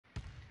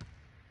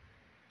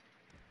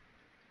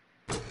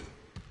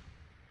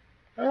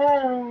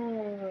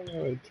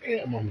Oh,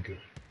 damn, I'm good.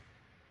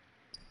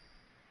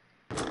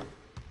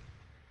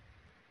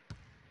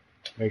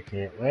 Making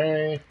it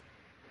rain.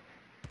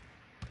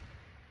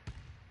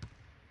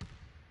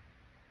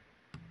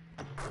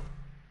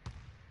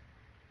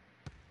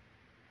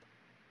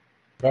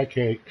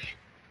 Cakes.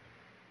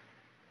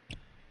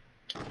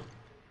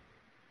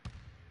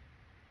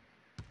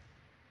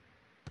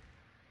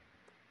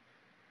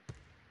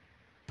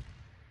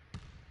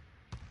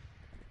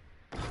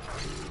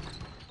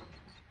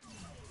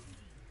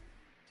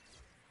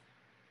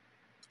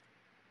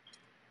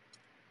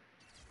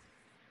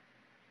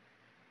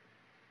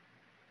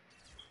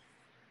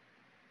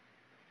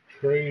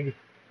 Trade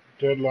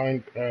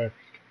deadline passed.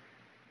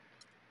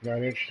 Not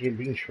interested in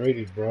being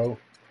traded, bro.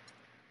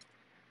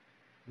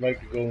 Like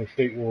the Golden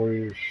State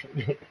Warriors.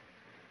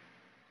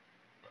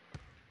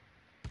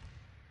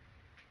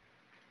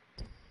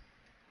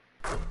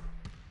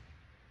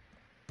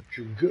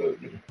 You're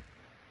good.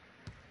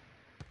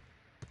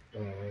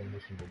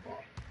 Listen to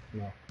ball.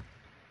 No.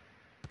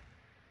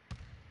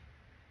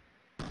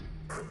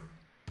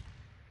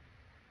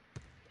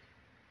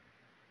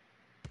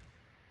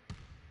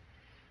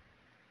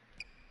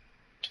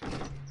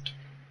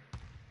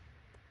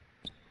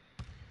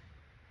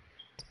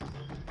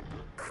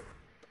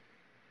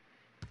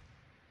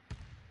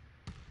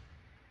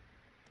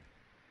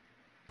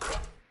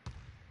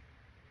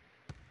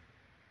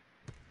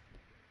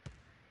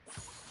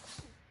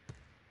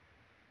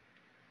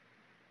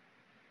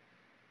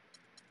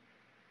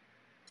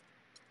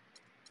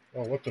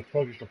 Oh, what the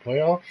fuck is the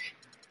playoffs?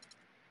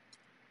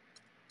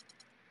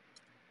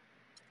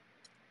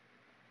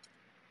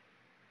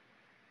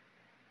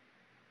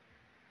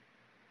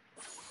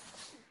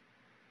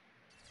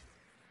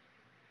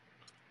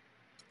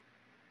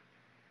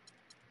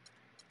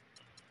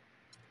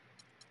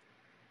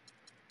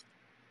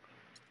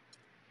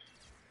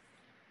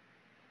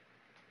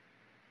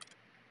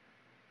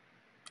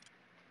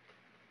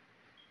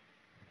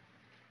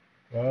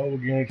 Well, we're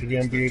getting to the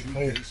NBA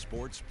playoffs.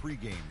 Sports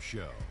pregame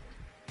show.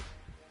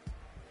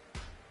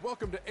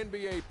 Welcome to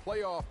NBA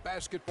playoff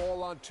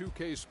basketball on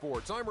 2K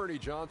Sports. I'm Ernie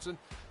Johnson.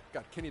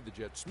 Got Kenny the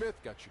Jet Smith,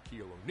 got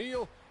Shaquille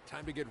O'Neal.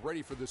 Time to get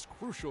ready for this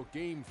crucial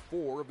Game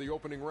 4 of the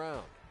opening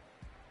round.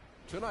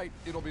 Tonight,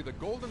 it'll be the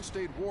Golden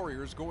State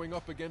Warriors going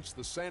up against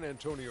the San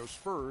Antonio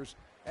Spurs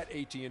at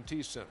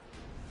AT&T Center.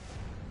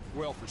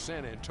 Well, for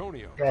San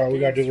Antonio, we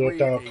gotta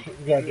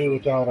do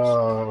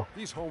without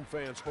these home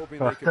fans hoping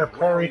they can Steph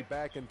rally Curry.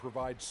 back and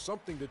provide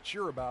something to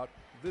cheer about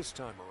this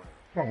time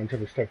around. Oh, until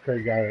the Steph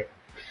Curry got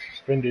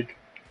suspended.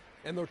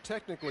 And though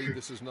technically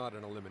this is not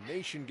an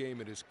elimination game,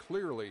 it is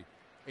clearly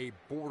a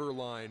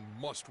borderline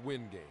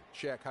must-win game.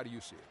 Shaq, how do you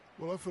see it?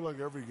 Well, I feel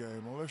like every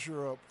game, unless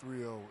you're up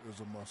 3-0,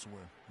 is a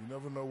must-win. You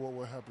never know what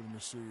will happen in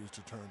the series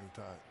to turn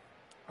the tide.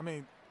 I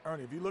mean,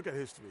 Ernie, if you look at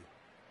history,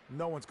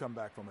 no one's come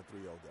back from a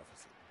 3-0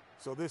 deficit.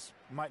 So this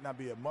might not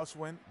be a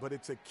must-win, but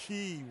it's a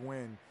key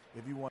win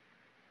if you want.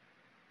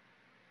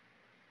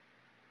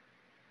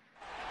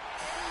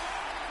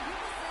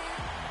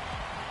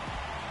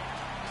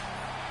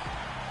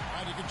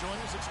 And you can join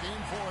us. It's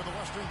Game 4 of the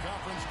Western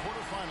Conference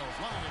quarterfinals,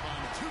 live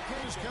on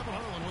 2K's Kevin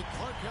Harlan with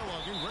Clark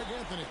Kellogg and Greg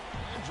Anthony.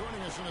 And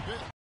joining us in a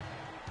bit.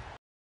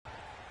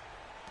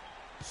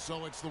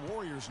 So it's the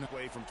Warriors now.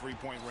 Away from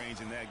three-point range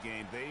in that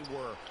game. They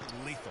were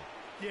lethal.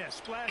 Yeah,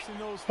 splashing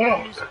those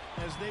threes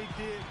as they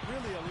did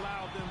really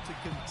allowed them to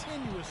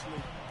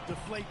continuously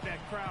deflate that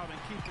crowd and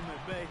keep them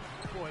at bay.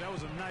 Boy, that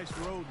was a nice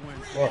road win.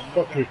 Oh,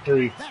 fuck your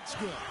three. That's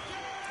good.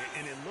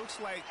 And it looks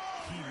like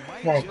he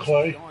might Come on, just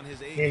Clay. be on his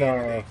A You game know,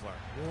 today, Clark.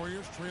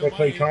 Warriors trail let's by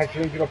play 8.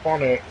 Thompson. Get up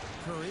on it.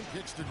 Curry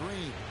kicks to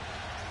Green.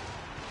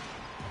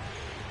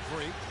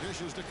 Freak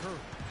dishes to Curry.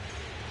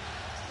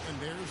 And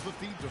there's the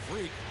feed to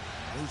Freak.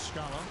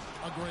 Muscala,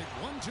 a great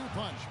 1-2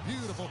 punch.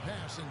 Beautiful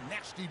pass and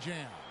nasty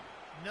jam.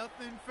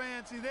 Nothing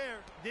fancy there.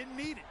 Didn't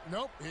need it.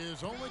 Nope.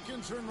 His only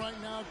concern right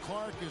now,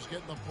 Clark, is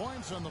getting the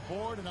points on the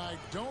board, and I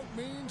don't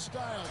mean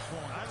style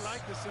points. I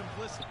like the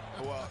simplicity.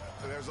 Well,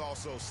 there's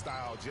also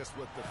style just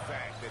with the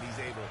fact that he's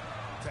able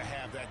to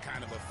have that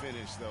kind of a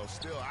finish, though.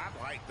 Still, I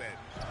like that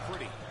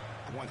pretty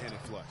one-handed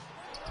flush.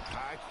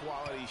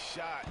 High-quality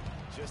shot,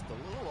 just a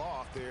little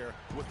off there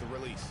with the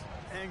release.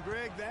 And,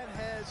 Greg, that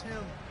has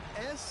him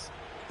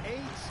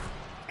S-H-H-ing,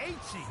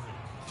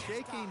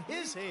 shaking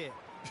his head.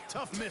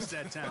 Tough miss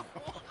that time.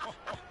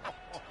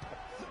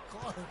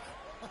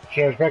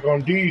 Shares back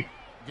on D.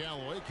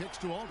 Galloway kicks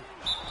to Aldridge.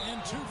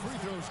 And 2 free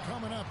throws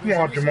coming up. Come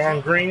on,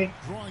 Jamon Green.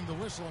 Drawing the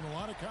whistle on a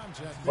lot of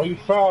contact. Oh, you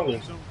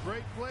fouling. Some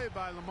great play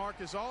by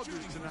LaMarcus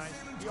Aldridge tonight.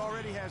 He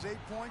already has 8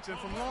 points, and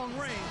from long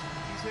range,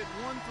 he's hit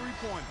 1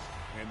 3-pointer.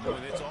 And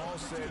when it's all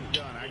said and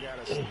done, I got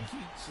a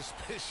sneaky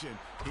suspicion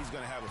he's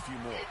going to have a few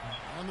more.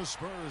 And the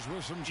Spurs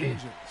with some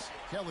changes.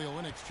 Kelly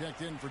Olynyk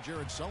checked in for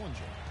Jared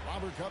Sullinger.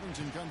 Robert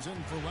Covington comes in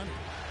for Leonard.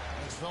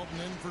 That's Felton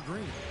in for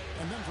Green.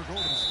 And then for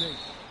Golden State,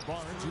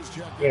 Barnes is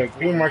checked in for... Yeah,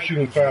 give him my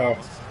shooting foul.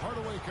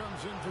 Hardaway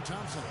comes in for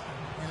Thompson.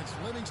 And it's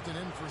Livingston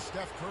in for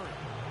Steph Curry.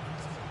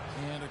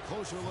 And a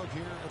closer look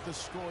here at the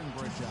scoring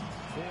breakdown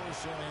for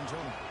San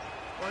Antonio.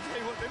 Well, I tell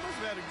you what, they must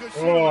have had a good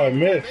shot. Oh, I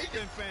missed. They've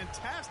been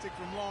fantastic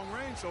from long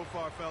range so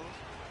far, fellas.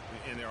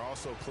 And they're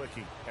also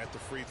clicking at the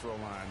free throw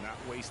line, not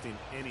wasting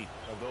any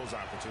of those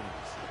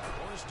opportunities.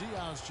 Boris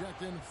Diaz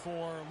checked in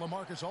for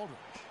LaMarcus Aldridge.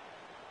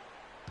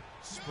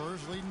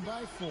 Spurs leading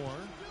by 4.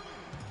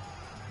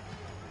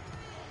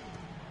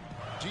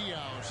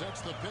 Diaz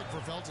sets the pick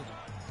for Felton.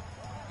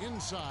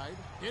 Inside,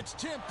 it's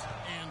tipped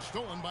and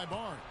stolen by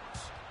Barnes.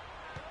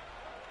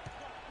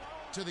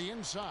 To the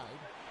inside.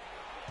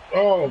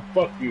 Oh,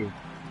 fuck you.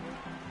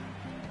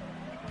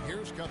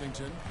 Here's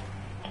Covington.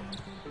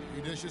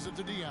 He dishes it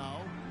to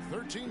Diaw.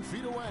 13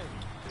 feet away.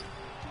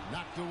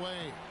 Knocked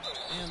away.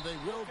 And they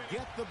will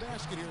get the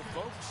basket here,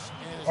 folks.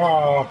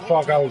 Oh,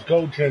 fuck, I was They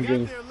got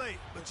goaltending. there late,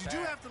 but you do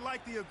have to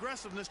like the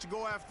aggressiveness to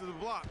go after the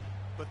block.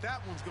 But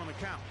that one's going to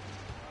count.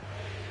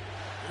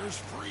 Here's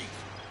Freak.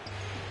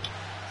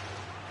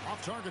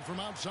 Off target from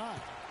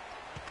outside.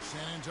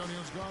 San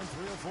Antonio's gone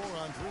 3 of 4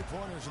 on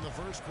 3-pointers in the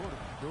first quarter.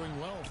 Doing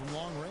well from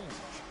long range.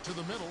 To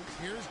the middle.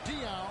 Here's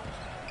Diaw.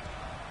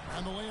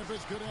 And the layup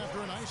is good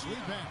after a nice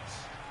lead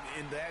pass.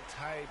 In that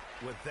type,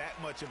 with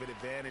that much of an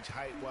advantage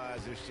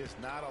height-wise, there's just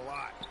not a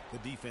lot the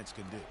defense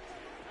can do.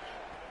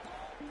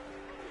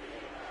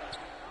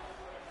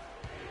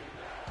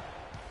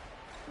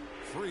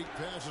 Freak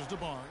passes to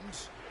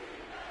Barnes.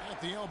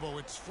 At the elbow,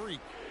 it's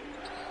Freak.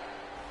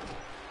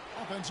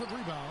 Offensive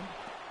rebound.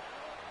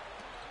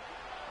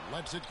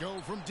 Lets it go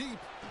from deep.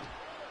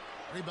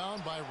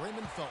 Rebound by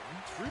Raymond Felton.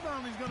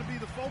 Rebounding is going to be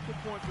the focal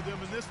point for them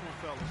in this one,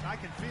 fellas. I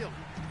can feel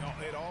it. No,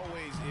 it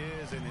always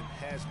is, and it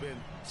has been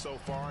so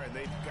far, and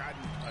they've gotten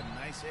a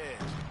nice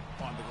edge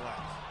on the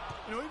glass.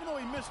 You know, even though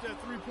he missed that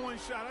three-point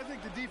shot, I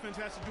think the defense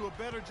has to do a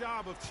better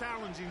job of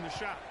challenging the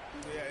shot.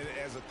 Yeah,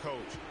 as a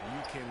coach,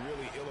 you can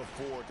really ill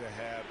afford to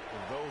have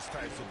those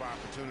types of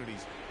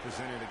opportunities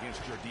presented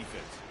against your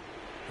defense.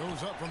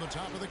 Goes up from the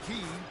top of the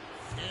key,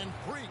 and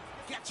Freak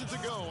gets it to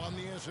go on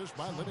the assist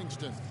by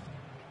Livingston.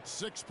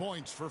 6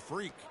 points for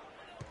Freak.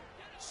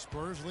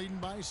 Spurs leading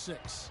by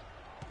 6.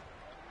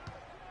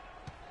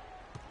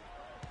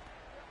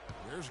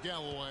 Here's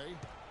Galloway.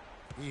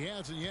 He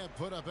hasn't yet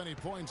put up any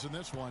points in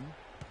this one.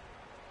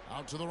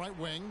 Out to the right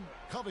wing.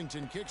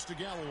 Covington kicks to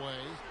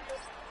Galloway.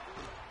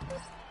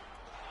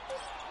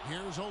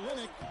 Here's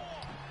Olynyk.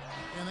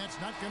 And that's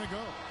not going to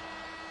go.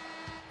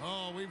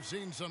 Oh, we've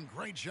seen some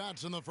great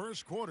shots in the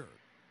first quarter.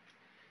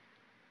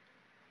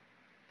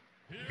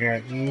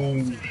 Can't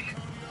move.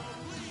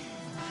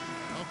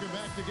 Welcome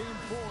back to game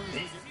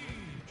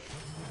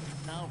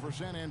 4. Now for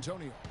San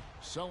Antonio.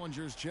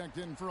 Sullinger's checked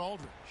in for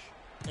Aldridge.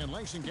 And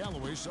Langston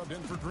Galloway subbed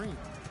in for Green.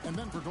 And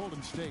then for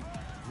Golden State,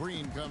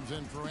 Green comes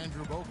in for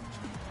Andrew Bogut.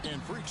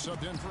 And Freak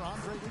subbed in for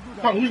Andre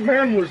Iguodala. Oh, whose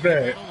man was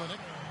that?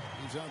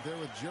 He's out there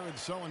with Jared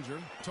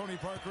Sullinger. Tony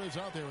Parker is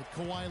out there with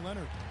Kawhi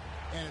Leonard.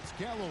 And it's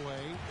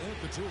Galloway in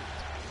at the 2.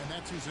 And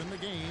that's who's in the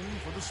game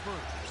for the Spurs.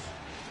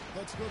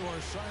 Let's go to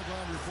our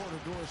sideline reporter,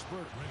 Doris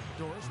Burke.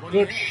 Doris, what do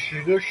you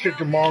have? Good shit,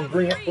 Jamal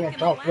Green. That's what I'm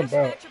talking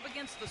about. Matchup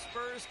against the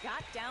Spurs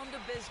got down to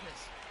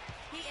business.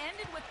 He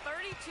ended with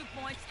 32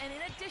 points, and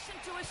in addition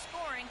to his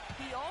scoring,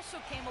 he also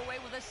came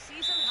away with a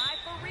season high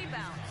for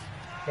rebounds.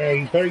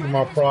 Hey, thank you,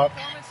 my props.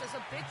 Performance is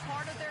a big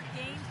part of their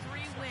Game 3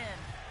 win.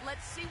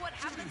 Let's see what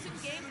happens in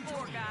Game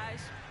 4,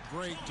 guys.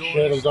 Great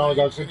Shadow's only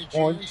got 6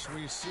 points.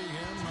 We see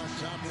him on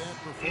top of that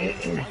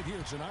performance right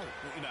here tonight.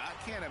 You know, I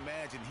can't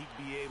imagine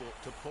he'd be able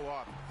to pull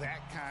off that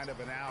kind of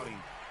an outing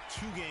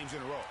 2 games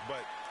in a row.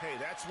 But, hey,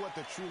 that's what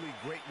the truly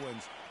great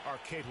ones are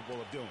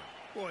capable of doing.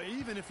 Boy,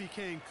 even if he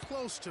came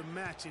close to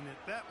matching it,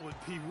 that would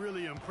be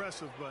really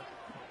impressive. But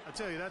I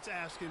tell you, that's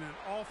asking an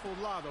awful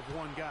lot of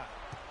one guy.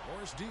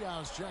 Boris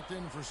Diaz checked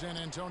in for San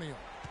Antonio.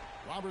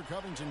 Robert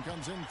Covington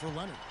comes in for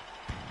Leonard.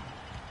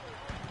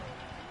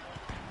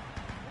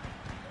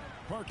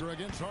 Parker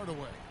against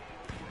Hardaway.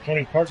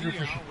 Tony Parker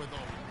Diaz with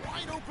a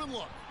wide open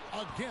look.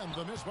 Again,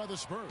 the miss by the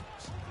Spurs.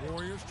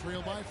 Warriors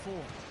trail by 4.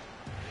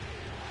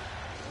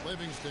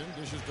 Livingston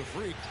dishes to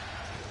Freak.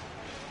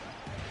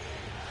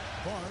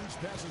 Barnes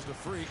passes to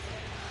Freak.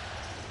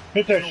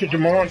 Hit that shit,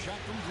 Jamal. Shot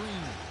from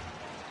Green.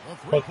 A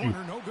Fuck you.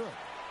 three-pointer, no good.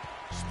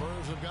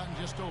 Spurs have gotten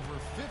just over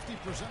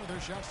 50% of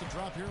their shots to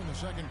drop here in the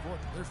second quarter.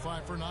 They're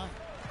 5 for 9.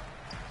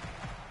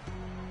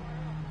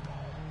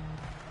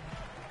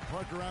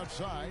 Parker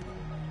outside.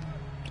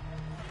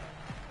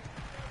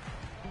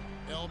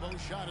 Elbow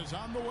shot is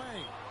on the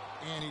way.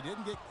 And he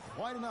didn't get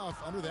quite enough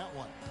under that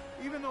one.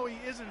 Even though he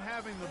isn't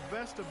having the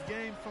best of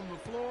game from the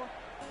floor,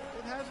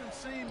 it hasn't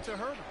seemed to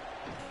hurt him.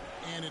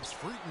 And it's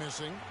Freak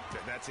missing.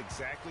 That's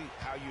exactly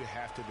how you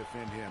have to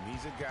defend him.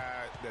 He's a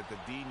guy that the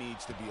D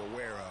needs to be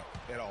aware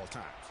of at all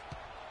times.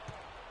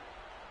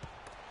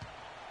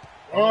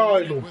 Oh,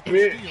 little With the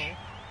bitch. steal.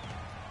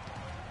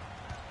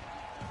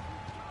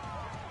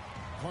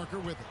 Parker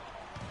with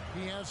it.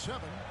 He has 7.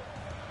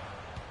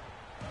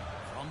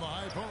 From the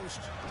high post.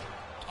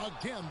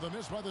 Again, the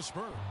miss by the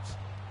Spurs.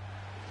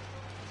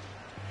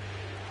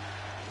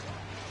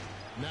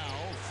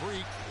 Now,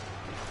 Freak.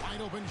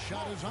 Wide open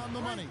shot is on the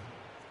money.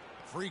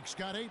 Freak's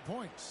got 8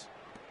 points.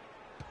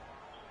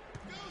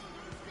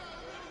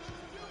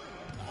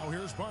 Now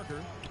here's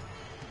Parker.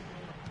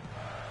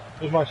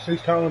 This is my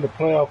 6th time in the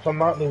playoffs. I'm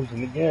not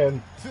losing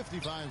again.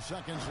 55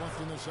 seconds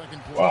left in the second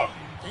quarter. Fuck.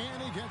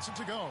 And he gets it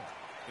to go.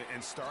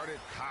 And started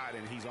hot,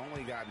 and he's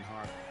only gotten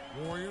harder.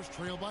 Warriors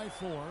trail by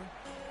 4.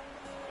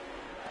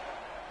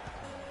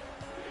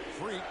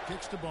 Freak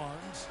kicks to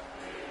Barnes.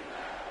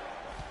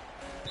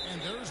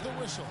 And there's the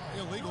whistle.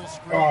 Illegal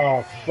screen.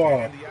 Oh, fuck.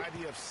 And the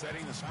idea of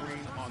setting the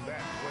screen on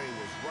that play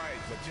was right,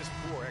 but just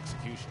poor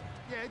execution.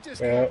 Yeah, it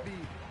just can't be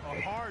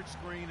a hard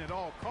screen at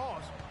all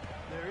costs.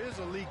 There is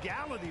a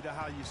legality to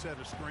how you set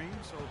a screen,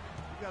 so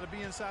you got to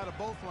be inside of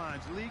both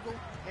lines, legal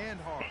and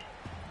hard.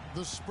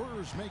 The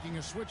Spurs making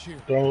a switch here.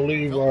 Don't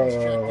leave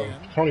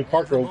Tony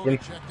Parker open.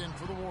 Checked in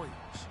for the Warriors.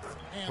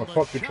 Or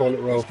fuck the toilet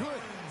roll. Boy,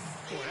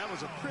 that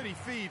was a pretty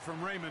feed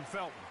from Raymond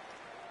Felton.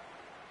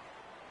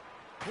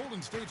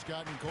 Golden State's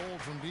gotten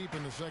cold from deep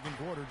in the second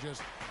quarter,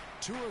 just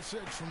 2 of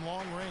 6 from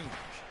long range.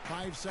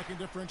 5-second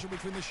differential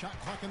between the shot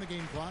clock and the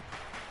game clock.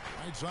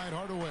 Right side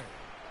Hardaway.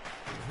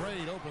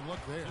 Great open look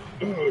there.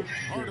 Oh,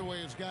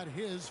 Hardaway has got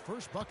his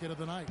first bucket of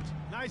the night.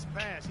 Nice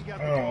pass. He got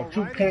the ball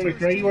 2 right points, into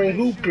his man. You ain't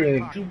teammate's shooting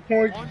hooping. pocket. 2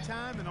 points. On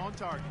time and on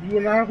target. You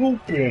are not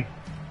hooping.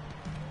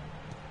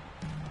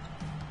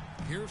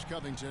 Here's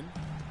Covington.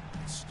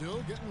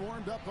 Still getting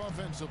warmed up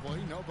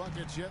offensively. No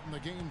buckets yet in the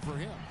game for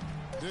him.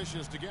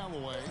 Dishes to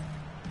Galloway.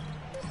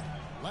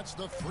 Lets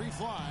the 3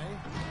 fly.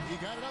 He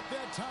got it up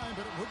that time,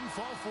 but it wouldn't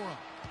fall for him.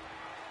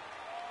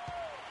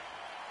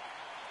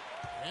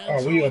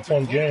 And We it's up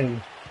on a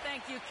James.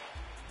 Thank you.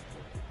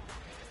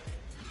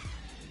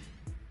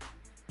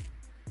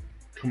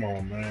 Come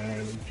on,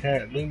 man. We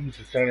can't lose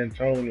to San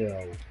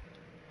Antonio.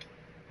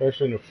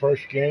 Especially in the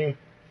first game.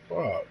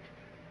 Fuck.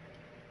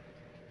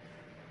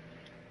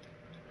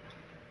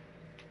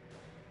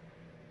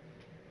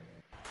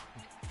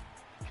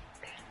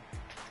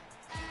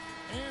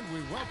 And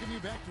we welcome you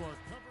back to our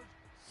coverage.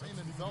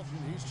 Raymond Felton,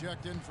 he's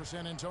checked in for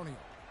San Antonio.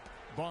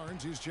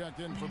 Barnes, he's checked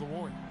in for the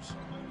Warriors.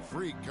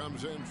 Freak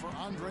comes in for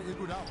Andre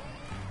Iguodala.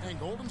 And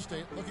Golden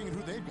State looking at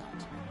who they've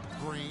got.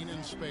 Green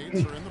and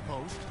Spades are in the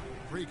post.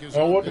 Freak is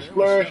What the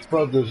Splash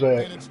Brothers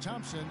at? And it's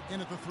Thompson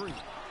in at the 3.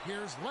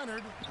 Here's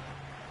Leonard.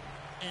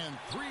 And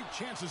 3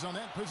 chances on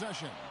that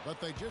possession, but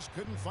they just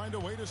couldn't find a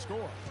way to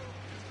score.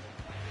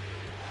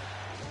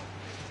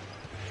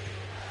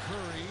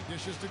 Curry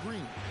dishes to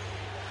Green.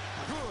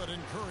 Good,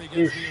 and Curry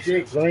gets the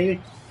assist.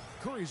 Green.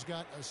 Curry's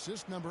got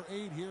assist number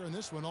 8 here in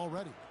this one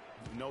already.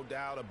 No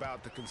doubt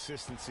about the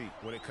consistency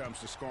when it comes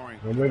to scoring.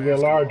 Don't make me a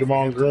liar,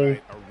 Damon Green.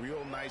 A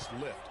real nice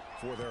lift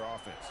for their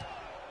offense.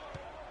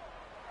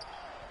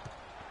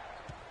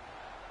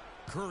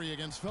 Curry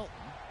against Felton.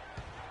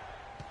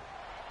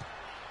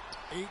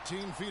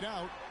 18 feet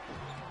out.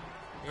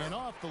 And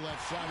off the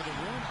left side of the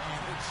rim,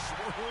 and it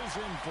swirls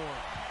in for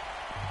him.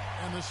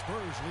 And the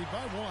Spurs lead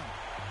by 1.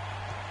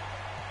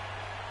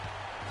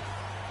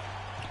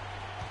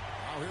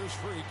 Now here's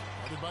Freak,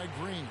 headed by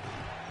Green.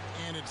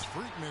 And it's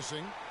Freak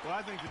missing. Well,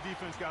 I think the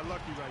defense got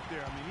lucky right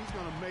there. I mean, he's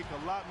going to make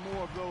a lot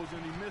more of those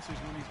than he misses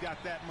when he's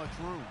got that much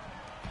room.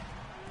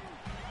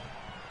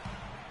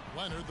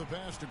 Leonard, the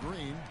pass to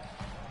Green.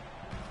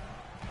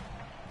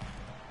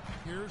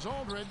 Here's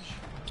Aldridge.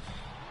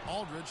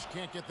 Aldridge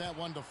can't get that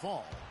one to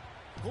fall.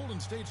 Golden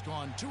State's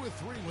gone 2 of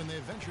 3 when they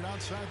ventured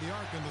outside the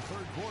arc in the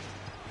third quarter.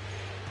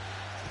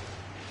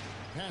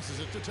 Passes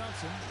it to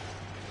Thompson.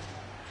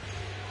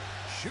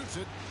 Shoots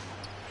it.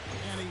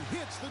 And he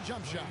hits the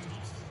jump shot.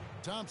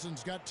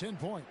 Thompson's got 10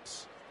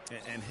 points.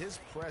 And his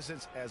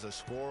presence as a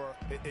scorer,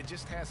 it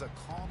just has a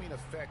calming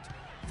effect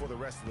for the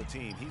rest of the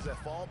team. He's a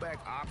fallback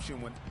option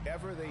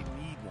whenever they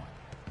need one.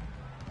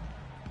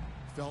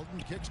 Felton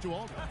kicks to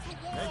Aldridge.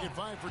 Make it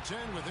 5 for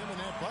 10 with him in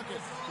that bucket.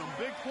 Some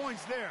big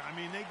points there. I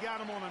mean, they got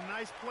him on a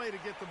nice play to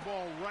get the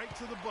ball right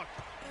to the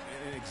bucket.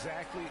 And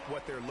exactly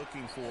what they're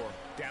looking for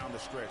down the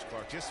stretch,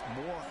 Clark. Just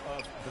more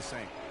of the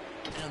same.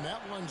 And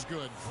that one's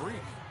good. Freak.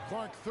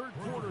 Clark, third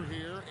quarter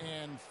here,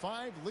 and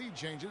 5 lead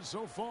changes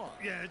so far.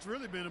 Yeah, it's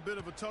really been a bit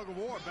of a tug of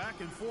war. Back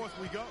and forth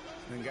we go.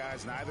 And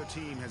guys, neither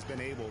team has been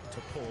able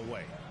to pull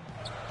away.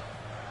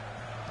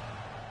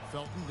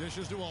 Felton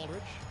dishes to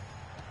Aldridge.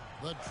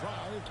 The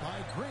drive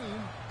by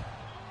Green.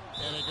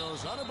 And it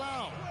goes out of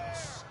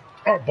bounds.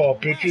 Hard ball,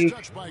 Nice bitches.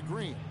 touch by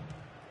Green.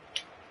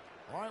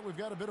 All right, we've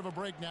got a bit of a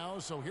break now,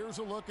 so here's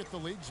a look at the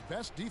league's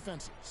best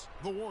defenses.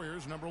 The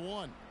Warriors, number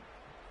 1.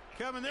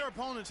 Kevin, their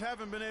opponents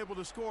haven't been able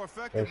to score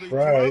effectively That's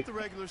right. throughout the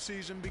regular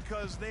season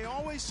because they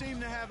always seem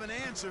to have an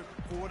answer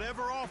for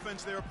whatever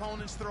offense their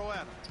opponents throw at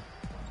them.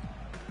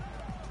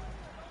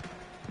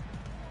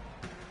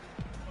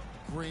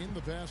 Green,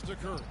 the pass to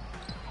Curry.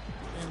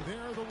 And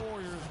there are the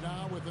Warriors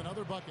now with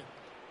another bucket.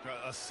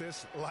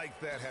 Assists like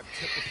that have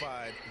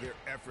typified their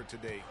effort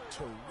today.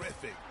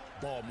 Terrific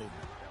ball movement.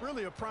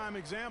 Really a prime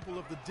example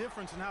of the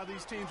difference in how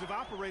these teams have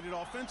operated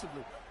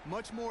offensively.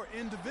 Much more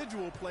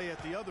individual play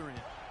at the other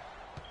end.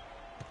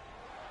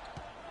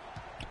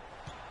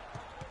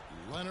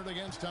 Leonard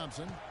against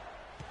Thompson.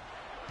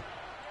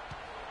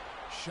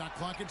 Shot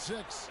clock at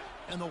 6.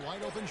 And the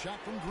wide open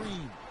shot from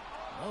Green.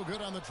 No good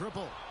on the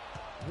triple.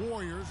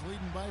 Warriors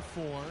leading by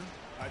 4.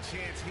 A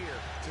chance here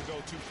to go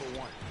 2 for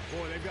 1.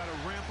 Boy, they've got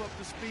to ramp up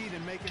the speed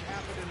and make it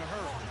happen in a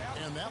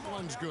hurry. And that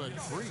one's good.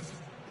 Free.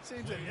 It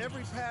seems that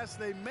every pass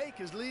they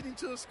make is leading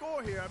to a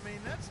score here. I mean,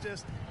 that's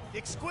just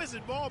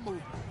exquisite ball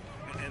movement.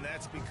 And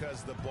that's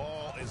because the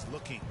ball is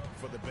looking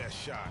for the best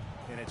shot,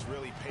 and it's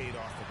really paid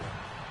off for them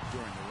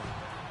during the run.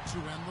 To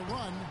end the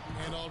run,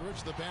 and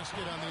Aldridge the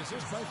basket on the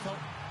assist by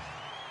Felton.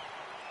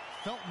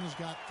 Felton has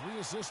got 3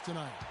 assists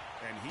tonight.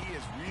 And he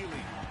is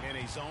really in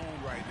a zone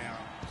right now,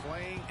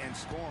 playing and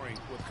scoring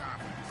with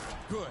confidence.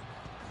 Good.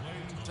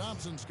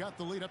 Thompson's got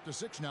the lead up to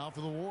 6 now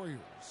for the Warriors.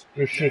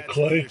 Good shit,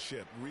 Clay.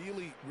 Leadership.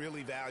 Really,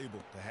 really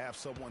valuable to have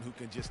someone who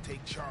can just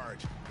take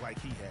charge like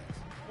he has.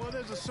 Well,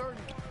 there's a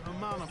certain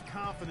amount of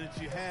confidence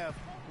you have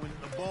when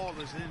the ball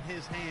is in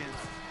his hands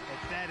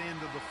at that end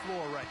of the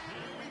floor right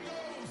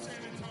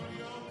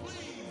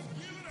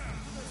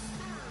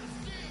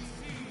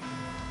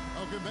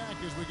Welcome back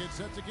as we get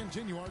set to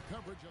continue our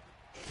coverage of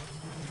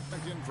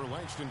in for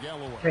Langston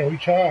Galloway. Oh, we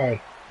tied.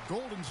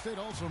 Golden State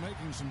also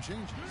making some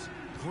changes.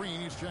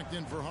 Green is checked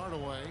in for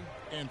Hardaway,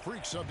 and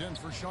Freak subbed in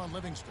for Sean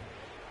Livingston.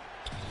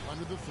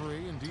 Under the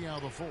 3 and Diaw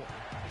the 4.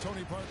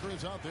 Tony Parker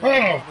is out there.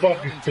 Oh,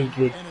 fucking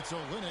stupid. And it's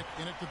Olynyk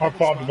in at the I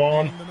fought the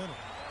ball. in the middle.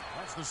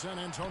 That's the San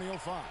Antonio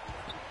 5.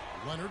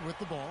 Leonard with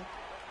the ball.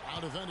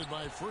 Out defended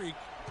by Freak.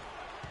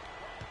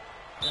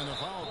 And the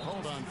foul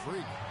called on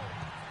Freak.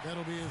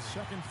 That'll be his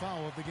second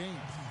foul of the game.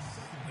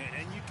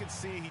 And you can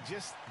see he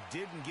just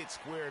didn't get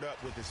squared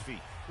up with his feet.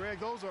 Greg,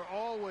 those are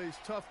always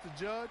tough to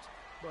judge,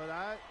 but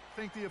I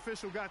think the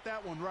official got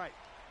that one right.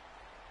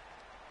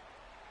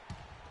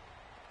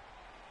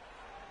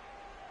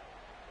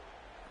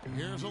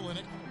 Here's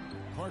Olynyk.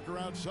 Parker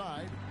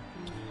outside.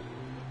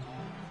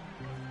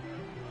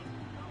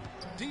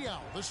 Diaw,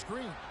 the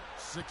screen.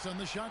 6 on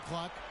the shot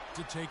clock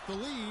to take the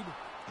lead.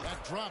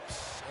 That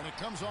drops, and it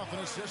comes off an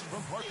assist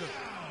from Parker.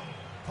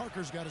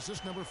 Parker's got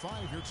assist number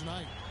 5 here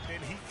tonight.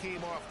 And he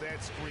came off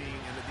that screen,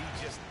 and the D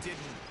just didn't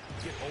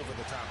get over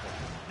the top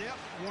of it. Yep,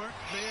 weren't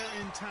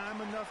there in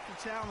time enough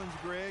to challenge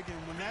Greg,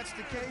 and when that's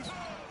the case,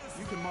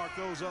 you can mark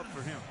those up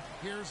for him.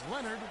 Here's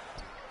Leonard.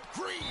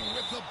 Green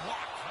with the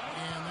block.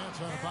 And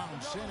that's out of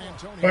bounds. San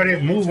Antonio. If I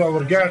didn't move, I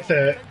would have got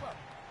that.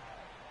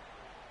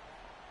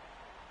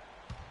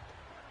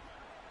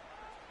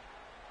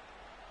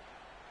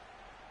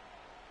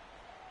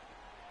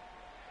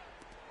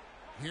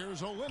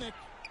 Here's Olynyk.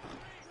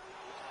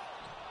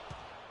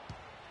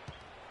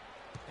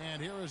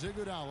 And here is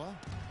Iguodala.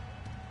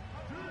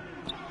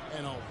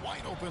 And a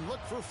wide open look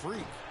for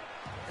Freak.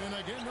 And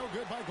again, no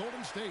good by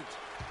Golden State.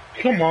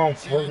 Come on,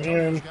 San Antonio's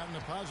Ferdinand. gotten a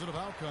positive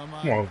outcome.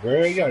 Come on,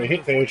 Greg. You gotta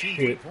hit that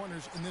shit.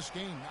 Pointers in this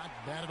game, not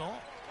bad at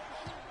all.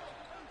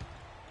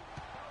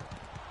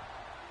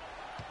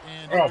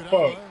 And Oh,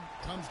 Iguodala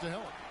fuck. comes to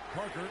help.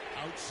 Parker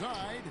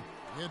outside.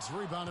 It's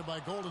rebounded by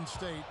Golden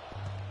State.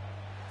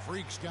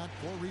 Freak's got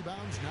 4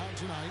 rebounds now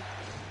tonight.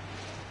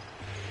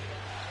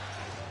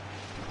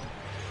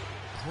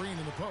 Green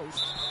in the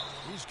post.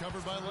 He's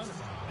covered by Leonard.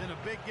 In a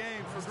big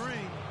game for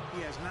Green,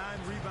 he has 9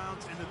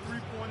 rebounds, and the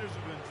 3-pointers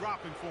have been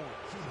dropping for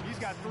him. He's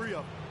got 3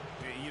 of them.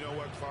 And you know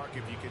what, Clark?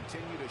 If you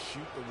continue to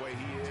shoot the way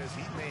he is,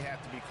 he may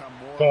have to become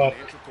more of an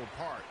integral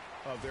part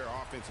of their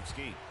offensive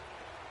scheme.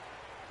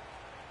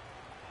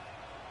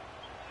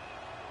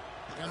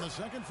 And the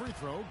second free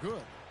throw,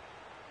 good.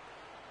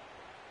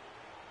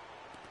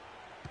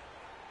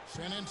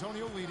 San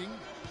Antonio leading.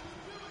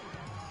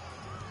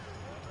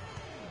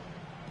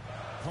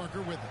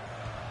 Parker with it.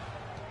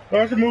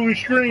 That's a moving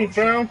screen,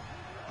 fam.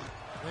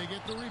 They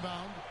get the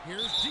rebound.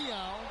 Here's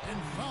Diaw, and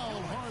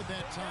fouled hard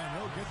that time.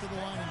 He'll get to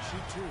the line and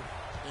shoot 2.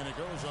 And it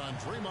goes on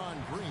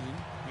Draymond Green.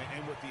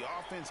 And with the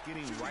offense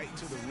getting right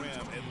to the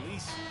rim, at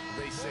least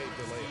they saved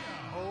the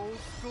layup. Old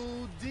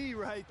school D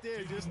right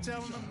there, just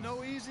telling them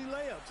no easy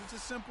layups. It's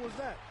as simple as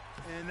that.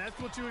 And that's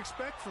what you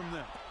expect from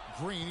them.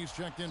 Green, he's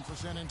checked in for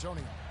San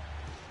Antonio.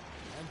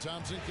 And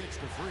Thompson kicks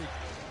to Freak.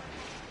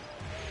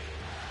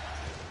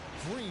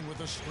 Green with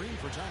a screen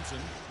for Thompson.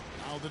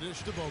 Now the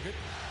dish to Bogut.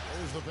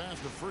 There's the pass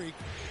to Freak.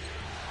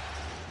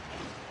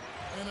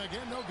 And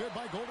again, no good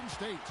by Golden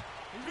State.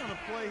 He's going to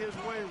play his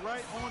way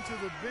right onto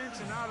the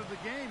bench and out of the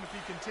game if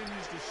he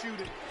continues to shoot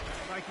it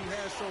like he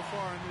has so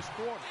far in this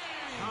quarter.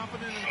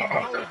 Confident and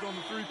composed on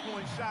the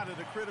 3-point shot at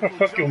a critical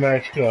Fucking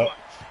matched up.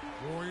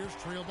 Warriors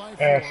trail by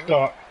 4. Ass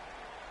stop.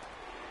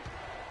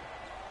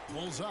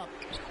 Pulls up.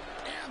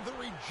 And the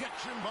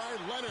rejection by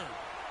Leonard.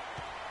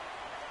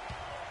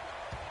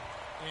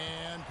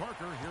 And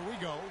Parker, here we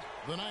go.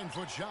 The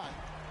 9-foot shot.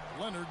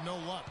 Leonard, no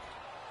luck.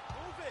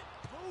 Move it.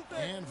 Move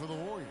it. And for the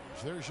Warriors,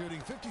 they're shooting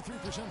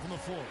 53% from the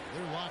floor.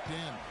 They're locked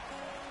in.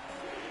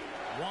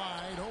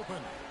 Wide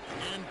open.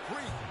 And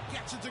Creek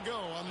gets it to go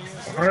on the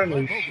assist.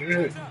 Holy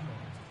shit.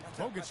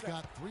 Bogut's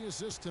got 3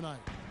 assists tonight.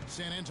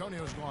 San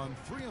Antonio's gone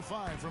 3 of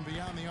 5 from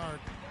beyond the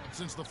arc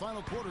since the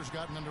final quarter's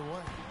gotten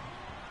underway.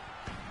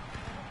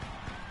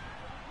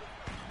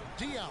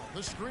 Diaw,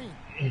 the screen.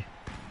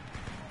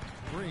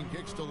 Green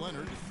kicks to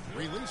Leonard,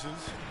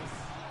 releases,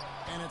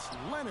 and it's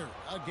Leonard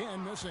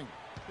again missing.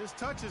 His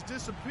touch has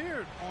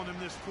disappeared on him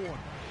this quarter.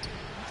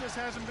 He just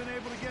hasn't been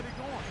able to get it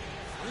going.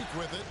 Freak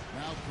with it.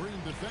 Now Green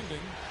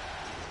defending.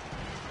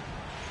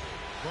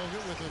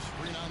 Bogut with a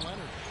screen on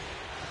Leonard.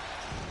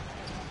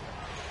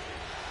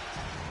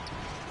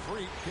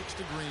 Freak kicks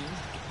to Green.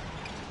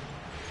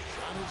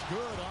 Shot is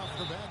good off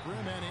the back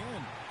rim and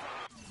in.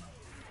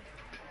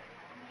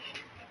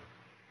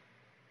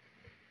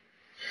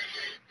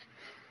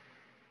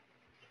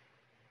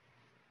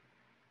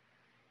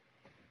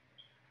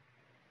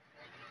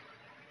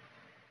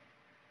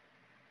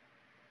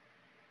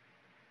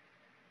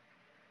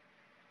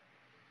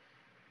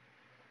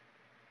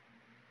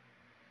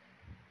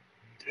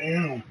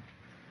 Damn.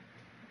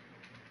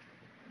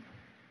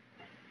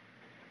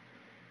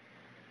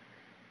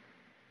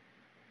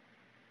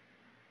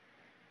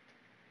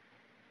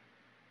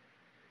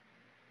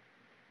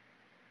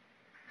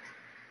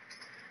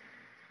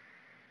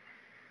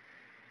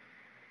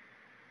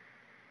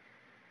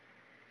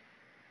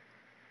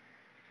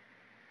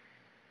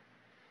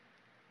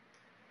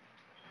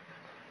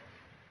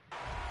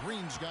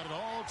 Green's got it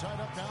all tied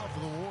up now for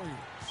the Warriors.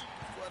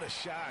 What a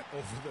shot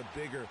over the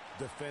bigger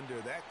defender.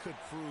 That could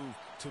prove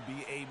to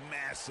be a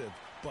massive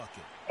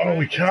bucket. Oh,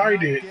 we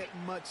tied it. Get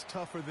much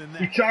tougher than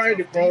that. We tied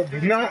it, bro.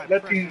 Do not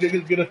let these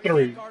niggas get a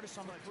three. Guard us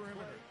on the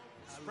perimeter.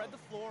 Spread the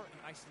floor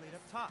and isolate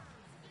up top.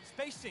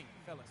 Spacing,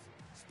 fellas.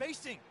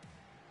 Spacing.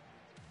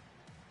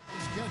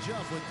 Let's catch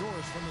up with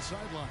Doris from the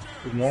sideline.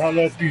 Do not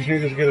let these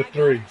niggas get a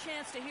three. I got a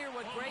chance to hear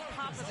what Greg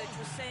Popovich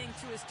was saying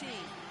to his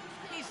team.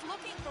 He's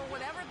looking for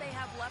whatever they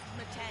have left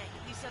in the tank.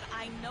 He said,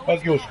 I know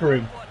it's you, a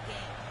scream. hard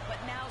game, but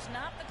now's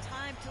not the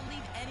time to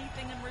leave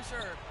anything in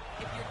reserve.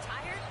 If you're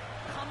tired,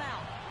 come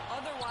out.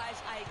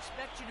 Otherwise, I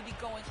expect you to be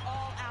going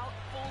all out,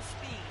 full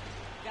speed.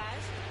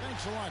 Guys?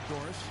 Thanks a lot,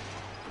 Doris.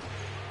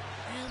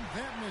 And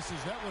that misses.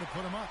 That would have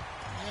put him up.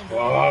 And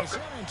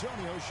San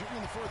Antonio shooting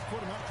in the fourth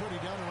quarter, not pretty,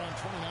 down around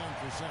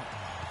 29%.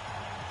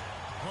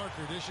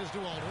 Parker dishes to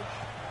Aldridge.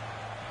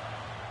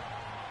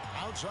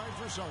 Outside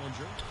for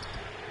Sullinger.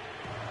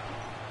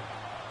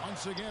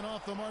 Once again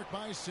off the mark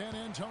by San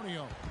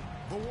Antonio.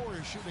 The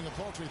Warriors shooting a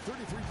paltry 33% in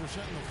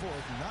the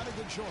fourth. Not a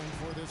good showing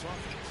for this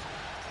offense.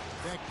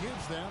 That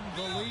gives them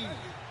the lead.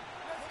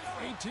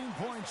 18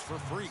 points for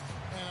Freak.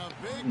 And a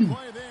big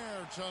play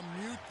there to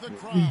mute the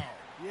crowd.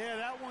 Yeah,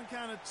 that one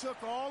kind of took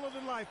all of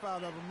the life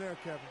out of him there,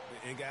 Kevin.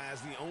 And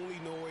guys, the only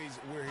noise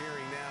we're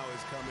hearing now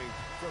is coming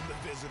from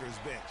the visitors'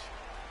 bench.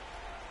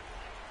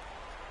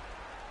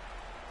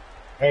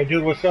 Hey,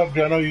 dude, what's up,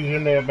 dude? I know you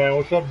in there, man.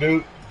 What's up,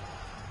 dude?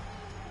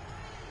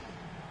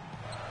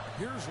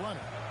 Here's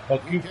Leonard.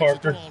 Fuck you,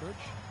 Parker.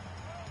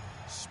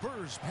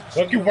 Spurs pass.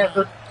 Fuck you,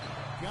 Parker.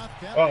 Got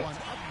that one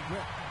up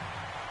quick.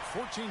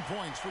 14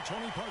 points for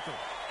Tony Parker.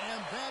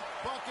 And that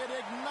bucket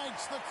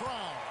ignites the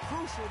crowd.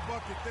 Crucial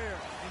bucket there,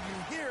 and you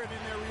hear it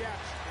in their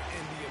reaction.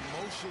 And the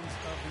emotions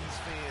of these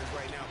fans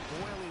right now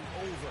boiling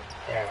over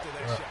after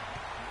that shot.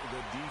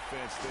 The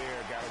defense there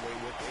got away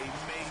with a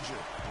major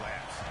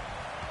lapse.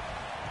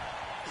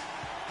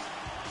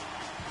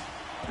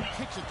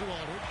 Kicks it to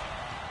Aldridge.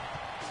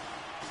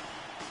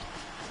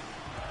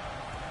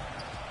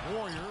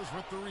 Warriors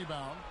with the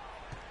rebound.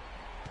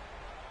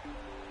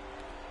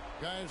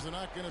 Guys, they're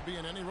not going to be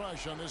in any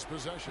rush on this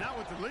possession. Not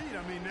with the lead.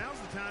 I mean, now's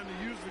the time to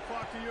use the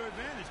clock to your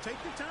advantage. Take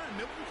your time.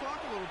 Milk the clock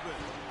a little bit.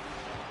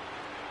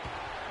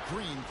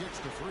 Green kicks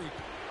to Freak.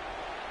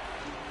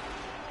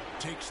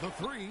 Takes the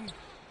three.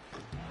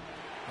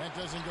 That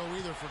doesn't go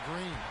either for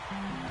Green.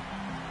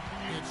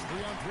 It's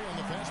 3-on-3 on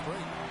the fast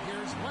break.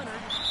 Here's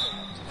Leonard.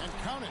 And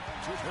count it.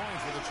 2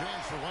 points with a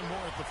chance for one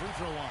more at the free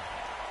throw line.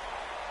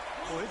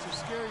 Well, it's a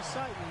scary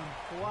sight when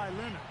Kawhi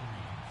Leonard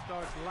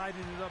starts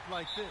lighting it up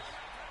like this.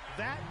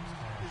 That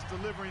is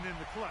delivering in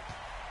the clutch.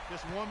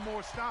 Just one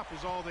more stop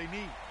is all they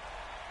need.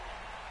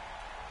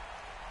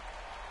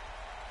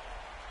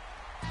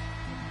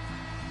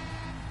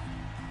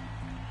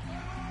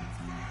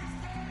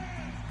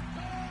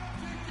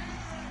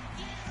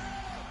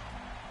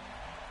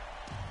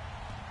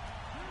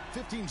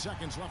 .15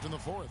 seconds left in the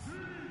fourth.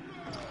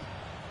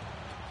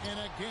 And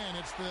again,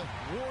 it's the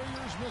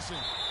Warriors missing.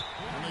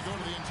 And they go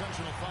to the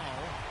intentional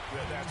foul.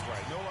 Yeah, that's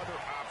right. No other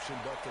option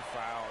but to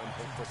foul and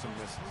hope for some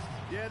misses.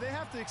 Yeah, they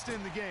have to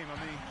extend the game. I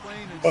mean,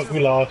 plain and Fuck, simple.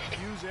 we lost.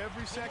 Use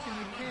every second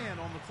you can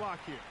on the clock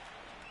here.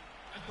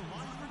 At the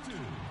line for 2.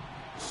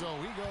 So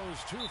he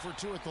goes 2 for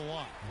 2 at the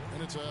line.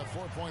 And it's a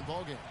 4-point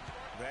ball game.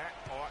 That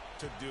ought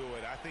to do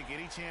it. I think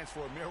any chance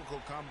for a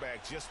miracle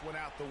comeback just went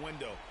out the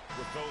window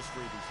with those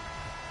freebies.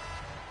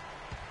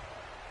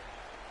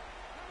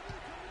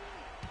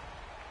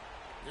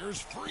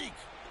 Here's Freak.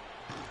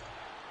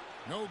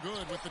 No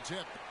good with the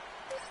tip.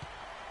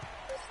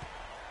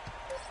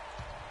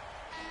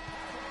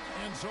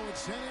 And so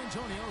it's San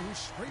Antonio who's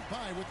straight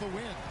by with the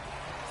win.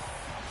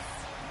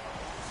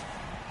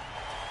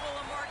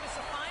 Will Marcus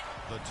a fine?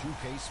 The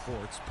 2K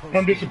Sports post.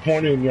 I'm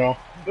disappointed in y'all.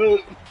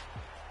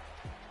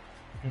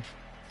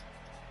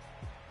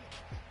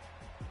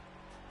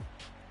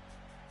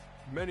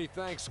 Many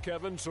thanks,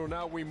 Kevin. So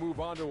now we move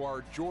on to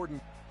our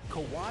Jordan.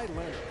 Kawhi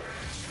Leonard.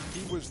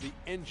 He was the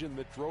engine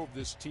that drove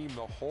this team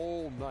the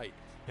whole night.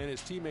 and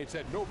his teammates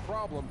had no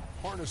problem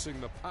harnessing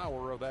the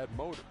power of that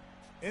motor.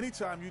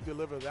 Anytime you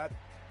deliver that.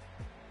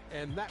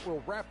 And that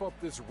will wrap up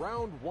this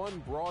round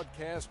one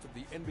broadcast of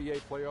the NBA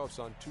playoffs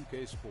on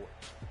 2K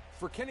Sports.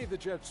 For Kenny the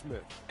Jet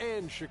Smith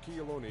and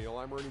Shaquille O'Neal,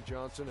 I'm Ernie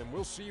Johnson, and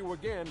we'll see you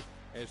again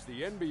as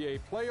the NBA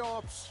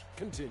playoffs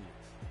continue.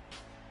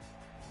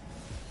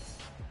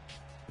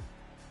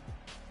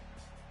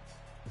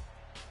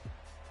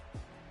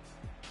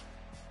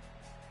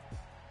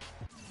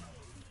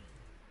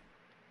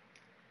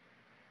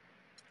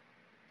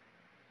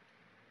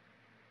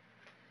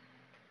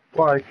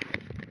 Bye.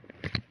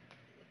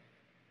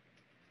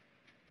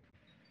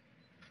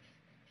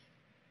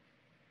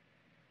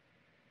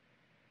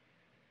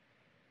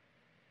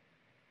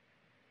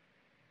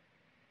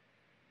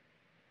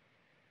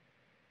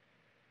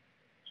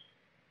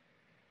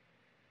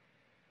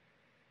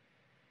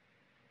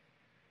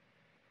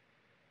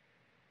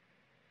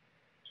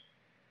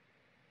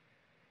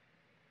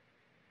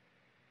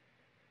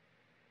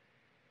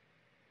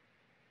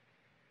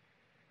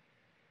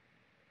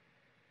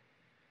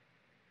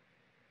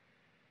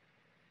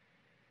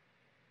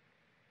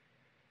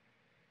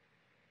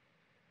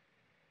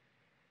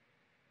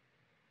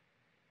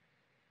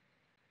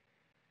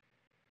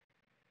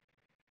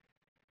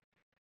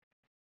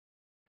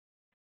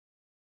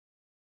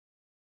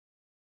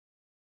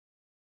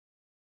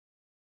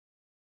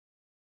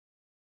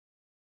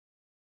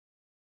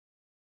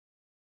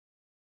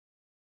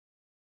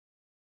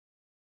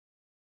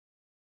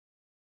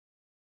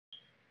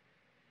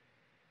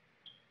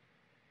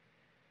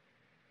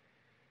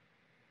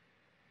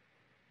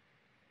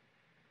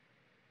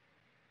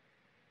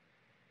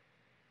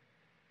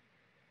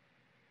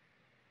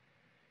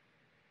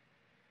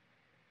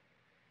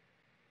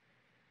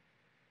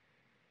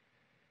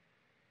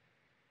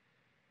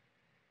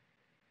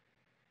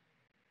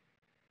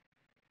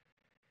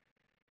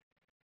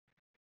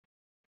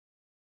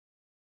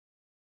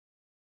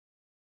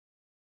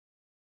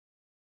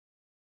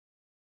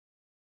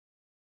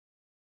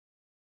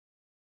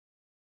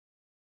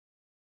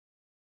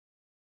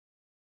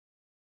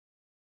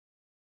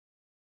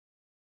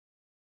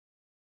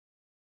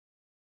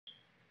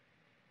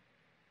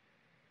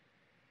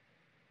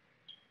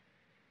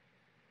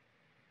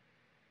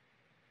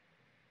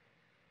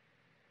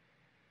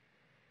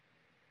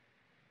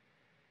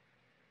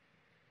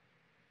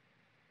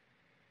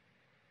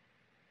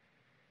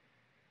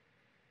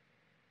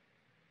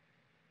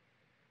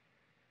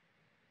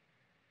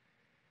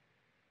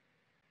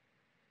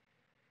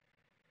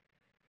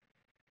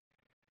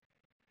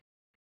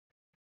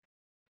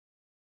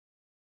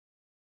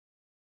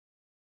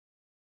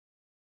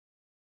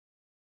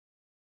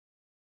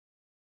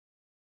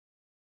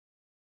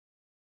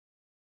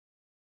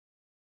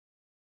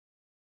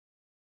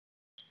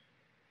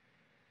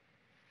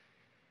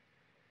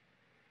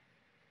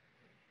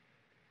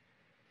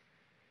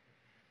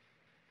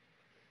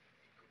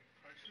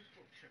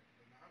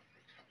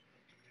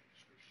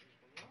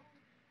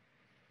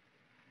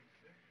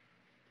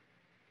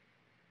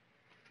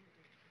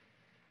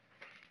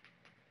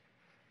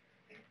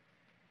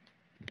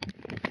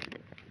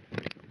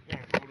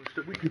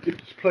 That we can get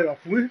this playoff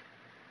win.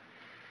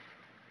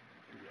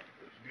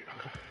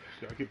 It's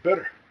gotta get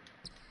better.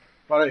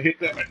 Thought I hit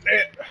that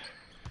net.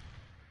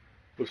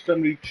 Was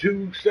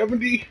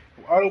 72-70.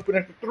 Wide open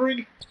after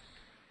three.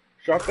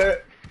 Shot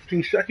that.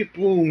 15 seconds.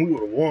 Boom. We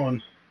would have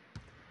won.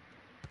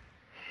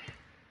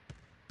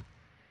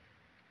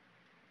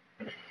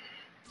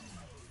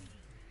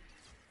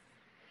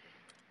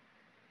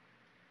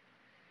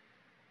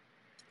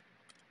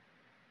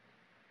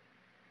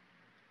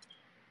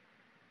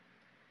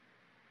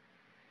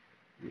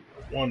 We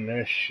would have won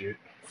that shit.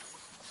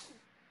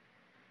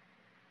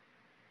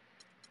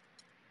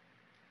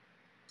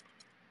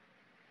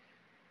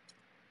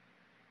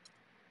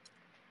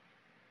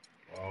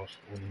 Oh,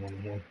 it's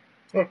 1-1-1.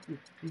 Huh,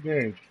 2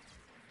 games.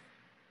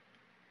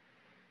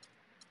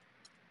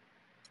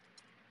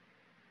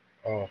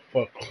 Oh,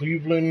 fuck.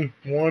 Cleveland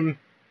won.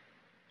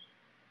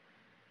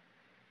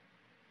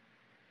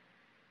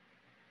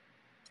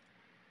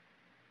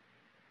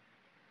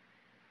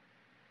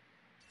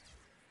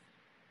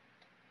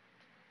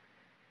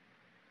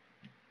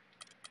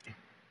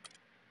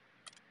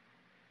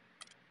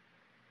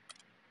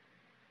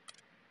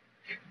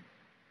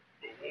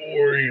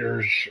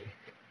 Warriors.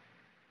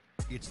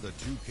 It's the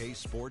 2K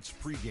Sports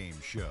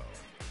pregame show.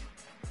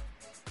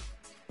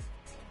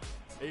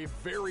 A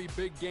very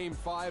big Game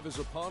 5 is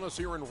upon us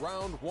here in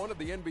round one of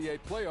the NBA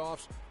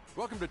playoffs.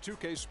 Welcome to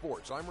 2K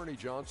Sports. I'm Ernie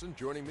Johnson.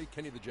 Joining me,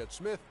 Kenny the Jet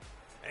Smith,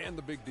 and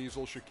the Big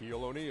Diesel,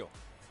 Shaquille O'Neal.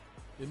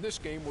 In this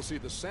game, we'll see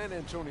the San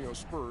Antonio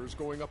Spurs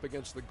going up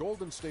against the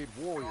Golden State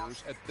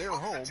Warriors at their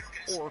home,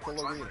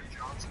 Oracle Arena.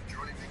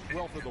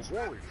 Well, for the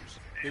Warriors,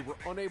 they were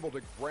unable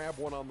to grab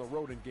one on the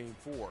road in Game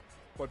 4.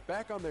 But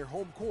back on their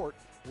home court,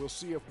 we'll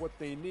see if what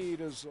they need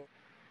is...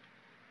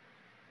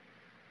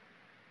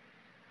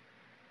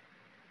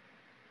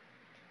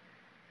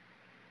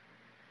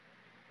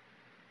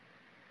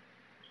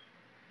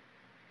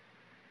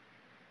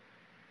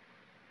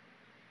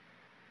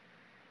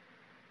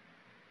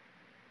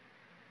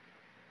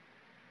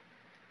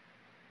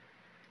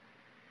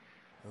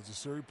 As the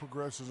series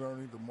progresses,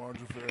 Ernie, the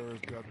margin for error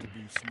has got to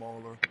be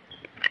smaller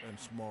and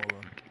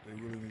smaller. They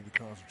really need to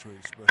concentrate,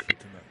 especially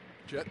tonight.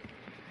 Jet?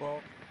 Well,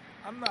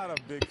 I'm not a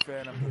big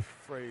fan of the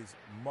phrase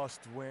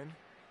must win.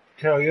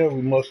 Hell yeah,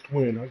 we must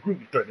win. I agree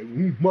with that.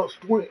 We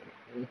must win.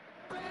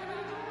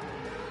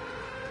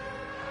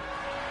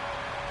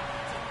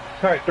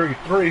 Tight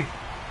 33.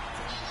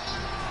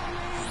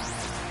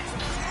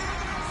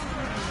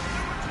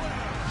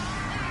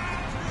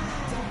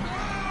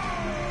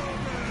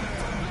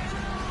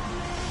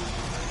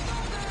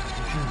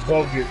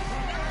 Bogus. Again,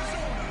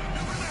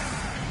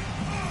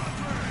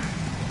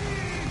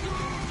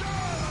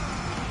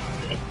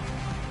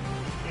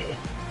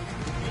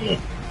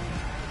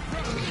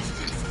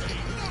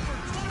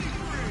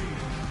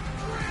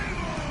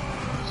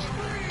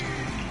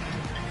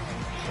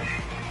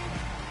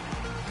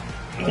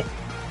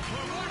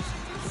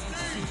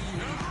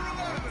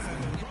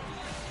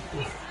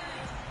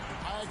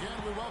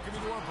 we welcome you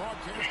to our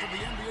broadcast of the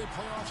NBA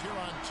playoffs here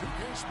on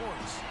 2K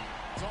Sports.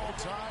 It's all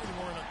tied, and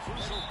we're in a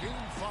crucial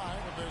Game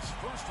 5 of this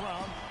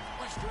first-round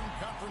Western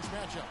Conference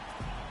matchup.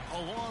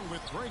 Along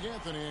with Greg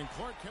Anthony and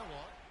Clark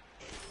Kellogg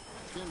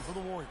in for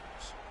the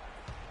Warriors.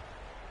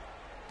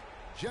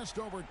 Just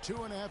over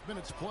 2.5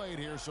 minutes played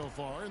here so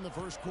far in the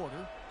first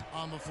quarter.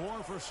 On the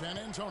floor for San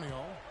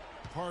Antonio,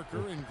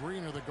 Parker and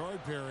Green are the guard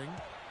pairing.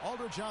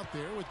 Aldridge out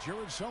there with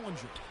Jared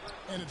Sullinger.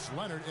 And it's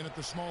Leonard in at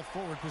the small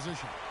forward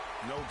position.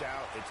 No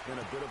doubt it's been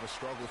a bit of a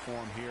struggle for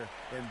him here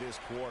in this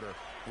quarter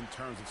in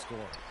terms of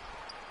scoring.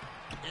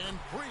 And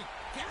Freak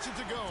gets it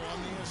to go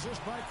on the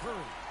assist by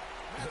Curry.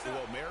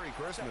 Well, Merry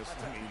Christmas.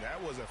 I mean, that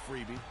was a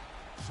freebie.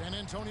 San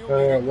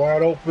Antonio.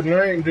 Wide open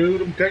lane,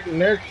 dude. I'm taking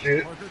that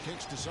shit. Parker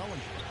takes to Sullinger.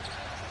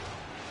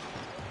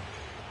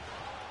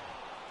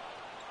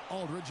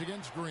 Aldridge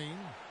against Green.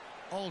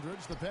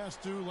 Aldridge, the pass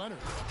to Leonard.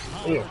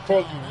 Yeah,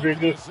 fuck you,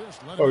 nigga.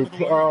 Or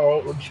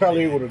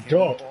Charlie with a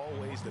dunk.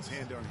 Always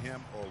depend on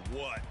him or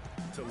what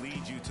to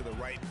lead you to the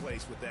right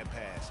place with that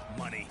pass.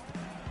 Money.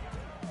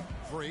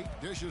 Freak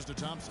dishes to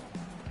Thompson.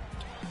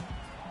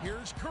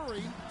 Here's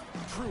Curry.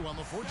 True on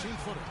the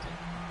 14-footer.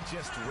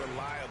 Just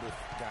reliable,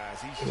 guys.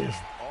 He's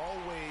just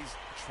always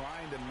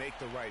trying to make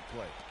the right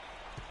play.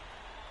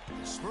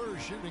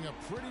 Spurs shooting a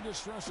pretty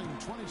distressing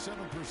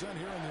 27%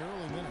 here in the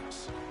early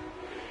minutes.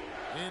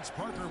 It's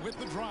Parker with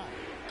the drive.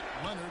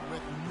 Leonard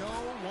with no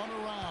one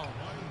around.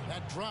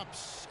 That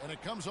drops, and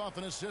it comes off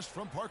an assist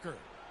from Parker.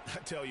 I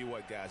tell you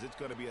what, guys, it's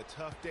going to be a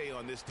tough day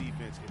on this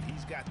defense if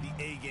he's got the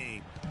A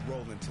game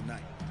rolling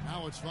tonight.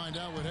 Now let's find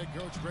out what head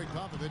coach Greg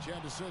Popovich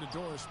had to say to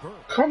Doris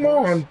Burke. Come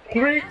on,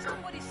 Freak. Asked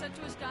him what he said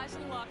to his guys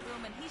in the locker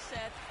room, and he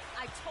said,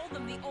 I told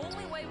them the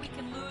only way we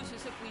can lose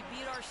is if we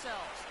beat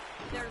ourselves.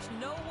 There's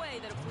no way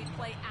that if we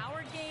play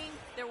our game,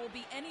 there will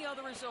be any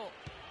other result.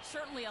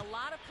 Certainly a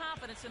lot of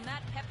confidence in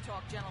that pep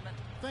talk, gentlemen.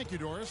 Thank you,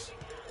 Doris.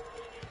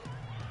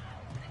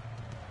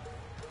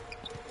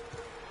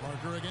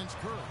 Parker against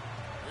Curry.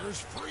 Here's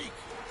Freak.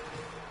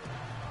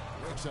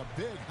 Makes a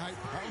big height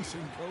bounce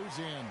and goes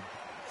in.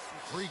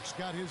 Freak's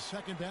got his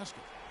second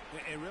basket.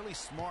 And really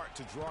smart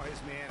to draw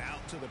his man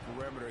out to the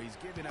perimeter. He's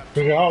giving up.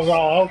 I was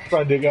all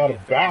outside. They got a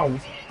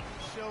bounce.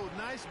 Showed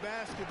nice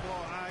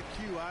basketball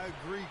IQ. I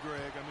agree,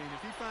 Greg. I mean,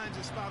 if he finds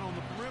a spot on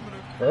the perimeter,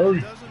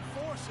 doesn't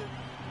force it, I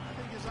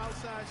think his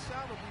outside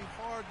shot will be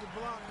hard to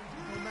block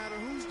no matter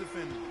who's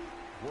defending.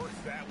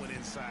 Worked that one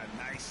inside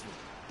nicely.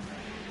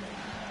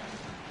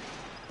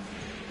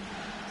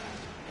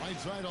 Right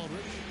side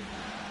Aldridge.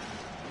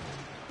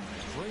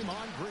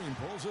 Draymond Green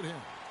pulls it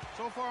in.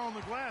 So far on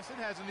the glass, it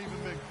hasn't even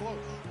been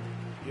close.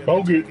 Yeah,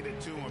 they're taking it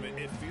to him.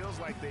 It feels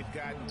like they've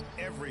gotten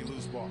every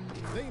loose ball.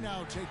 They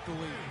now take the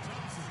lead.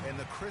 And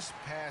the crisp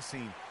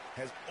passing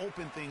has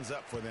opened things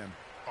up for them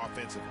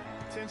offensively.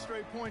 10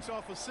 straight points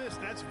off assists.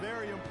 That's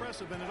very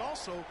impressive. And it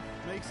also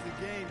makes the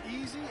game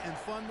easy and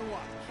fun to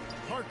watch.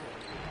 Parker.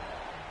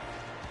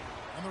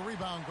 And the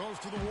rebound goes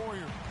to the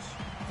Warriors.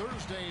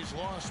 Thursday's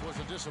loss was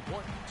a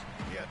disappointment.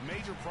 Yeah,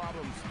 major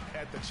problems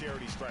at the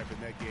charity stripe in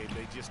that game.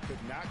 They just could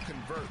not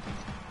convert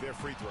their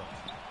free throw.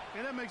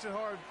 And that makes it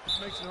hard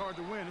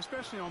to win,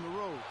 especially on the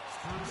road.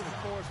 Of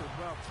course, with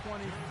about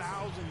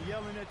 20,000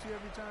 yelling at you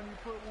every time you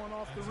put one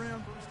off the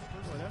rim.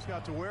 Boy, that's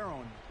got to wear on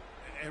you.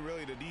 And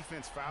really the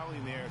defense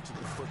fouling there to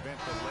prevent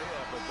the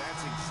layup, but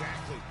that's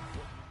exactly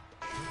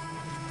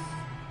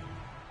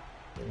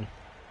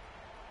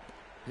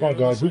Come on,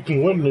 guys, we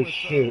can win this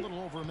shit.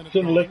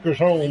 Send the Lakers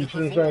home,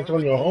 send San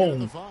Antonio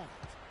home.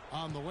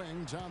 On the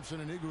wing,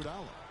 Thompson and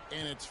Iguodala.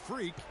 And it's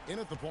Freak in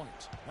at the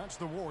point. That's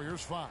the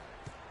Warriors 5.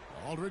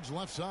 Aldridge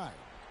left side.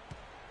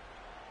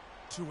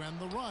 To end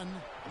the run.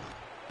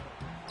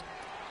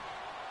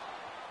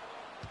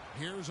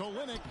 Here's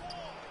Olynyk.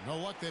 No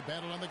luck, they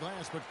battled on the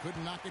glass, but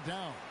couldn't knock it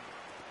down.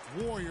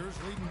 Warriors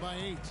leading by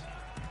 8.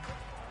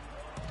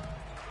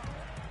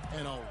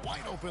 And a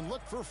wide open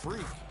look for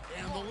Freak.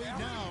 And the lead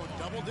now,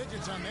 double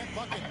digits on that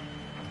bucket.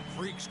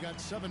 Freak's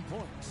got 7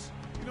 points.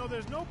 You know,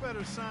 there's no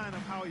better sign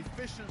of how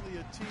efficiently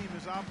a team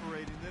is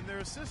operating than their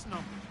assist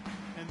numbers.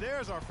 And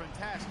theirs are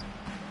fantastic.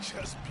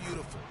 Just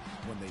beautiful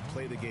when they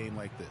play the game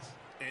like this.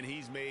 And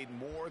he's made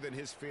more than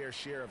his fair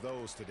share of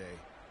those today.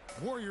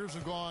 Warriors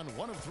have gone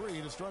 1 of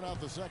 3 to start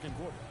out the second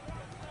quarter.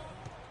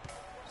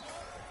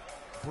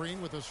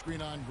 Green with a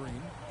screen on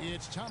Green.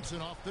 It's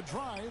Thompson off the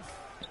drive.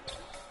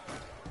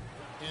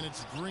 And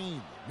it's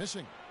Green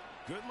missing.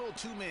 Good little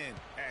two-man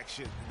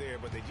action there,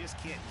 but they just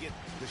can't get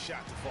the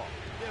shot to fall.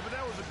 Yeah, but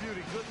that was a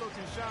beauty.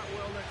 Good-looking shot,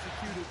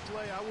 well-executed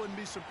play. I wouldn't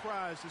be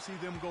surprised to see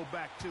them go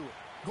back to it.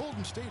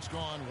 Golden State's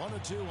gone 1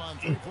 of 2 on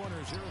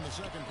three-pointers here in the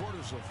second quarter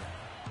so far.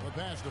 A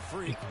pass to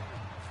Freak.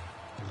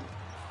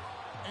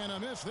 And a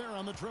miss there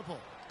on the triple.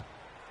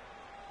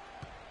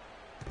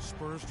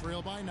 Spurs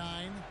trail by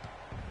 9.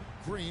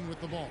 Green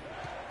with the ball.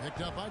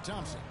 Picked up by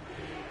Thompson.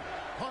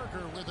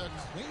 Parker with a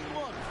clean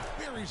look.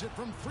 Buries it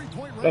from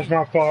three-point range. That's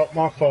my fault.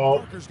 My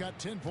fault. Parker's got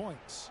 10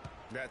 points.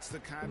 That's the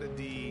kind of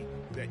D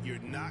that you're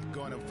not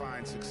going to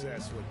find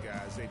success with,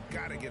 guys. They've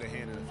got to get a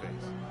hand in the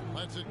face.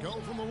 Lets it go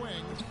from the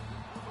wing.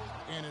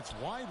 And it's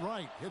wide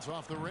right. Hits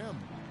off the rim.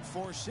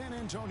 For San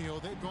Antonio,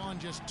 they've gone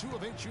just 2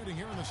 of 8 shooting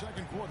here in the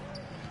second quarter.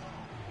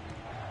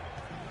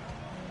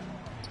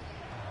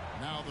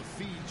 Now the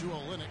feed to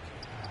Olynyk.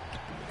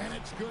 And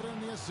it's good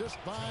on the assist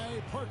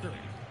by Parker.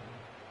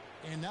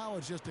 And now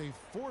it's just a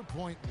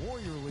 4-point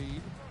Warrior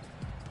lead.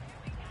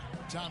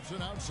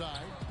 Thompson outside.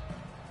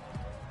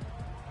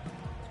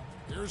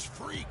 Here's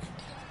Freak.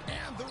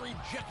 And the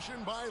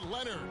rejection by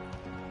Leonard.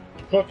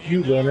 Fuck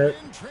you, Leonard.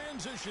 In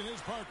transition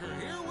is Parker.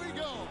 Here we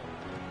go.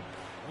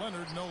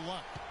 Leonard, no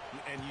luck.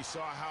 And you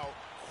saw how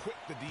quick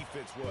the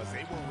defense was.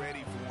 They were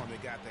ready for him. They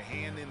got the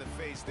hand in the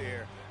face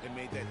there and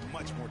made that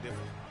much more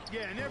difficult.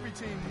 Yeah, and every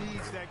team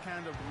needs that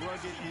kind of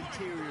rugged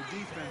interior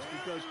defense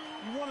because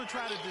you want to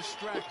try to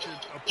distract your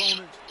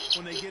opponents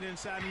when they get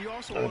inside, and you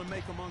also want to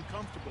make them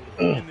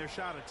uncomfortable in their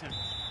shot attempt.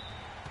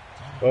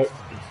 But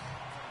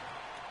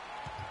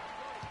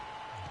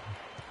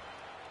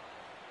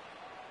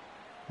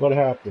what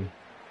happened?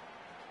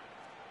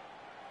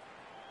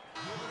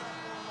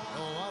 A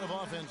lot of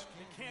offense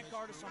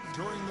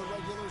during the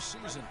regular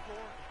season.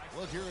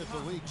 Look here at the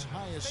league's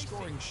highest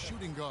scoring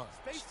shooting guard.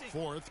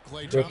 4th,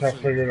 Klay Just have to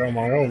Thompson. figure it out on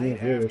my own.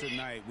 After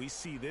night, we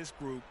see this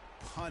group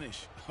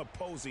punish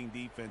opposing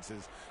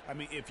defenses. I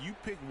mean, if you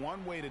pick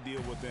one way to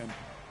deal with them,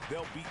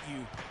 they'll beat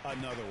you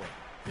another way.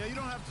 Yeah, you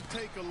don't have to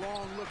take a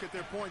long look at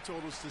their point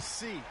totals to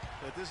see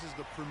that this is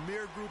the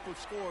premier group of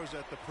scorers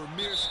at the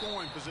premier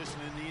scoring position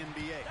in the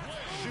NBA.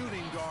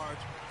 Shooting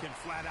guards can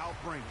flat out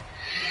bring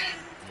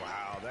it.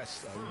 Wow,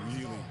 that's a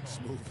really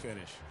smooth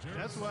finish.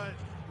 That's why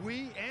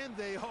we and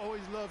they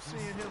always love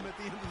seeing him at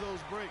the end of those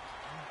breaks.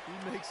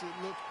 He makes it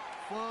look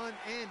fun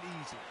and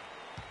easy.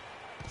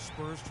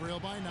 Spurs trail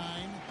by 9.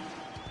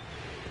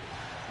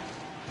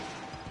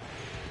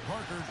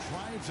 Parker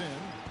drives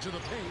in to the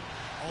paint.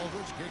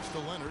 Aldridge kicks to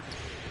Leonard.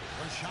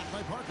 A shot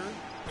by Parker.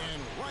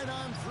 And right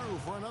on through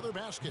for another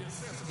basket.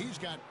 He's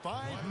got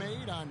 5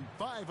 made on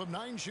 5 of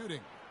 9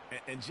 shooting.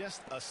 And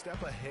just a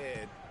step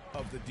ahead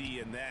of the D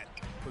in that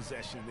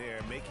possession there,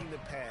 making the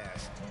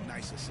pass.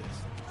 Nice assist.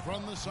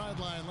 From the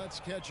sideline, let's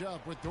catch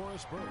up with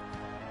Doris Burke.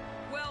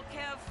 Well,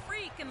 Kev,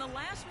 Freak in the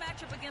last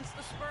matchup against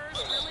the Spurs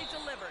really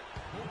delivered.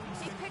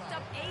 He picked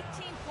up 18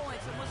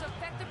 points and was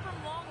effective from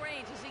long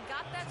range as he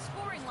got that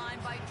scoring line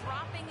by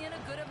dropping in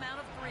a good amount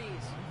of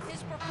threes.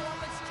 His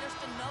performance just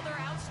another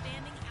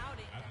outstanding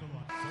outing.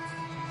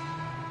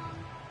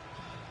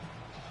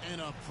 In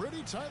a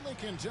pretty tightly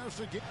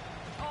contested game.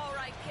 All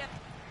right, Kev.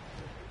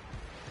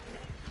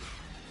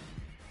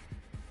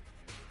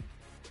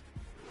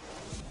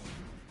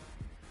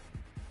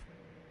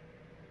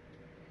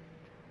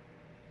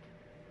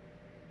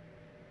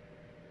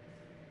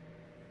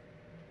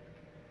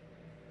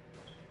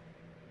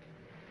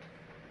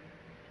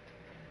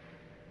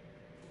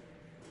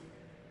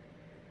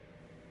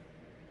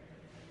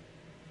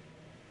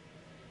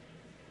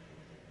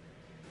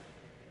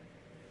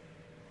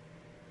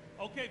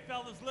 Okay,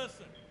 fellas,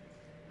 listen.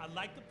 I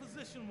like the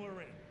position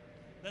we're in.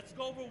 Let's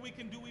go over what we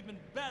can do even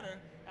better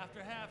after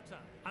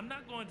halftime. I'm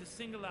not going to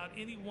single out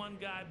any one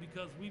guy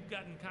because we've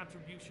gotten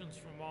contributions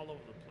from all over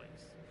the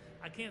place.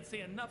 I can't say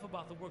enough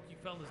about the work you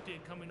fellas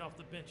did coming off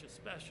the bench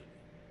especially.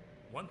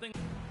 One thing...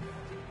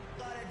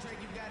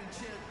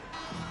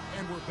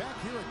 And we're back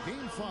here at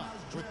Game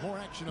 5 with more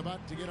action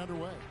about to get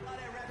underway.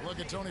 Look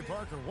at Tony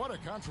Parker. What a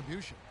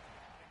contribution.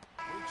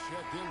 We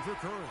checked in for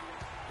Curry.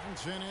 And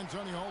San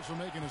Antonio also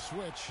making a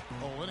switch.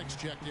 Olynyk's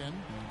checked in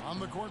on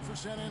the court for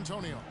San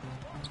Antonio.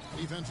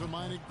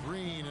 Defensive-minded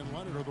Green and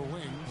Leonard are the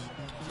wings.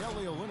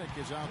 Kelly Olynyk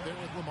is out there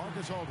with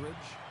LaMarcus Aldridge.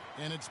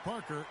 And it's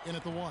Parker in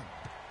at the 1.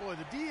 Boy,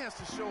 the D has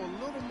to show a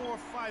little more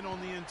fight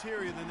on the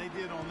interior than they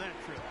did on that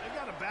trip. They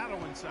got a battle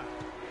inside.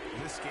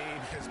 This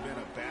game has been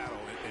a battle,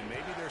 and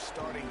maybe they're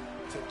starting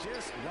to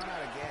just run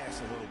out of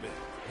gas a little bit.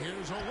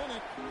 Here's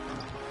Olynyk.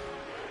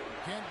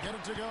 Can't get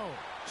it to go.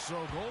 So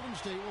Golden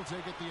State will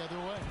take it the other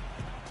way.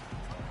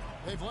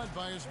 They've led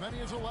by as many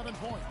as 11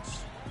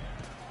 points.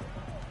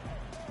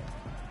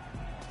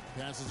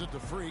 Passes it to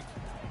Freak.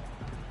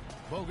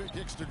 Bogut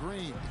kicks to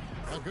Green.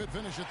 A good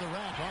finish at the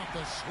rack off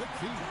the slick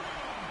feet.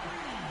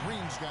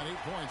 Green's got 8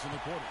 points in the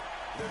quarter.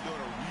 They're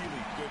doing a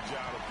really good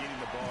job of getting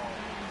the ball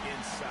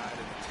inside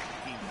and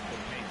attacking the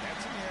paint.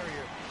 That's an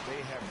area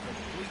they have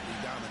completely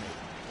dominated.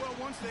 Well,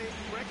 once they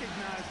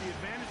recognized the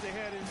advantage they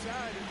had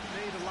inside, it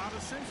made a lot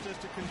of sense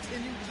just to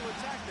continue to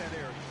attack that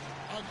area.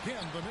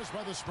 Again, the miss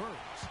by the Spurs.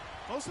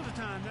 Most of the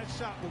time, that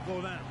shot will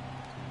go down.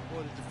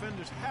 Boy, the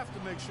defenders have to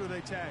make sure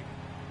they tag it.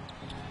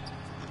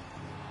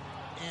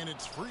 And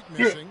it's Freak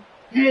missing.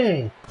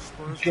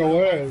 Spurs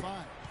Go ahead. 5.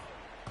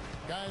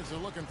 Guys are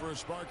looking for a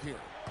spark here.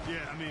 Yeah,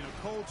 I mean,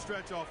 a cold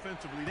stretch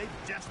offensively. They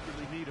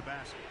desperately need a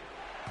basket.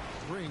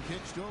 Green kick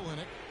still in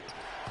it.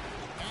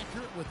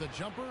 Accurate with the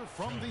jumper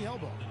from the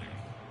elbow.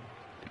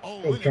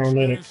 John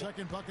Linux, his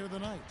second bucket of the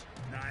night.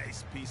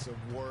 Nice piece of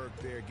work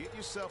there. Get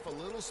yourself a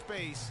little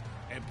space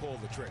and pull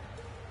the trigger.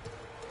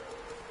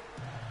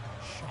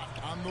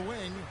 Shot on the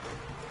wing.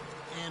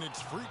 And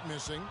it's Freak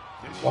missing.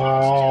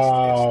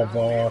 Wow,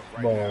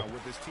 right now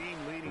with his team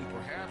leading,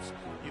 perhaps,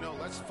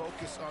 let's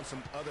focus on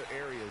some other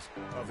areas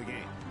of the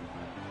game.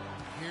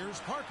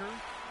 Here's Parker.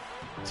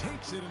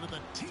 Takes it into the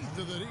teeth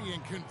of the D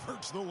and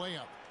converts the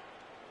layup.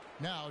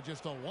 Now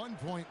just a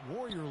 1-point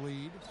Warrior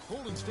lead.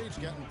 Golden State's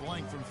gotten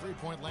blank from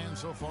three-point land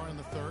so far in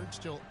the third.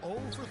 Still 0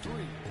 for 3.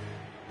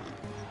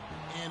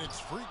 And it's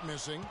Freak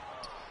missing.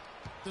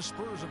 The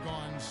Spurs have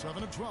gone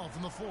 7 of 12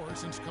 from the floor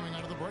since coming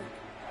out of the break.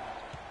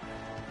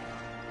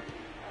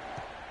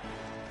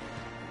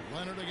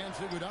 Leonard against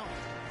Iguodala.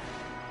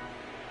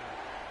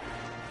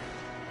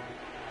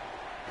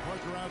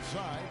 Parker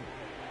outside.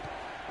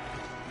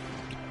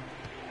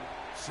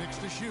 6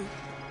 to shoot.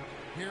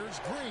 Here's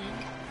Green.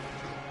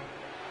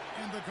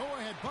 And the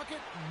go-ahead bucket,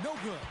 no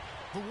good.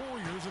 The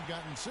Warriors have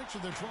gotten 6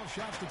 of their 12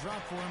 shots to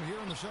drop for him here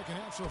in the second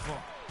half so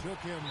far. Took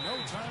him no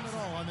time at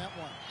all on that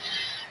one.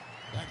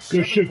 That's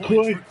 7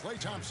 points for Klay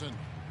Thompson.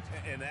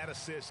 And that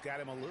assist got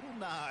him a little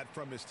nod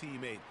from his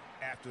teammate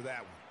after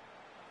that one.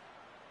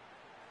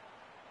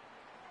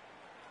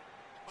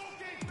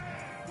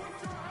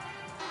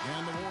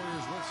 And the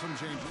Warriors with some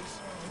changes.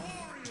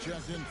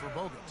 Checked in for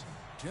Bogut.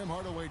 Tim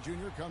Hardaway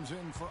Jr. comes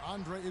in for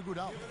Andre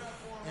Iguodala.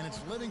 And it's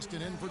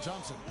Livingston in for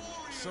Thompson.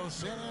 So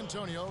San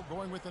Antonio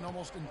going with an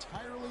almost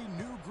entirely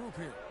new group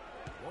here.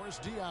 Boris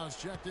Diaz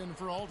checked in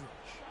for Aldridge.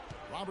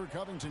 Robert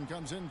Covington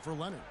comes in for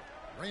Leonard.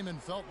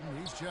 Raymond Felton,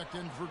 he's checked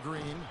in for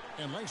Green.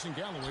 And Langston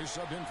Galloway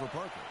subbed in for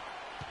Parker.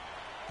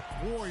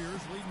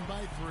 Warriors leading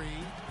by 3.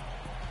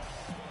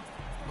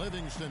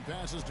 Livingston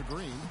passes to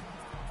Green.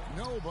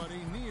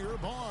 Nobody near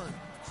Barnes.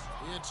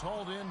 It's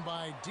hauled in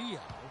by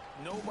Diaz.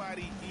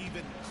 Nobody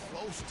even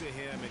close to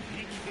him, and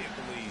he can't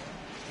believe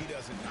he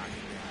doesn't knock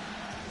it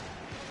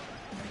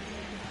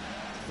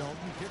down.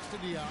 Dalton kicks to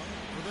Diaz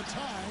for the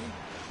tie.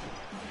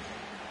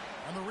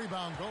 And the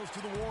rebound goes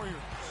to the Warriors.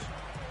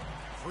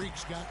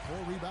 Freak's got 4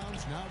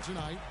 rebounds now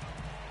tonight.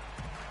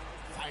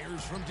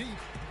 Fires from deep.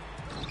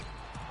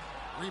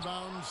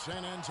 Rebound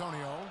San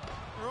Antonio.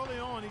 Early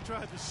on, he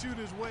tried to shoot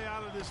his way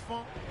out of this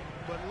funk.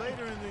 But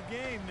later in the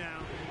game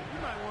now, you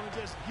might want to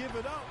just give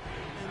it up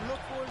and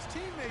look for his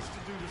teammates to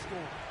do the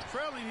scoring.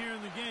 Trailing here in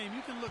the game,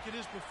 you can look at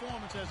his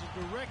performance as a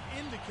direct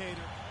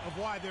indicator of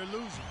why they're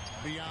losing.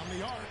 Beyond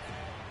the arc.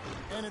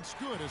 And it's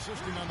good.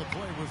 Assisting on the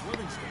play was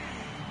Livingston.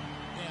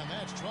 And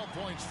that's 12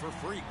 points for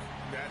Freak.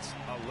 That's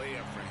a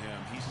layup for him.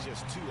 He's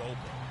just too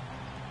open.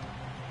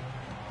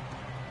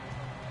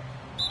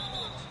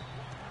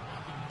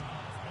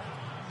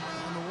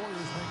 And the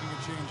Warriors making a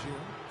change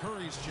here.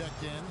 Curry's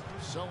checked in.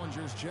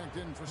 Sullinger's checked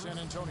in for San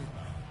Antonio.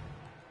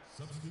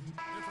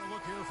 Different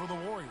look here for the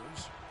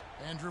Warriors.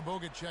 Andrew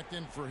Bogut checked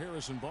in for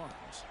Harrison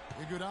Barnes.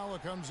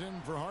 Iguodala comes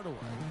in for Hardaway.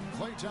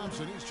 Klay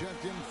Thompson, he's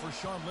checked in for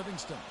Sean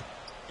Livingston.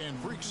 And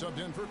Freak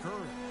subbed in for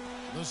Curry.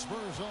 The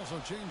Spurs also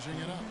changing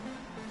it up.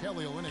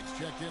 Kelly Olynyk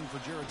checked in for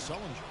Jared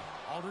Sullinger.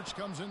 Aldridge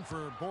comes in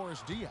for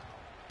Boris Diaw.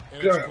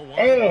 And it's Kawhi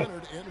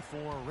Leonard in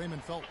for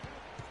Raymond Felton.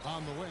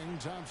 On the wing,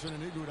 Thompson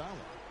and Iguodala.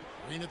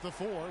 Green at the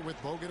 4 with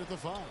Bogut at the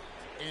 5.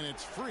 And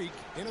it's Freak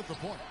in at the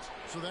point.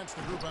 So that's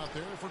the group out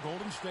there for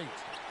Golden State.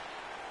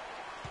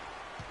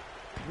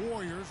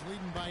 Warriors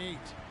leading by 8.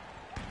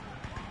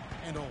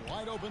 And a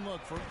wide open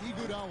look for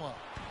Iguodala.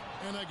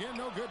 And again,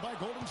 no good by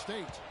Golden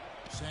State.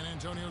 San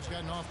Antonio's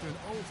gotten off to an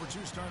 0 for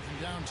 2 start from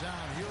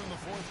downtown here in the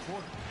 4th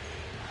quarter.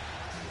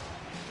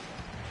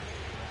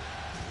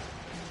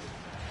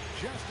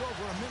 Just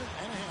over a minute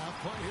and a half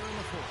play here in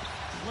the 4th.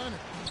 Leonard.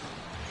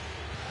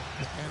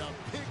 And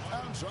a big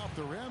bounce off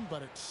the rim,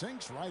 but it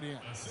sinks right in.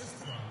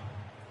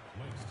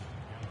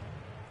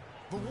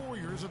 The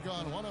Warriors have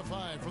gone 1 of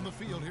 5 from the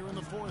field here in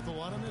the 4th. A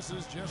lot of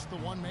misses, just the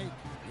one make.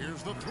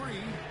 Here's the 3.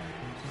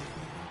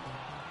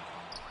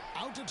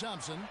 Out to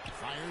Thompson.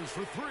 Fires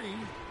for 3.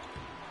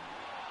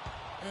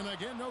 And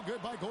again, no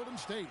good by Golden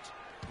State.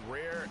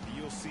 Rare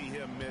you'll see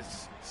him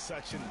miss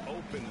such an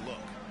open look.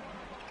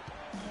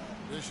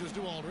 Dishes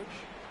to Aldridge.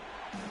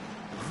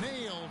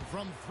 Nailed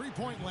from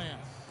three-point land.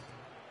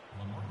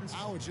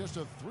 Now it's just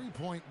a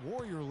 3-point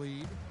Warrior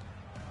lead.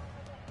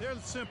 They're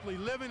simply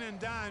living and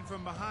dying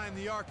from behind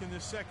the arc in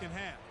this second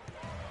half.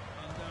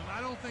 And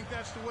I don't think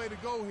that's the way to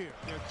go here.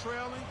 They're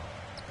trailing.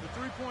 The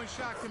three-point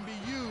shot can be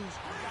used.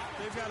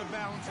 They've got to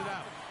balance it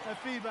out.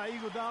 That feed by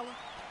Iguodala,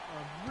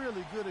 a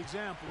really good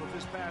example of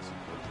his passing.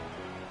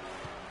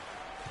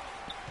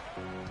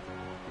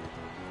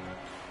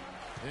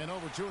 And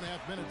over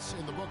 2.5 minutes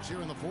in the books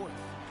here in the fourth.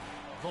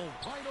 The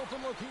wide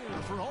open look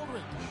here for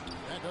Aldridge.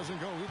 That doesn't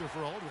go either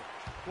for Aldridge.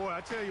 Boy,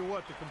 I tell you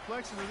what, the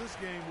complexion of this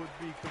game would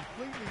be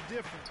completely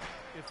different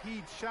if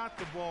he'd shot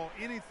the ball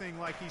anything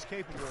like he's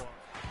capable of.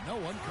 No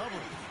one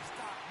covered.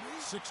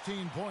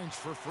 16 points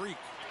for Freak.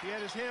 He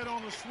had his head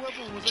on the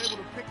swivel and was able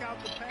to pick out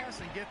the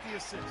pass and get the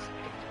assist.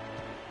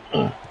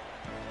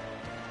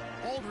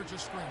 Aldridge a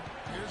screen.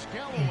 Here's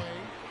Galloway.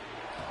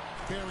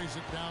 Carries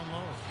it down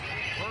low.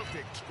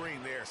 Perfect screen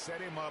there. Set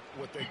him up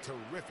with a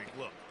terrific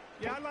look.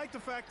 Yeah, I like the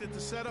fact that the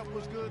setup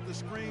was good, the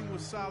screen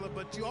was solid,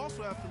 but you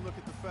also have to look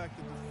at the fact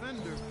that the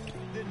defender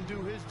didn't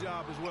do his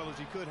job as well as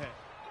he could have.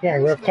 Yeah,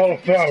 ref, call a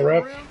foul,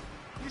 ref.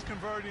 He's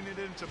converting it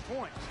into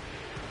points.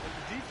 But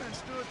the defense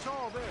stood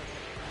tall there.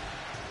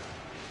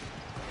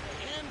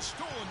 And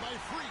stolen by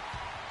Freak.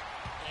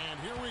 And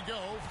here we go.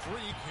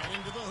 Freak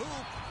heading to the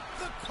hoop.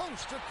 The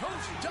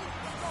coast-to-coast dunk.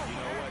 You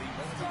know what? He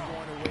wasn't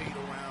going to wait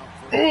around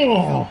for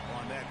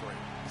on that break.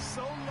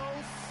 Solo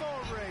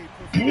Soray.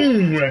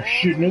 Boom, that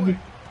shit, nigga.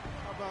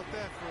 How about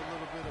that for a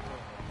little bit of a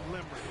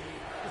limerick?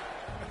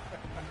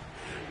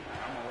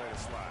 I'm going to let it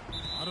slide.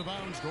 Out of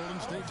bounds, Golden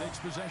State takes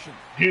possession.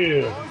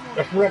 Yeah,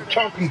 that's what I'm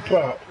talking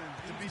about.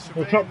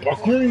 We're talking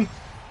about Green.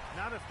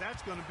 Not if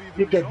that's going to be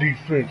the Get that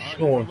defense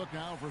going. Look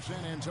now for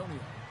San Antonio.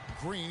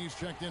 Green, he's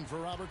checked in for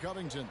Robert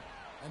Covington.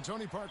 And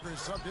Tony Parker is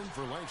subbed in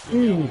for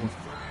Langston.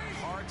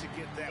 Hard to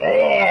get that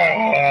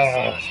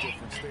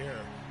difference there.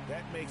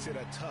 That makes it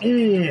a tough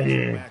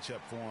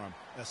matchup for him,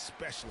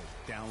 especially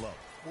down low.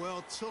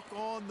 Well, took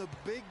on the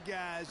big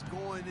guys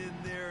going in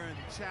there and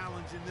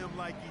challenging them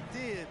like he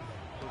did.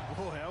 But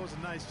boy, that was a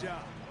nice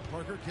job.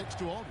 Parker kicks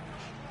to Aldridge.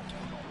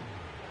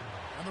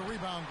 And the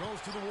rebound goes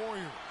to the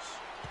Warriors.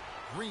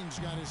 Green's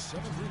got his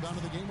 7th rebound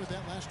of the game with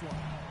that last one.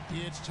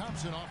 It's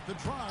Thompson off the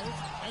drive,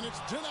 and it's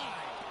denied.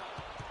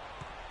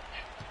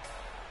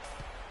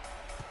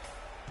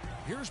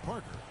 Here's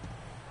Parker.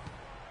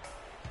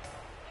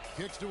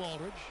 Kicks to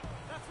Aldridge.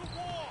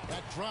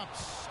 That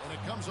drops, and it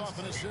comes off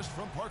an assist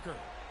from Parker.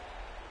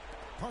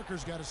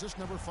 Parker's got assist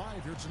number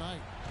 5 here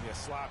tonight. Yeah,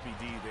 sloppy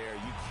D there.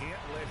 You can't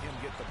let him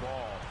get the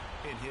ball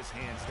in his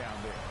hands down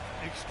there.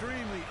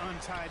 Extremely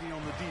untidy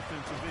on the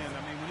defensive end.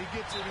 I mean, when he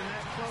gets it in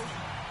that close,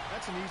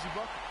 that's an easy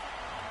bucket.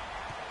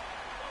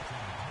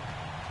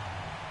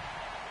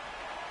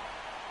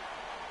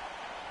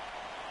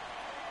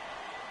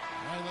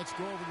 All right, let's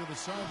go over to the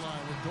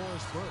sideline with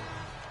Doris Burke.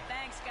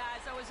 Thanks,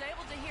 guys. I was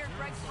able to hear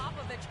Greg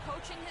Popovich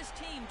coaching his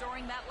team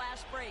during that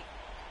last break.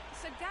 He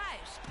said,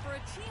 guys, for a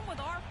team with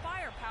our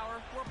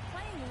firepower, we're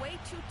playing way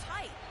too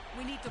tight.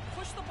 We need to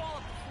push the ball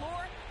up the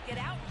floor, get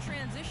out in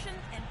transition,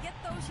 and get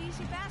those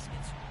easy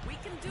baskets. We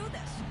can do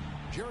this.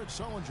 Jared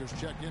Sullinger's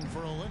checked in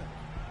for Olynyk.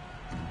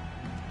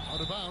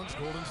 Out of bounds,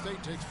 Golden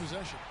State takes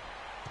possession.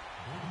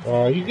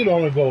 You can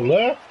only go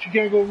left. You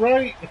can't go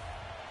right.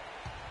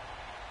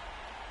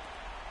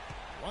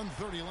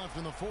 1:30 left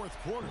in the fourth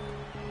quarter.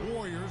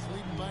 Warriors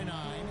leading by 9.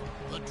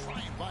 The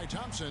drive by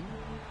Thompson.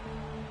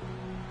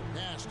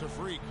 Pass to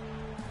Freak.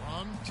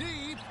 From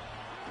deep.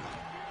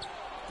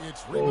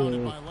 It's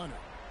rebounded by Leonard.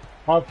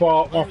 My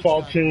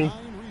fault, team.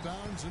 9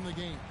 rebounds in the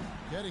game.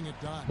 Getting it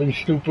done. Being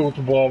stupid with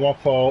the ball, my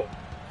fault.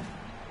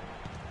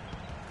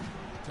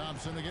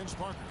 Thompson against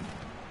Parker.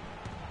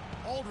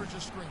 Aldridge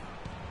a screen.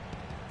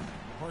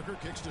 Parker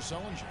kicks to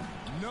Sullinger.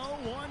 No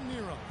one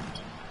near him.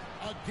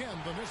 Again,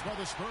 the miss by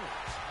the Spurs.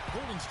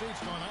 Golden State's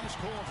gone ice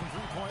cold from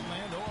three-point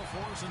land,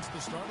 0-4 since the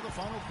start of the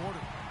final quarter.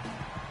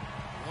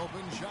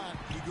 Open shot,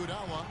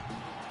 Iguodala.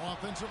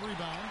 Offensive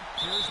rebound.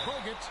 Here's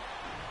Bogut.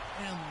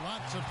 And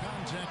lots of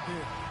contact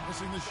there.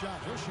 Missing the shot.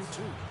 He'll shoot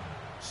 2.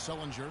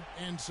 Sullinger.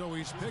 And so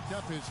he's picked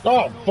up his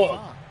final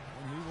foul.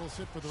 And he will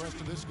sit for the rest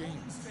of this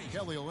game.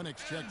 Kelly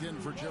Olynyk's checked in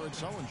for Jared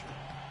Sullinger.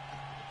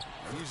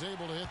 He's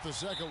able to hit the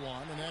second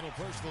one, and that'll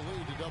push the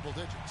lead to double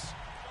digits.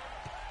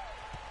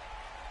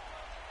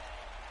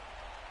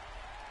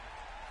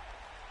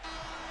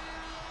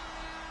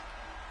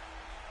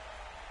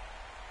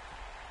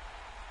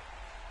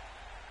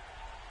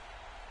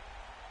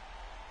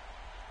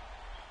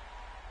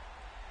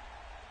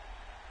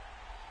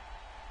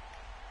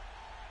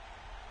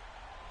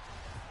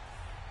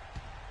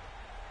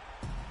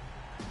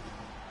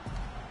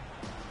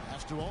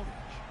 Pass to Aldridge.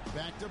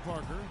 Back to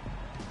Parker.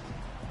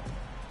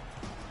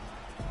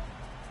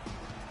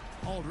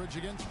 Aldridge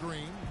against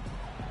Green.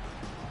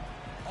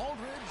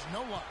 Aldridge,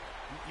 no luck.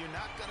 You're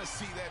not going to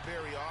see that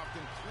very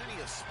often.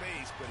 Plenty of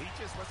space, but he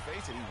just, let's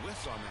face it, he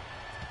whiffs on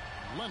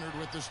that. Leonard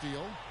with the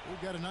steal.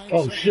 We've got a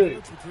 9-second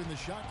difference between the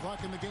shot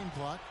clock and the game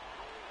clock.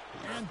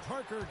 And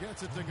Parker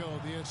gets it to go.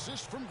 The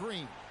assist from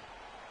Green.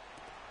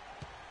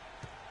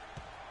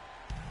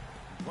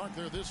 Clark,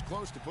 they're this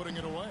close to putting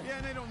it away. Yeah,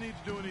 and they don't need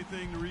to do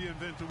anything to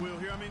reinvent the wheel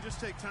here. I mean, just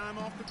take time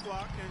off the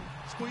clock and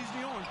squeeze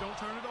the orange. Don't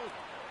turn it over.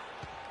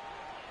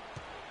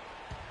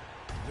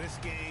 This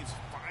game's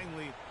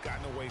finally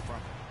gotten away from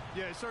him.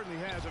 Yeah, it certainly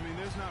has. I mean,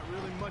 there's not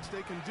really much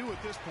they can do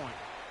at this point.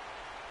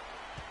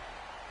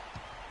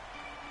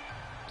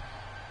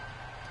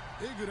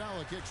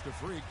 Iguodala kicks to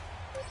Freak.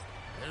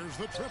 There's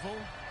the triple.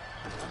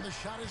 And the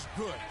shot is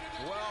good.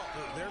 Well,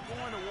 they're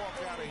going to walk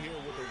out of here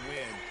with a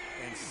win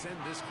and send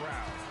this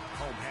crowd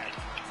home happy.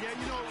 Yeah,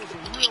 you know, it was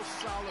a real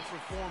solid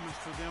performance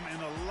for them in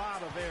a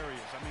lot of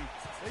areas. I mean,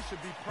 they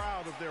should be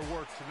proud of their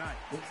work tonight.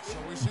 So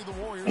we see the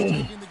Warriors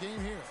taking the game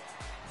here.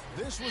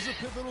 This was a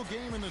pivotal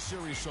game in the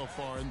series so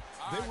far, and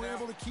they were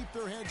able to keep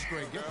their heads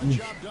straight, get the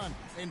job done,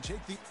 and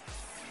take the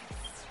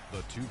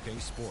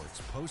 2K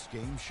Sports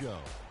post-game show.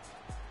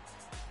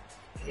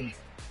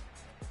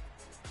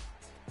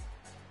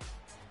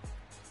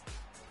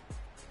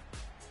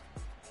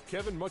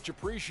 Kevin, much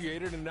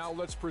appreciated, and now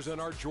let's present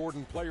our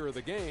Jordan player of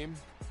the game,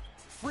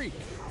 Freak.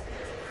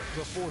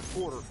 The fourth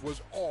quarter was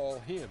all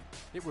him.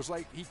 It was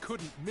like he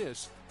couldn't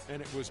miss,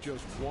 and it was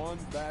just one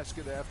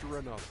basket after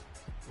another.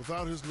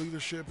 Without his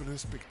leadership and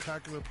his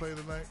spectacular play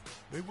tonight,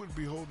 they wouldn't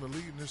be holding the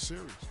lead in this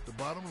series. The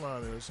bottom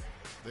line is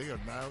they are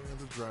now in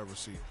the driver's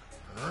seat.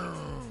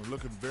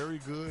 Looking very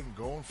good and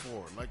going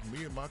forward, like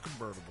me and my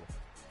convertible.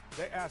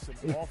 They asked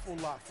an awful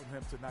lot from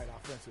him tonight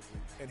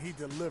offensively, and he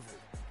delivered.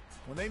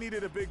 When they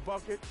needed a big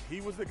bucket,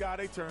 he was the guy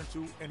they turned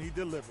to, and he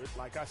delivered,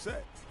 like I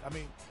said. I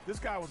mean, this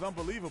guy was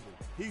unbelievable.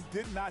 He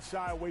did not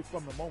shy away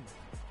from the moment.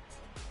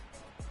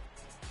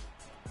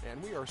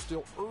 And we are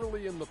still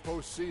early in the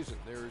postseason.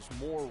 There's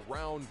more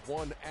round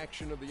one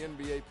action of the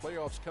NBA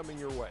playoffs coming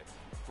your way.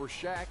 For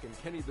Shaq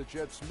and Kenny the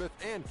Jet Smith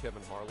and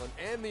Kevin Harlan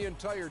and the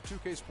entire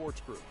 2K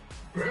Sports crew.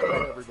 Good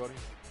night, everybody.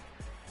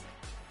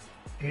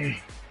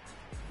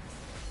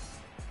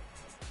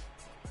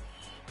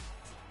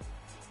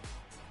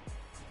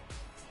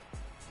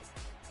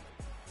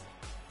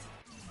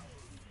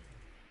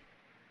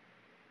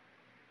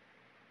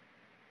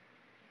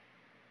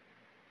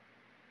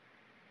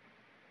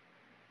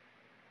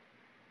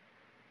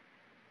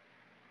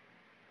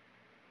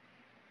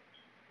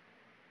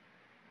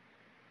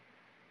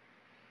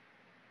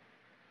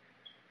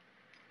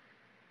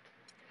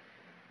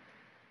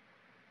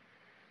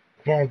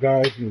 Come on,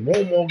 guys. In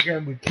one more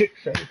game, we kick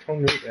San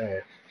Antonio's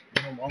ass.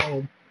 Come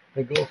on,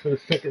 and go to the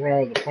second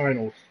round of the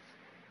finals.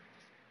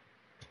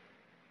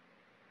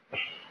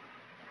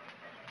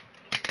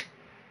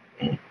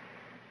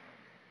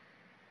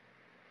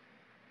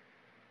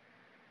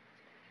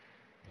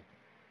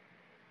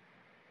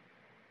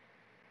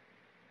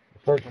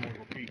 First, I'm going to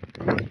repeat.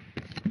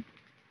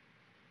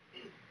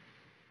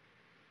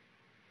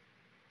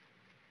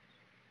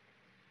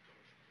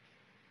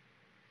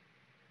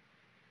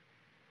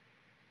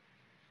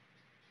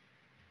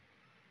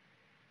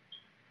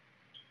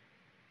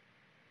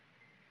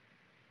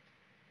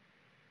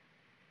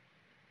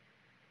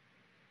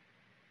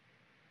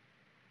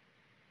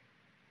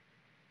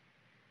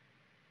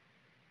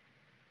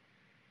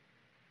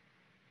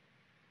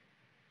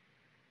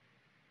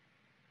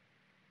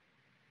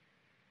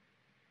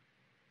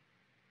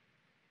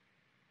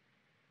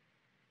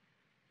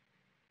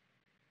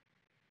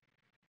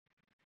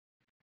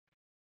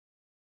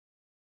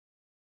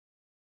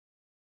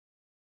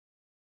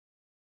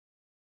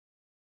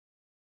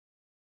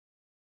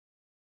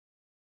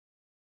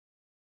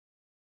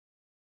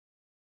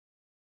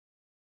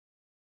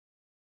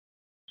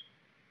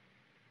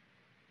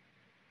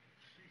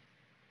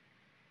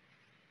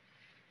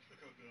 Look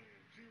how good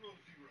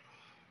I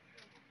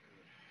am.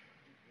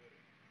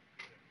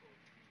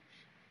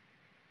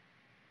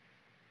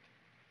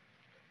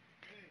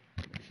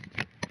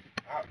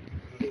 0-0. I'm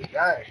good.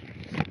 Guy.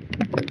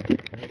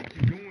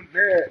 Keep doing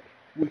that.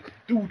 We can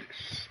do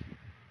this.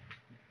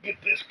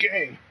 Get this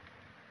game.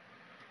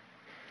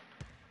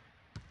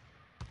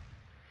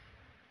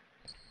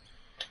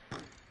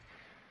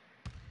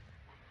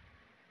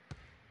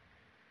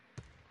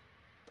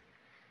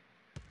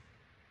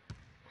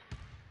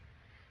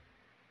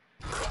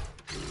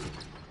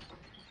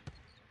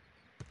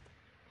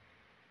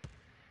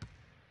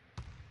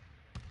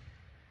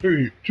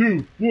 Three,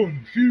 two,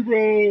 1,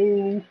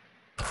 0.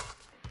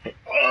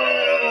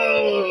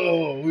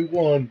 Oh, we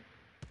won.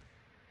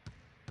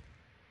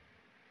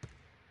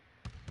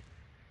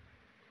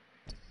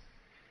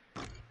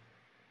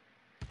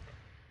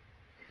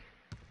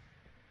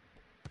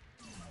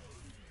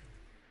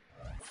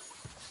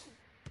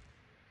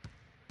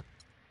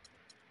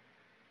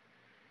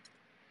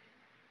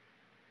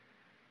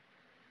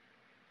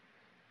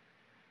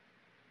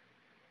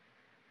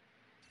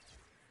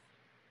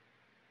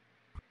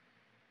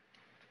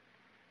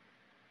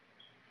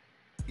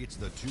 It's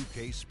the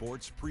 2K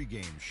Sports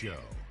pregame show.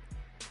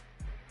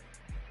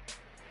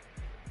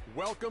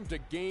 Welcome to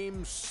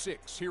Game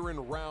 6 here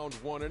in Round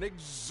 1. An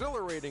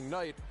exhilarating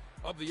night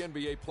of the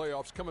NBA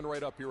playoffs coming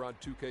right up here on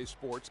 2K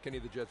Sports. Kenny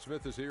the Jet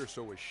Smith is here,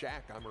 so is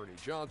Shaq. I'm Ernie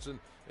Johnson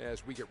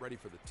as we get ready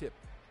for the tip.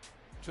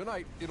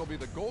 Tonight, it'll be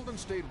the Golden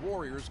State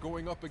Warriors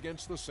going up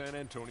against the San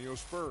Antonio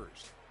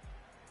Spurs.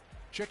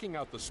 Checking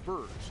out the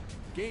Spurs.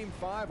 Game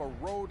 5, a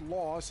road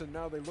loss, and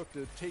now they look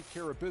to take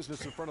care of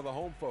business in front of the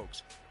home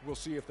folks. We'll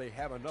see if they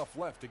have enough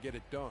left to get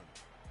it done.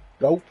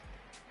 Nope.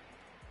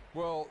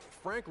 Well,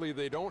 frankly,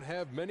 they don't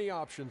have many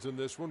options in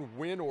this one,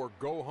 win or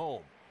go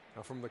home.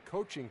 Now, from the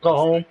coaching go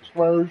home,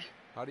 Spurs.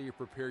 How do you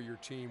prepare your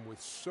team with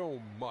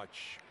so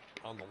much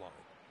on the line?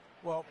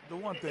 Well, the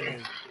one thing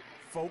is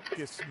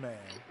focus, man.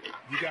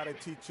 You got to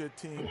teach your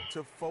team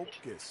to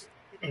focus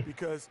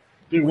because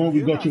when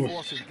you're not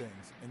forcing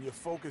things and you're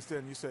focused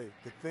in, you say,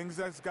 the things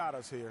that's got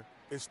us here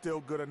is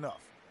still good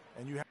enough.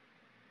 And you have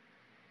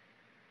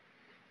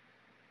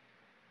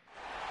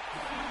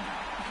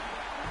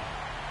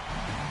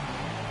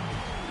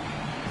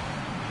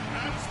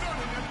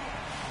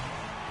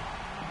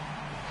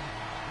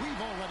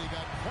We've already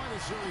got quite a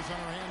series on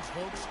our hands,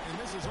 folks, and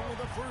this is only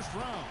the first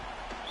round.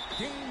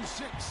 Game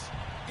 6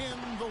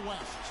 in the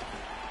West.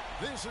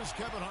 This is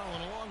Kevin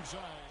Harlan alongside.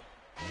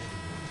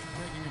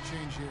 Making a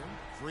change here.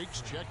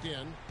 Freaks checked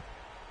in.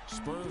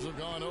 Spurs have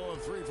gone 0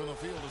 of 3 from the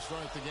field to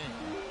start the game.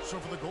 So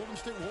for the Golden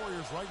State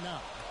Warriors right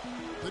now,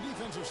 the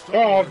defensive start.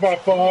 Oh, it's my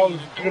fault.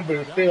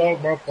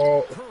 It's my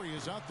fault. Curry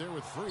is out there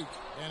with Freak,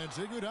 and it's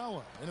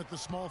Iguodala in at the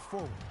small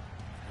forward.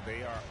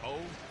 They are 0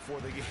 for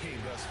the game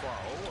thus far.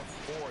 0 of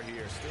 4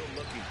 here, still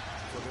looking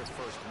for their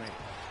first man.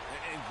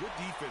 And good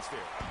defense there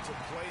to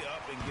play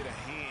up and get a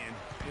hand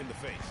in the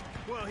face.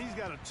 Well, he's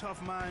got a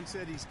tough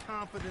mindset. He's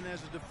confident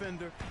as a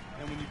defender.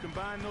 And when you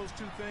combine those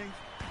two things,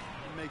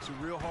 it makes it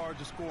real hard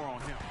to score on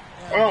him.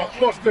 Oh,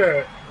 fuck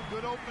that. A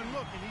good open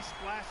look, and he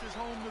splashes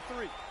home the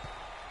 3.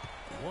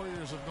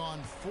 Warriors have gone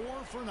 4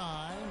 for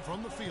 9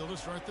 from the field to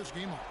start this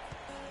game off.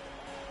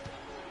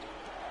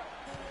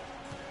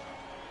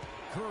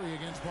 Curry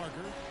against Parker.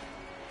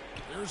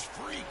 There's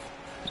Freak.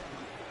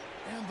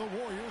 And the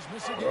Warriors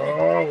miss again.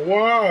 Oh,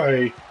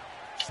 why?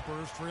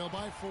 Spurs trail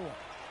by 4.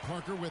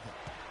 Parker with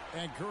it.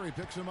 And Curry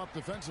picks him up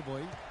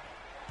defensively.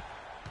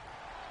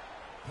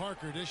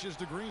 Parker dishes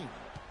to Green.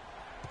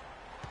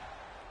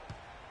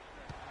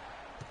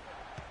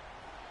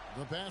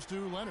 The pass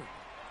to Leonard.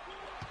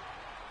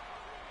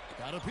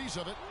 Got a piece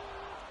of it.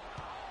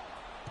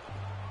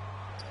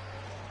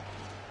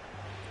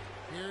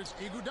 Here's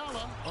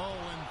Iguodala. Oh,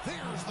 and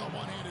there's the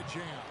one-handed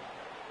jam.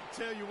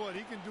 Tell you what,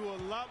 he can do a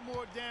lot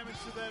more damage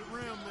to that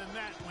rim than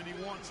that when he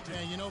wants to.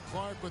 And you know,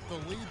 Clark, with the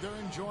lead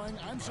they're enjoying,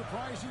 I'm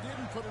surprised he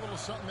didn't put a little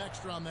something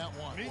extra on that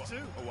one. Me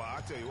too. Well,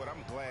 I'll tell you what,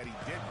 I'm glad he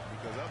didn't,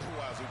 because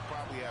otherwise we'd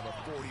probably have a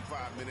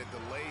 45-minute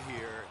delay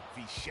here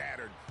if he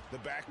shattered the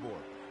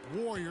backboard.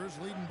 Warriors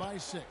leading by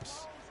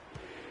 6.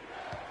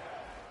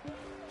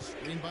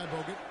 Screen by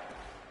Bogut.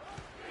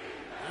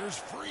 There's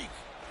Freak.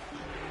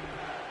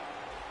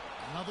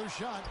 Another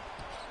shot.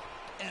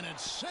 And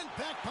it's sent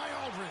back by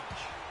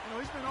Aldridge. You know,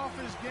 he's been off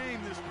his game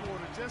this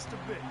quarter just a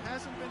bit.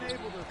 Hasn't been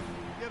able to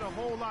get a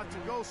whole lot to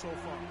go so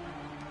far.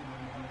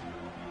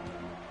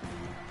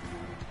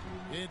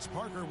 It's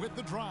Parker with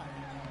the drive.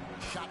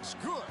 Shot's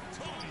good.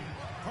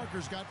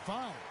 Parker's got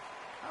 5.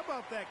 How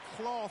about that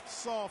cloth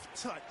soft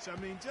touch? I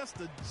mean,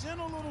 just a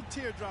gentle little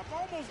teardrop,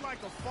 almost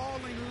like a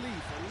falling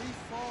leaf. A leaf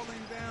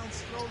falling down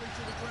slowly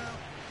to the ground.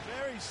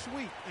 Very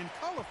sweet and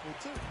colorful,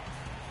 too.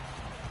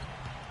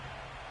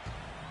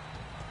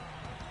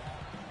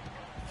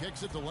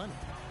 Kicks it to Leonard.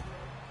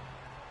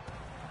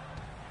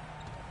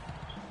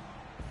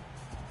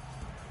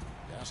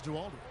 Pass to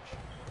Aldridge.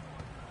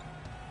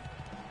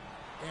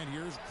 And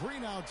here's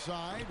Green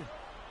outside.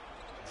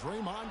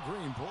 Draymond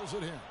Green pulls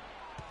it in.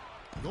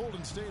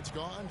 Golden State's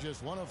gone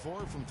just 1 of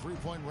 4 from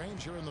three-point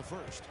range here in the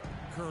first.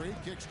 Curry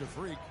kicks to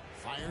Freak.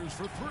 Fires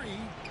for 3.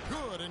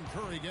 Good, and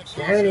Curry gets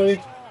Finally.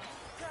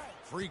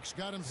 Freak's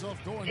got himself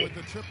going with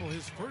the triple,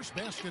 his first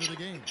basket of the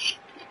game.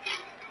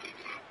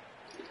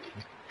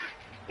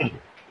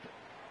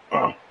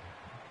 Oh.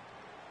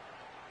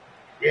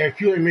 Yeah, if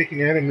you ain't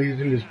making enemies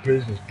in this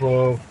business,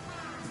 bro,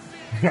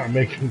 you're not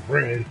making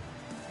bread.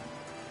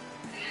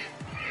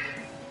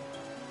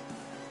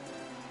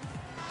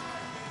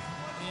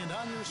 And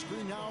on your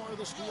screen now are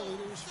the Steel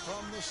Eaters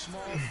from the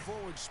small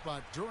forward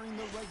spot during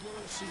the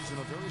regular season.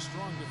 A very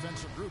strong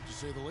defensive group, to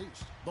say the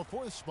least. The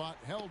 4th spot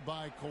held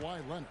by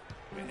Kawhi Leonard.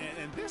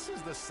 And this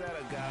is the set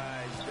of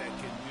guys that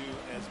can do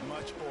as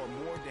much or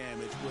more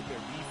damage with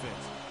their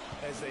defense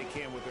as they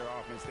can with their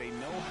offense. They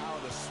know how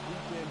to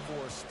swoop in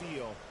for a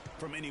steal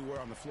from anywhere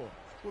on the floor.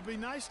 Would be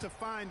nice to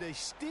find a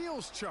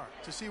steals chart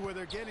to see where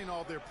they're getting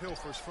all their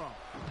pilfers from.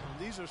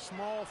 These are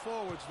small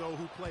forwards, though,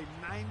 who play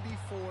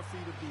 94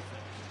 feet of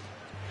defense.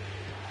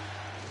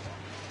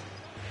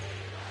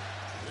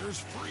 There's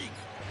Freak.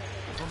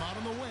 From out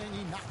on the wing,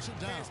 he knocks it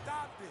down. Can't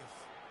stop this.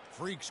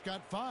 Freak's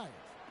got 5.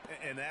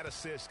 And that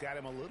assist got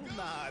him a little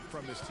nod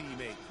from his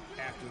teammate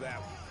after that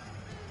one.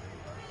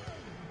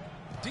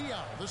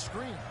 Diaw, the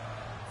screen.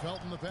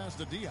 Felton the pass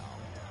to Diaw.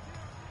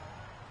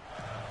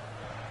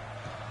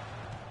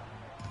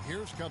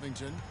 Here's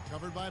Covington,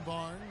 covered by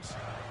Barnes.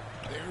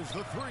 There's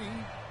the 3.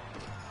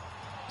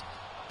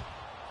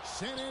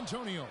 San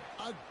Antonio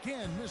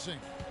again missing.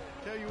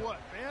 Tell you what,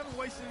 they haven't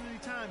wasted any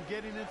time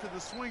getting into the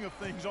swing of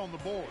things on the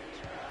boards.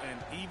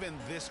 And even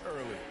this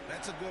early,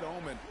 that's a good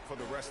omen for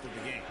the rest of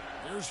the game.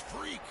 There's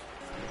Freak.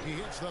 He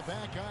hits the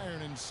back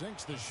iron and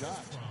sinks the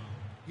shot.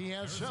 He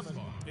has 7.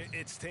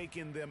 It's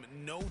taken them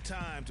no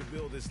time to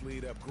build this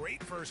lead up.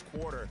 Great first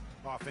quarter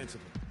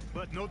offensively.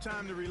 But no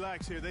time to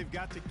relax here. They've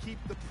got to keep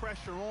the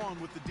pressure on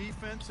with the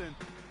defense, and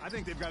I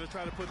think they've got to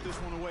try to put this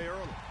one away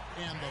early.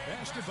 And the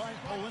basket by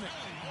Olenek.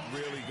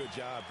 Really good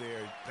job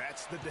there.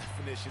 That's the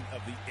definition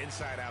of the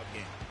inside-out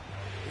game.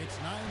 It's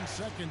 9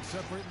 seconds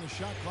separating the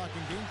shot clock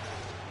and game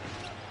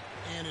clock.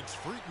 And it's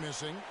Freak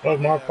missing. That was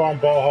my fun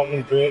ball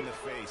holding bit. In the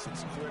face.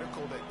 It's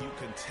critical that you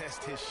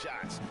contest his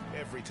shots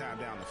every time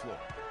down the floor.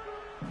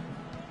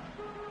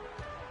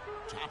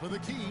 Top of the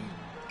key.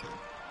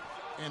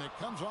 And it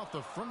comes off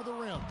the front of the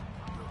rim.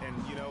 And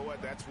you know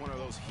what? That's one of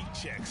those heat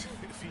checks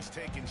if he's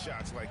taking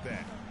shots like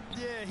that.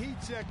 Yeah, heat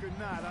check or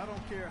not, I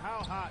don't care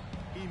how hot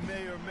he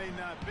may or may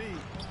not be.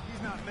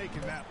 He's not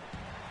making that one.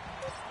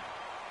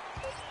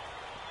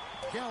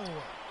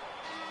 Galloway.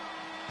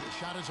 The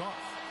shot is off.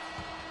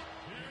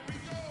 Here we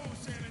go,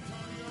 San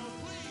Antonio.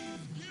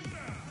 Please give it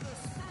up for the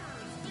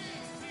Spurs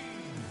dance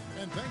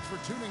team. And thanks for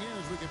tuning in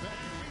as we get back.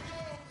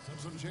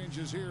 Some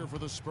changes here for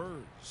the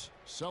Spurs.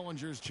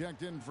 Sellinger's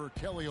checked in for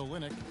Kelly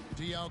Olynyk.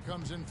 Diaw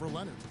comes in for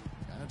Leonard.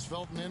 And it's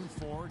Felton in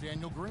for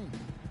Daniel Green.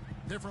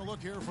 Different look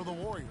here for the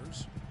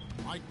Warriors.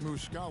 Mike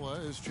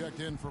Muscala is checked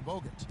in for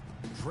Bogut.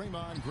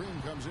 Draymond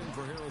Green comes in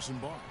for Harrison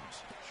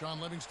Barnes.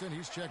 Sean Livingston,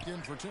 he's checked in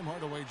for Tim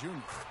Hardaway Jr.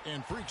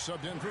 And Freak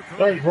subbed in for Curry.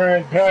 Thanks,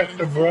 Brand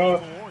Pastor, bro.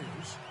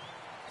 Warriors.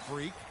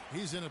 Freak,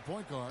 he's in at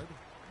point guard.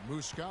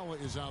 Muscala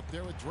is out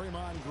there with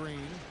Draymond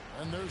Green.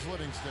 And there's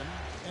Livingston.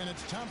 And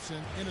it's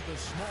Thompson in at the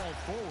small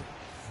forward.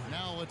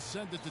 Now let's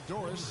send it to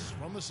Doris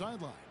from the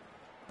sideline.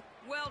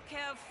 Well,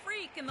 Kev,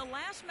 Freak in the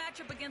last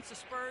matchup against the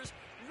Spurs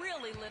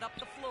really lit up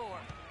the floor.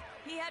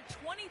 He had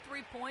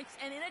 23 points,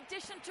 and in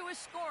addition to his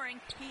scoring,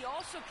 he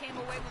also came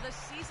away with a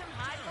season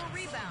high for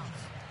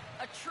rebounds.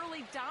 A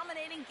truly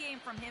dominating game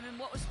from him in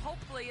what was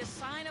hopefully a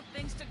sign of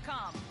things to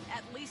come.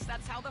 At least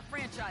that's how the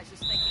franchise is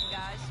thinking,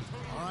 guys.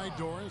 All right,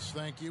 Doris,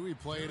 thank you. He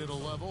played at a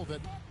level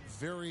that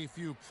very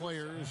few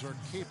players are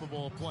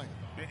capable of playing.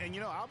 And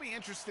you know, I'll be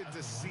interested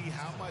to see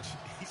how much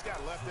he's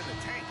got left in the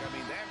tank. I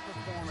mean, that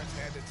performance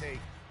had to take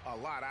a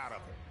lot out of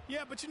him.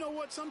 Yeah, but you know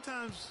what?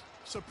 Sometimes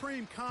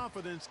supreme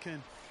confidence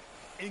can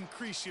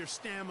increase your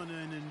stamina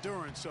and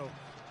endurance. So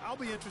I'll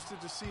be interested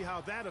to see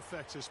how that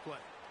affects his play.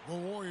 The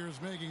Warriors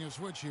making a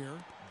switch here.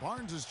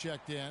 Barnes is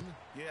checked in.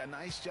 Yeah,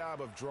 nice job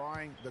of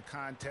drawing the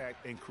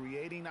contact and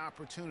creating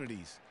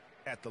opportunities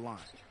at the line.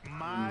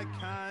 My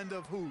kind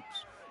of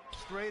hoops.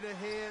 Straight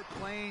ahead,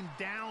 playing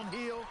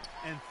downhill,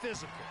 and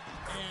physical.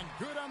 And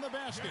good on the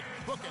basket.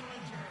 Book it.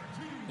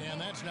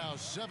 And that's now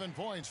 7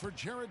 points for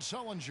Jared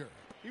Sullinger.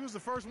 He was the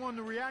first one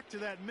to react to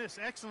that miss.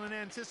 Excellent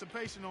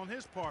anticipation on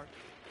his part.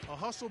 A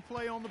hustle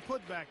play on the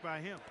putback by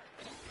him.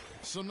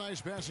 Some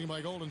nice passing by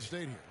Golden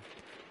State here.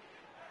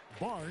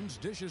 Barnes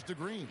dishes to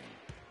Green.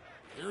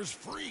 Here's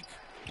Freak.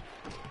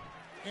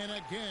 And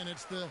again,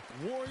 it's the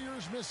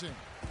Warriors missing.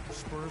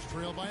 Spurs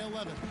trail by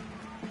 11.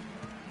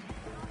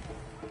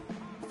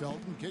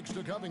 Felton kicks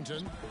to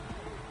Covington.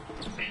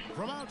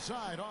 From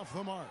outside, off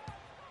the mark.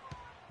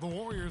 The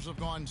Warriors have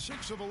gone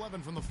 6 of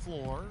 11 from the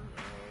floor.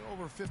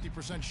 Over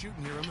 50%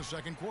 shooting here in the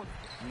second quarter.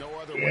 No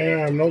other way.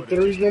 Yeah, no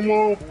threes no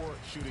more. Poor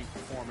shooting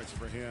performance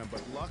for him,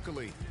 but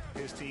luckily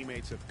his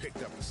teammates have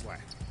picked up the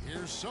slack.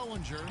 Here's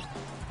Sullinger.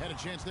 Had a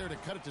chance there to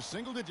cut it to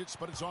single digits,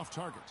 but it's off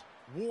target.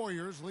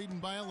 Warriors leading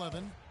by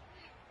 11.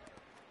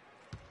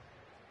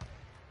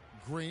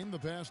 Green, the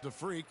pass to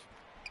Freak.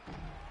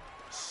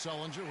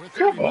 Sullinger with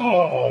 30. Come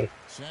on.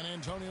 San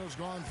Antonio's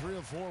gone 3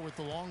 of 4 with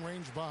the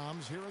long-range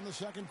bombs here in the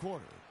second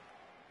quarter.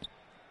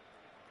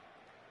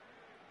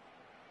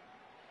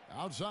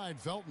 Outside,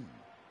 Felton.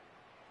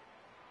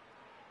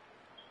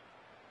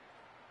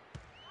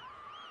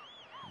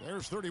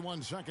 There's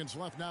 31 seconds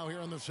left now here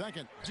in the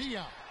second.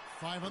 Diaw,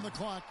 5 on the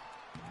clock.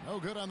 No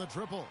good on the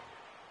triple.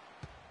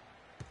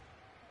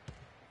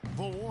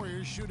 The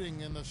Warriors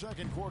shooting in the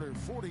second quarter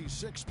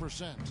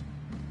 46%.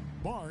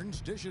 Barnes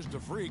dishes to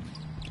Freak.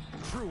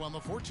 True on the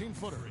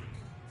 14-footer.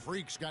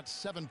 Freak's got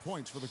 7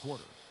 points for the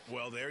quarter.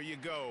 Well, there you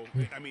go.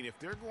 I mean, if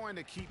they're going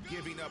to keep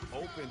giving up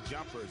open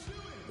jumpers,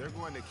 they're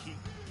going to keep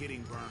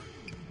getting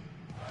burned.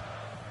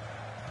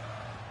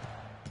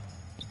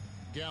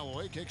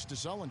 Galloway kicks to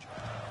Sullinger.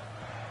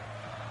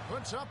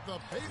 Puts up the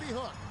baby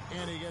hook.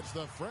 And he gets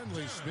the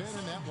friendly spin,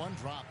 and that one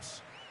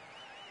drops.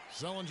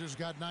 Sullinger's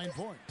got 9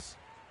 points.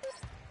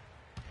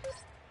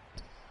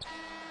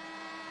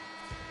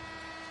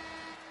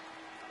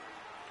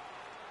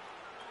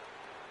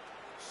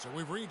 So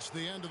we've reached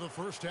the end of the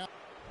first half.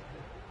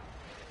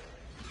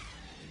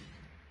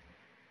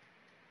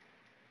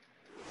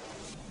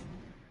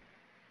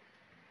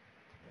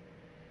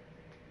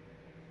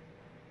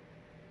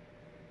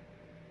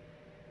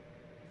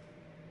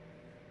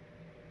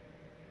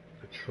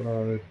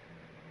 Tried.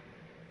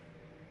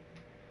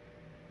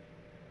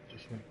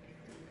 Just went.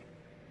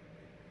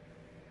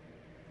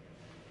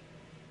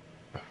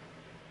 Here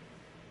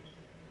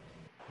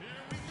we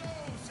go,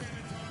 San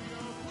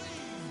Antonio.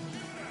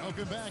 Please.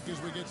 Welcome back as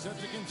we get set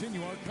to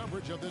continue our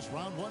coverage of this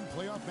round 1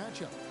 playoff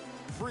matchup.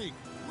 Freak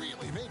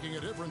really making a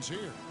difference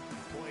here.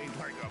 played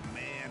like a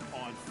man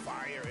on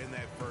fire in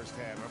that first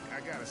half.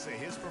 I got to say,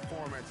 his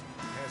performance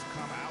has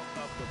come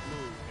out of the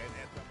blue.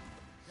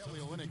 Kelly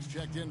Olynyk's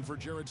checked in for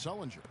Jared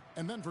Sullinger.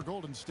 And then for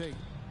Golden State,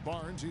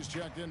 Barnes, he's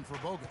checked in for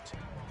Bogut.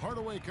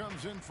 Hardaway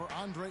comes in for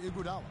Andre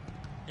Iguodala.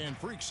 And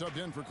Freak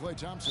subbed in for Klay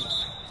Thompson.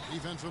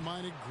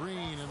 Defensive-minded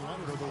Green and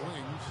Leonard are the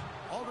wings.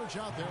 Aldridge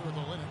out there with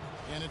Olynyk.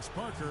 And it's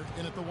Parker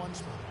in at the 1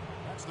 spot.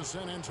 That's the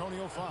San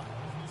Antonio 5.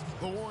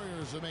 The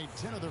Warriors have made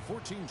 10 of their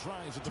 14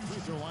 tries at the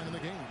free throw line in the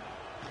game.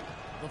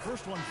 The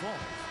first one falls.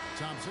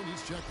 Thompson,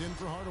 he's checked in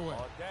for Hardaway.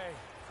 All day.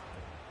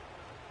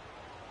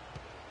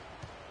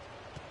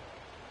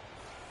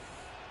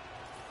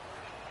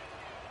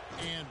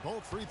 And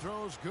both free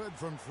throws good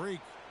from Freak.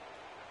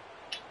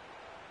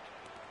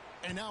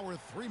 And now we're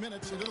 3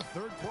 minutes into the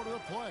third quarter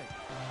of play.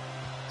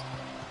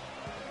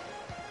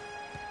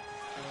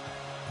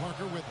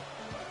 Parker with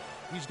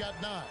it. He's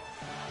got 9.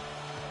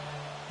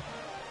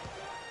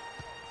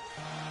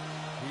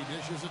 He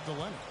dishes it to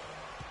Leonard.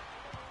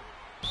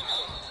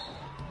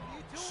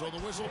 So the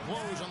whistle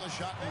blows on the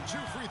shot and 2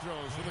 free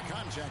throws for the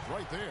contact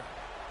right there.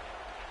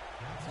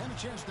 And a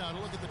chance now to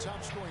look at the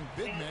top-scoring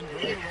big men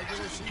during the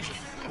regular season.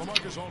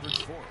 LaMarcus Aldridge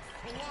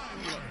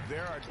 4th.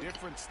 There are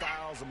different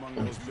styles among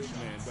those big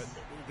men, but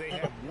they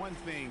have one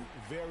thing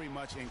very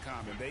much in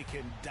common. They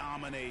can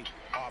dominate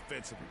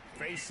offensively.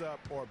 Face up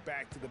or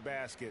back to the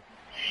basket,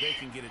 they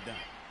can get it done.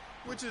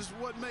 Which is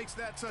what makes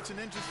that such an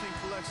interesting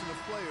collection of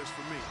players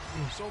for me.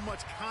 So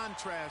much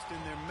contrast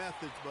in their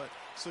methods, but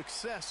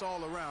success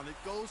all around. It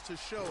goes to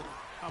show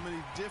how many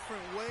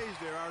different ways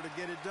there are to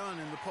get it done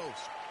in the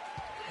post.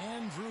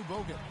 Andrew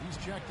Bogut, he's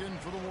checked in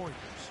for the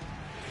Warriors.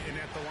 And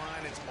at the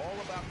line, it's all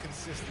about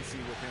consistency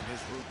with him. His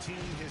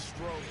routine, his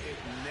stroke, it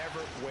never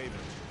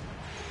wavers.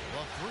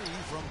 The 3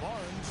 from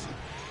Barnes.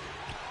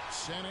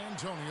 San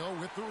Antonio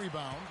with the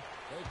rebound.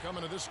 They come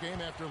into this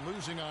game after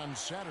losing on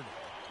Saturday.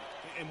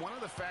 And one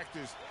of the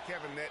factors,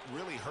 Kevin, that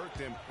really hurt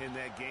them in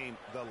that game,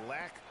 the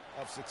lack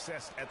of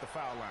success at the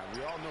foul line.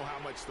 We all know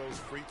how much those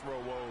free throw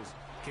woes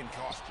can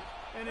cost you.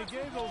 And it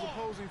gave those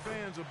opposing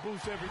fans a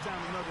boost every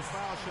time another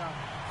foul shot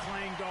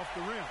clanged off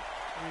the rim.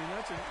 I mean,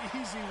 that's an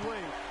easy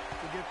way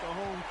to get the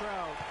home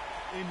crowd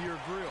in your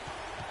grill.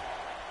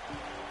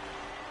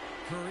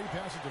 Curry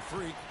passes to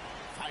Freak.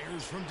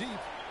 Fires from deep.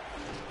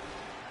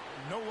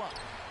 No luck.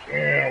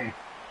 Damn.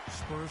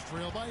 Spurs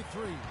trail by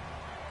 3.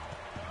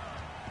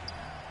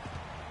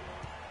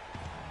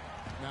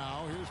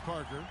 Now here's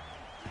Parker.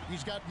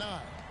 He's got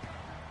 9.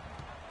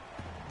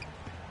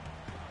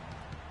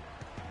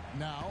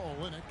 Now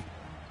Olynyk.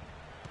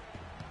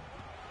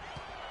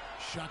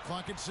 Shot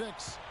clock at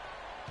 6.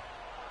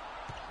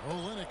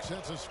 Olynyk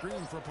sets a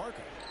screen for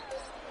Parker.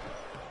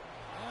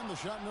 And the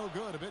shot no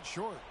good, a bit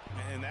short.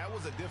 And that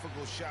was a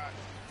difficult shot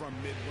from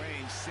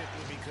mid-range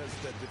simply because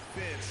the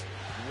defense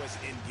was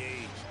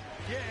engaged.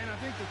 Yeah, and I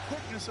think the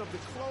quickness of the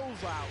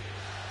closeout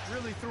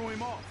really threw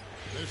him off.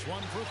 This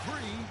one for 3.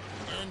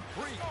 And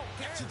Freak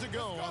gets it to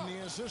go on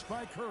the assist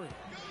by Curry.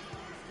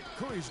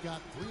 Curry's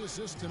got 3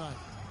 assists tonight.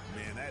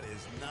 Man, that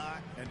is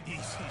not an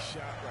easy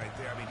shot right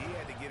there. I mean, he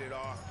had to get it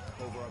off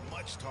over a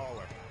much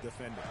taller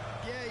defender.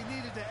 Yeah, he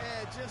needed to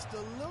add just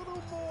a little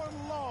more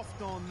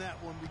loft on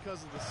that one because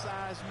of the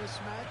size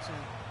mismatch,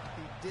 and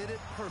he did it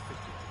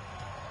perfectly.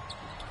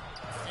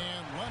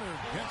 And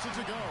Leonard gets it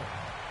to go.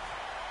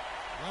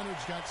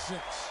 Leonard's got 6.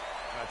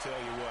 I tell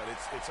you what,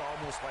 it's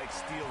almost like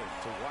stealing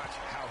to watch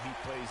how he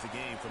plays the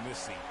game from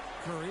this seat.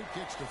 Curry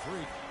kicks to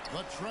Freak.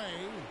 The tray.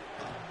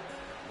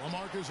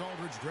 LaMarcus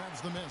Aldridge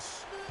grabs the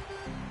miss.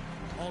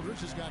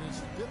 Aldridge has got his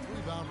 5th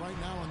rebound right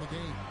now in the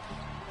game.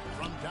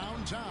 From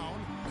downtown,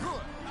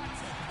 good.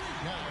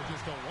 Now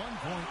just a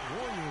 1-point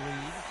Warrior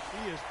lead.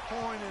 He is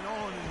pouring it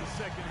on in the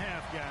second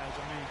half, guys.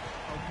 I mean,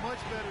 a much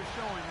better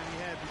showing than he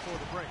had before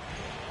the break.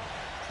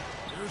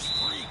 There's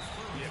Freak.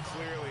 Yeah,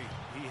 clearly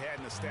he had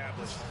an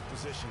established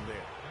position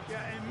there.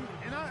 Yeah,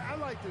 and I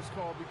like this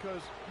call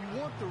because you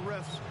want the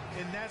refs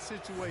in that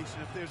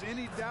situation. If there's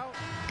any doubt,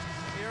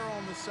 err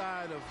on the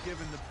side of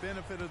giving the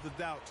benefit of the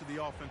doubt to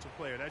the offensive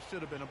player. That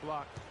should have been a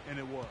block, and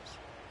it was.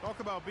 Talk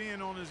about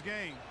being on his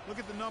game. Look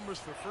at the numbers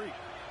for Freak.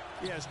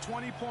 He has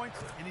 20 points,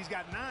 and he's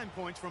got 9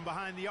 points from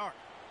behind the arc.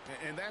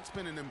 And that's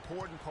been an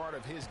important part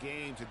of his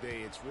game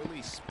today. It's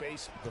really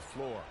spaced the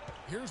floor.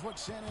 Here's what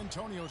San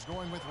Antonio's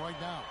going with right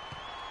now.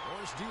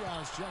 Boris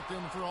Diaz checked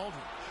in for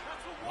Aldridge.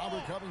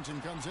 Robert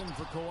Covington comes in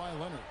for Kawhi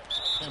Leonard.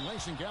 And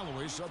Langston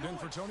Galloway subbed in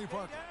for Tony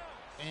Parker.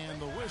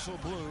 And the whistle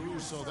blew,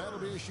 so that'll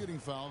be a shooting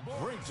foul.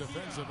 Great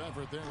defensive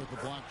effort there with the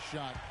blocked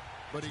shot.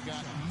 But he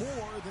got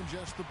more than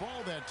just the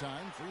ball that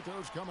time. Free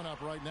throws coming up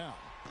right now.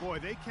 Boy,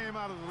 they came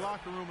out of the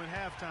locker room at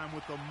halftime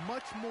with a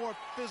much more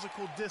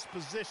physical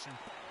disposition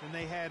than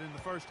they had in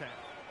the first half.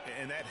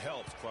 And that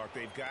helps, Clark.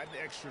 They've gotten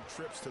extra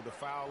trips to the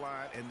foul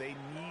line, and they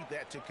need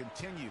that to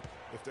continue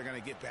if they're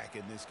going to get back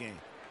in this game.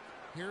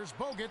 Here's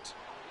Bogut.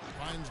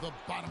 Finds the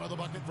bottom of the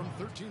bucket from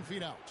 13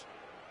 feet out.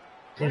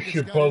 Good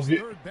shit, got his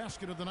Bogut. 3rd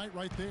basket of the night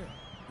right there.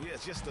 Yeah,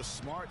 it's just a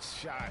smart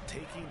shot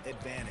taking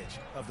advantage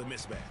of the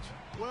mismatch.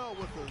 Well,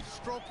 with a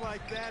stroke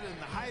like that and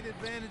the height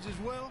advantage as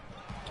well,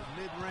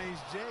 the mid-range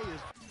J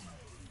is...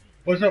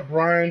 What's up,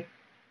 Brian?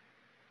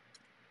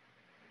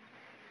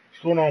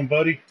 What's going on,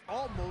 buddy?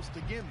 almost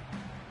a gimme.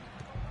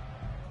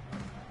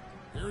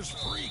 Here's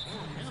Freak,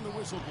 and the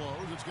whistle blows.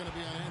 It's going to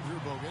be on Andrew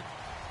Bogut.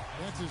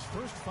 That's his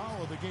first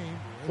foul of the game.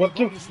 What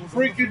the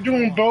freak you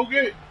doing,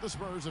 Bogut? The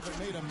Spurs haven't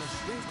made a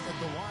mistake at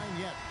the line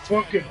yet.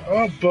 Fucking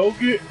up,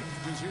 Bogut.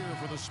 Is here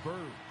for the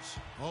Spurs.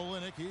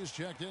 Olenek, he's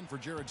checked in for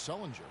Jared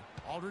Sullinger.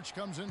 Aldridge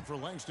comes in for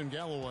Langston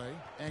Galloway.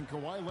 And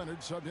Kawhi Leonard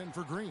subbed in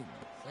for Green.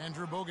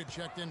 Andrew Bogut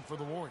checked in for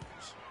the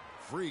Warriors.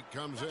 Freak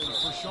comes in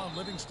for Sean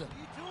Livingston.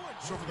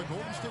 So for the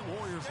Golden State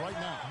Warriors right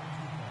now,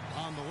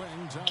 on the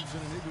wing, Thompson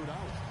and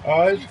Iguodala.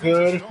 Oh, it's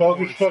good.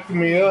 Bogut's fucking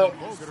me up.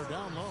 Bogut are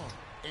down low.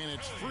 And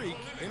it's Freak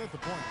in at the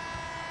point.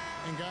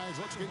 And guys,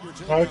 let's get your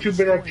take What you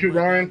been up to,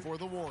 Ryan? for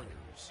the Warriors.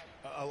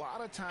 A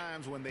lot of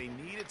times when they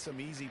needed some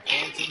easy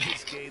points in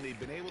this game, they've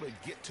been able to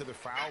get to the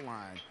foul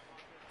line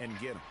and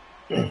get them.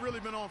 They've really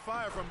been on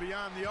fire from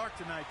beyond the arc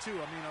tonight, too. I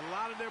mean, a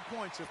lot of their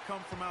points have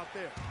come from out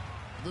there.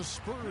 The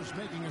Spurs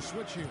making a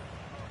switch here.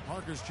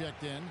 Parker's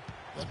checked in.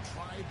 The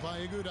try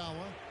by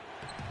Iguodala.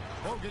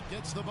 Bogut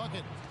gets the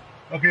bucket.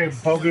 Okay,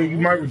 Bogut, you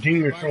might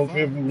redeem yourself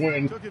if we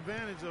win. Took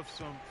advantage of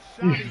some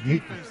shoddy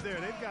defense there.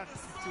 They've got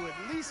to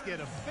at least get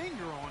a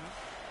finger on it.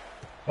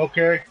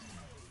 Okay.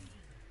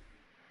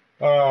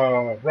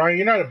 Ryan,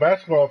 you're not a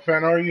basketball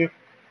fan, are you?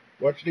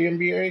 Watch the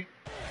NBA?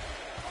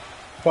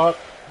 Fuck.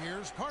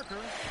 Here's Parker.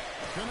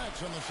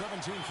 Connects on the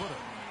 17-footer.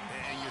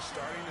 And you're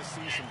starting to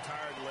see some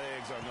tired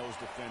legs on those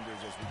defenders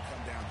as we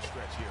come down the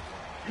stretch here.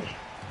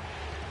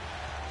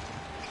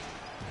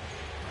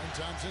 And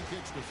Thompson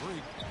kicks the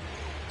Freak.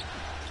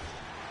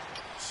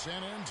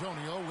 San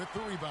Antonio with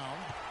the rebound.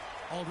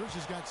 Aldridge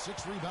has got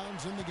 6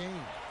 rebounds in the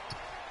game.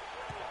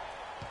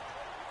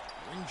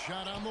 Ring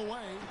shot on the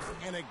way.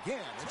 And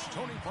again, it's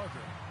Tony Parker.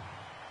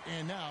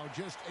 And now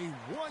just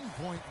a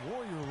 1-point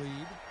Warrior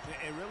lead.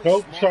 And really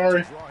nope,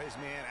 sorry. To draw his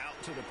man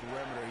out to the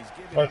perimeter. He's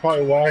giving that's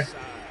probably why.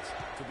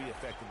 To be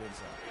effective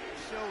inside.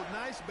 Showed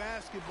nice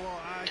basketball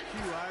IQ.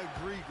 I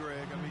agree,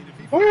 Greg. I mean, if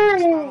he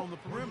finds a spot on the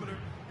perimeter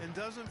and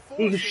doesn't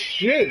force it,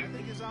 shit. I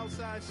think his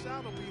outside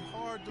shot will be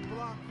hard to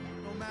block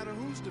no matter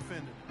who's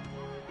defending.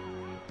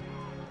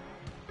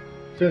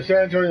 Since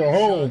San Antonio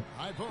home.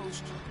 High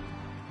post.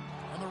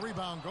 And the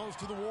rebound goes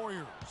to the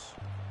Warriors.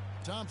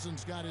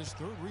 Thompson's got his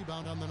 3rd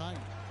rebound on the night.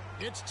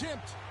 It's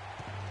tipped.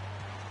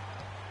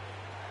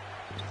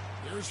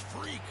 Here's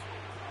Freak.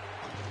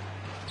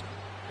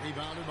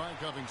 Rebounded by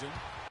Covington.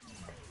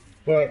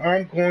 But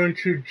I'm going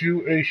to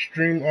do a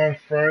stream on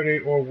Friday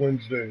or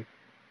Wednesday.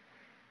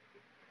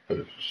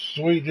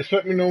 Sweet, just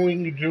let me know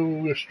when you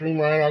do a stream,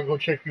 Ryan. I'll go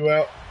check you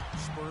out.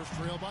 Spurs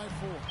trail by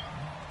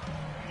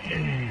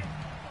 4.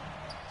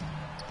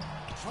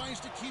 Tries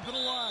to keep it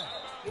alive.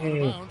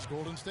 Bounce,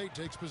 Golden State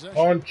takes possession.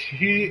 On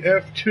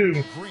TF2.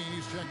 Green,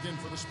 he's checked in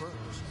for the Spurs.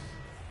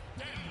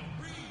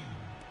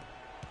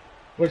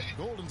 What's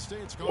Golden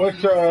State's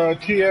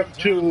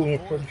TF2?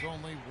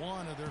 Only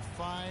one of their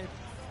 5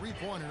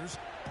 3-pointers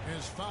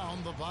has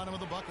found the bottom of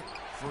the bucket.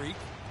 Freak.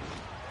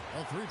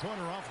 A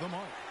 3-pointer off the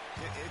mark.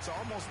 It's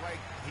almost like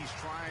he's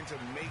trying to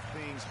make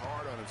things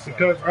hard on himself.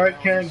 Because I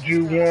can't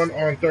do one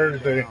on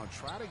Thursday.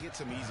 Try to get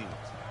some easy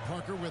ones.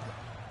 Parker with it.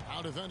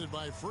 Out defended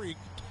by Freak.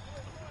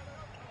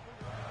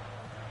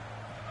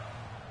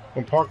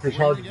 And Parker's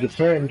hard to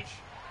defend.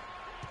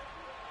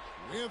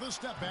 With a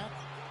step back.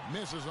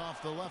 Misses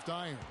off the left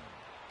iron.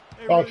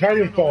 Oh,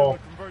 Titanfall.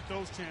 Convert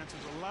those chances.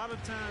 A lot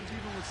of times,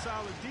 even with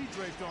solid D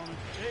draped on him,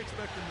 they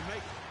expect him to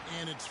make it.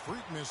 And it's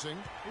Freak missing.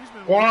 He's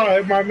been why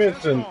am I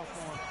missing?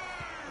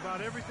 About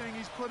everything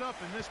he's put up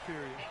in this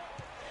period.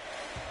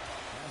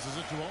 Passes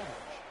it to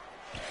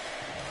Aldridge.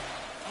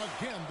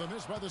 Again, the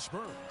miss by the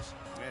Spurs.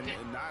 And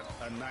not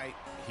a night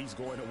he's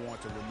going to want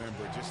to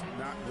remember, just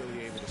not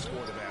really able to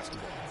score the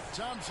basketball.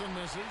 Thompson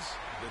misses.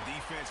 The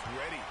defense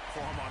ready for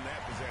him on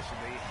that possession.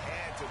 They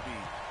had to be,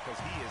 because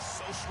he is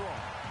so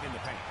strong in the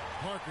paint.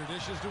 Parker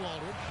dishes to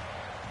Aldridge.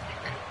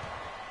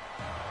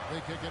 They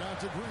kick it out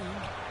to Green.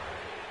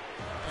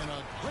 And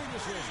a great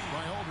assist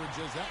by Aldridge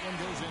as that one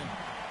goes in.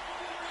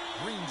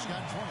 Green's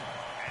got 20.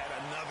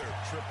 Add another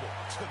triple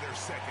to their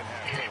second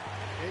half total.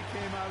 They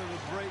came out of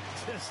the break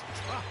just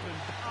dropping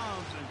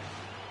bombs and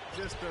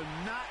just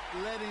not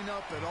letting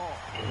up at all.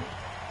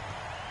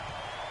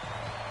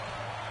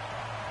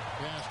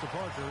 Pass to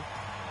Parker.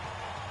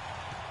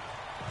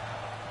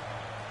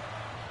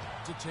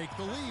 To take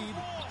the lead,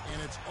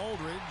 and it's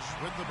Aldridge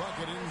with the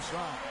bucket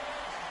inside.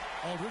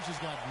 Aldridge has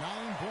got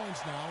 9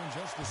 points now in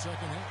just the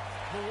second half.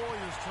 The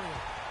Warriors trail.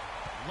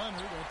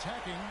 Leonard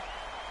attacking.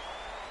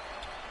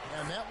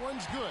 And that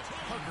one's good.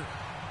 Parker.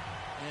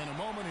 And a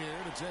moment here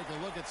to take a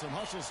look at some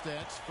hustle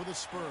stats for the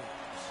Spurs.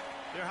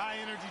 Their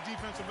high-energy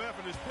defensive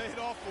effort has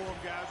paid off for them,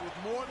 guys, with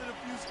more than a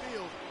few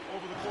steals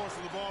over the course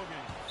of the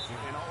ballgame.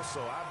 And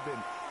also, I've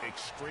been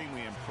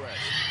extremely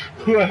impressed.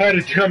 Who had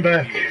to come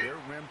back? Their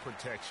rim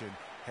protection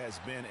has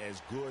been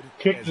as good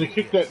Kick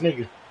that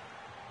nigga.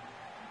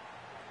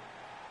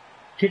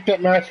 Kick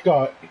that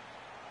mascot.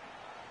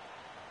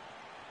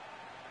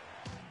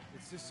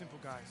 It's this simple,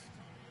 guys.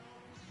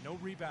 No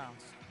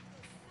rebounds,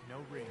 no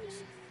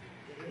rings.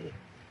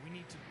 We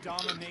need to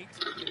dominate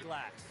the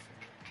glass.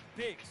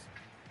 Biggs,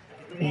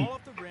 get the ball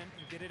off the rim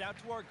and get it out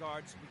to our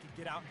guards so we can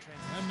get out and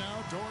transition. And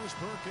now Doris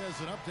Burke has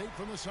an update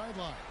from the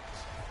sidelines.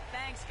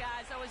 Thanks,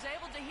 guys. I was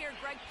able to hear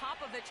Greg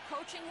Popovich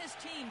coaching his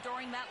team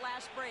during that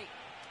last break.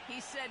 He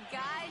said,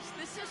 guys,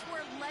 this is where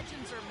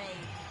legends are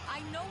made.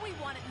 I know we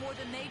want it more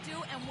than they do,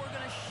 and we're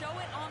going to show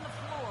it on the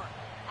floor.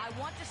 I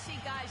want to see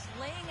guys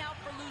laying out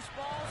for loose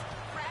balls,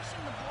 crashing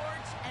the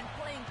boards, and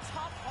playing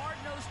tough,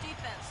 hard-nosed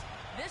defense.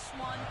 This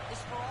one is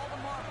for all the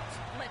marbles.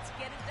 Let's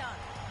get it done.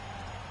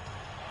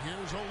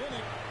 Here's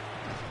Olynyk.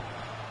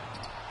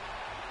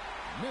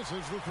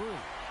 Misses the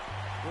three.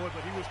 Boy,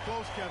 but he was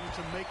close, Kevin,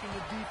 to making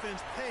the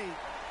defense pay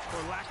for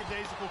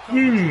lackadaisical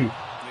coverage.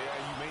 Yeah,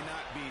 you may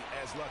not be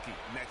as lucky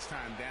next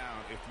time down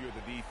if you're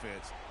the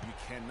defense. You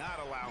cannot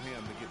allow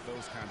him to get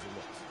those kinds of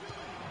looks.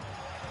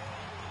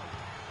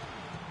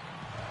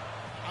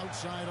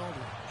 Outside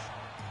Aldridge.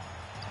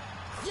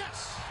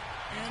 Yes!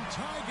 And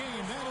tie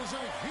game. That is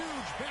a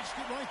huge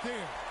basket right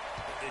there.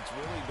 It's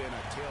really been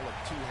a tale of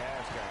two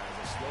halves, guys.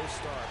 A slow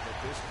start, but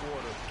this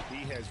quarter,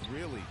 he has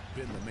really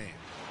been the man.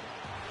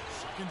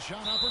 Second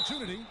shot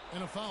opportunity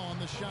and a foul on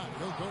the shot.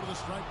 He'll go to the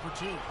stripe for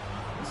two.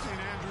 We've seen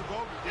Andrew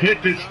Bogut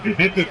Hit this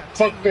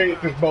fuck face,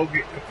 this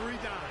Bogut. 3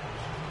 dimes.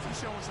 He's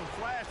showing some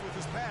flash with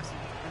his passing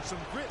and some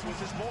grit with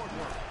his board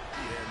work.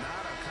 Yeah,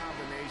 not a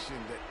combination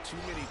that too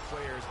many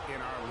players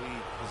in our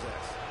league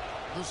possess.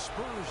 The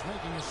Spurs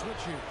making a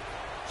switch here.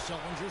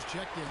 Sellinger's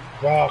checked in.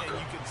 Rock. And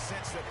you can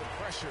sense that the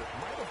pressure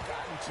might have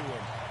gotten to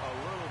him a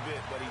little bit,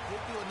 but he did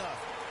do enough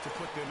to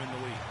put them in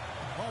the lead.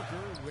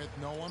 Parker with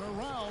no one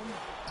around,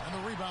 and the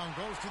rebound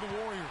goes to the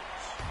Warriors.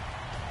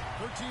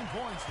 13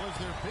 points was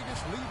their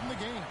biggest lead in the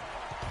game.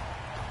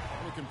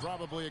 We can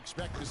probably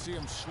expect to see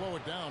him slow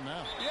it down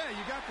now. Yeah,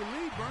 you got the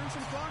lead. Burn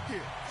some clock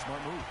here.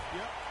 Smart move.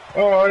 Yep.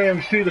 Oh, I didn't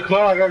even see the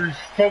clock. I was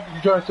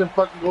focused trying to send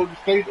fucking Golden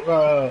State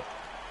to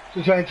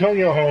San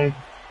Antonio home.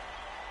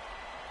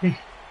 You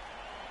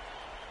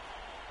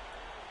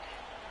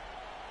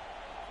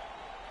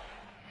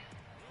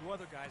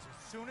other guys,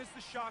 as soon as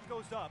the shot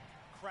goes up,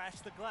 crash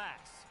the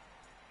glass.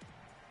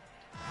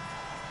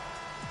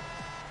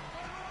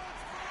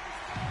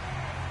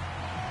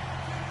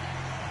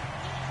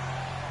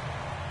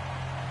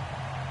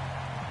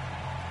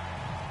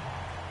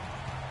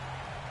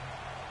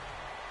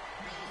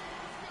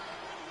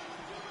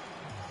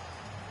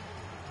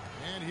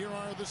 And here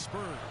are the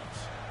Spurs.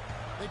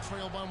 They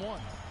trail by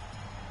 1.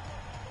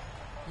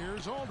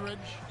 Here's Aldridge.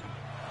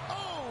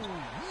 Oh,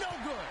 no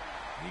good.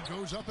 He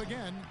goes up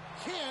again.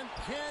 Can't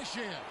cash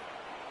in.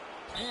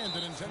 And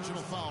an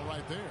intentional foul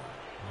right there.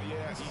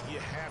 Yeah, you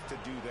have to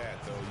do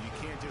that, though. You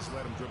can't just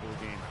let him dribble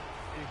the game.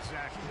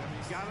 Exactly. I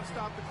mean, you got to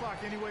stop the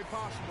clock any way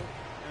possible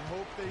and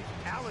hope they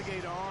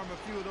alligator arm a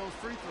few of those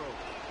free throws.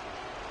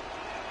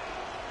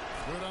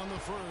 Good on the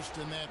first,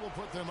 and that will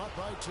put them up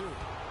by 2.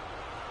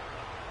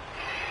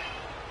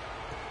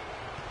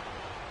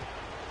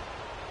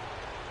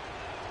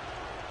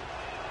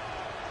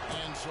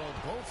 And so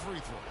both free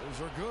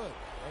throws are good,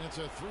 and it's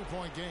a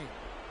 3-point game.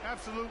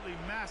 Absolutely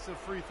massive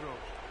free throws.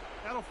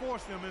 That'll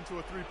force them into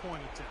a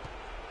 3-point attempt.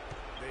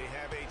 They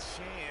have a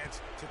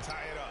chance to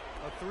tie it up.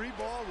 A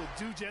 3-ball will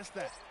do just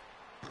that.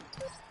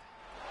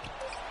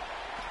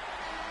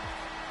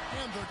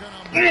 And they're going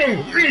to move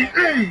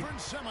on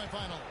for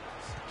semifinals.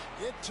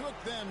 It took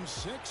them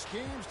 6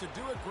 games to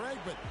do it, Greg,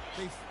 but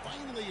they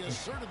finally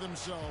asserted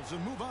themselves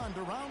and move on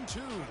to round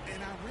 2.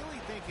 And I really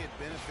think it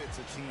benefits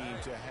a team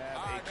to have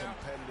a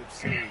competitive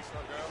series.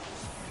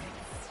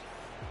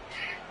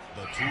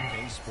 The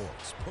 2K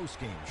Sports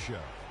postgame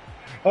show.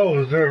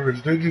 Oh,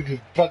 Zervers, did you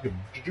just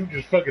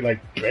fucking like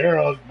bear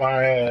hug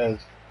my ass?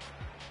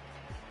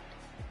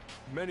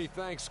 Many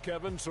thanks,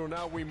 Kevin. So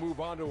now we move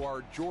on to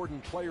our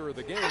Jordan player of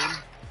the game,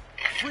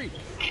 Freak.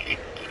 He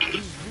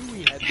knew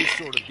he had this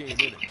sort of game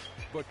in it,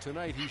 but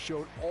tonight he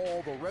showed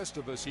all the rest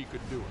of us he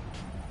could do it.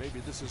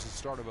 Maybe this is the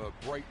start of a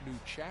bright new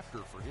chapter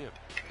for him.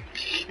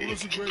 Well,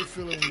 it's a great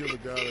feeling when you're the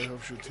guy that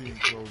helps your team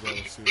close out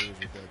a series with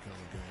that kind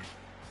of game.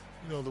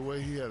 You know, the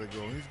way he had it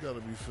go, he's got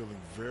to be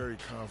feeling very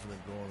confident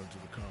going into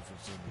the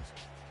conference semis.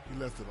 He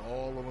left it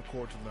all on the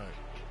court tonight.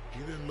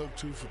 He didn't look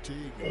too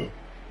fatigued. I'm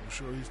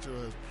sure he still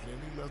has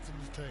plenty left in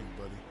his tank,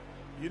 buddy.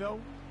 You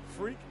know,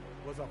 Freak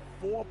was a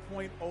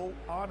 4.0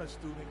 honor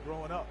student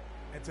growing up.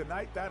 And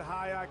tonight, that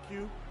high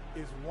IQ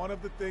is one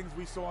of the things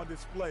we saw on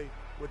display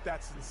with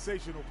that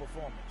sensational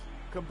performance.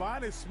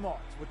 Combine his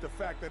smarts with the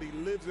fact that he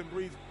lives and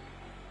breathes.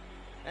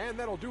 And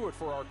that'll do it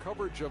for our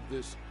coverage of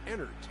this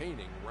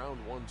entertaining Round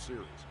 1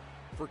 series.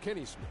 For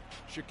Kenny Smith,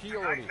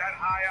 Shaquille O'Neal,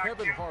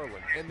 Kevin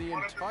Harlan, and the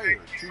entire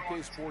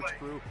 2K Sports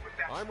crew,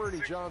 I'm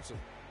Ernie Johnson.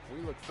 We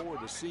look forward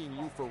to seeing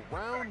you for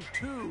Round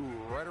 2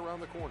 right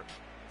around the corner.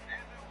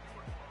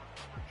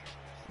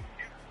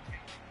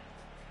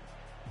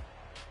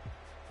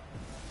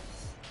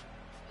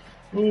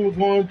 We're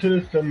going to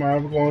the semi.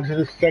 We're going to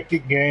the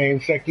second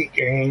game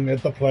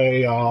at the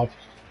playoffs.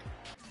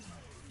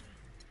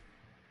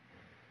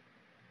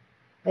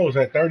 What was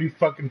that? 30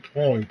 fucking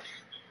points.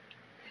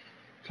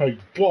 Take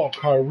ball,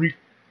 Kyrie.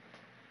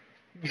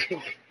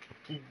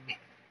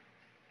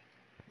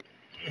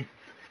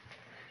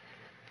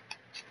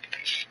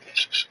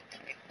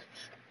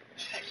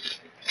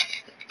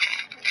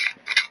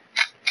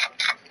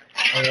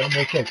 I got no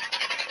more soap.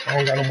 I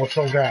don't got no more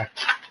soap, guy.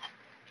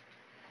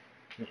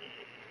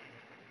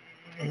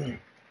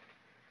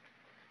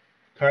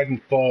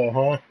 Titanfall,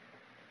 huh?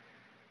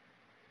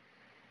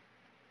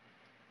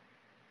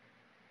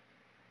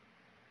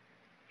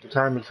 The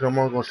time is come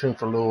on, gonna sing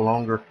for a little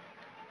longer.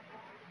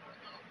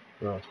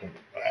 No, it's gonna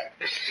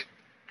relax.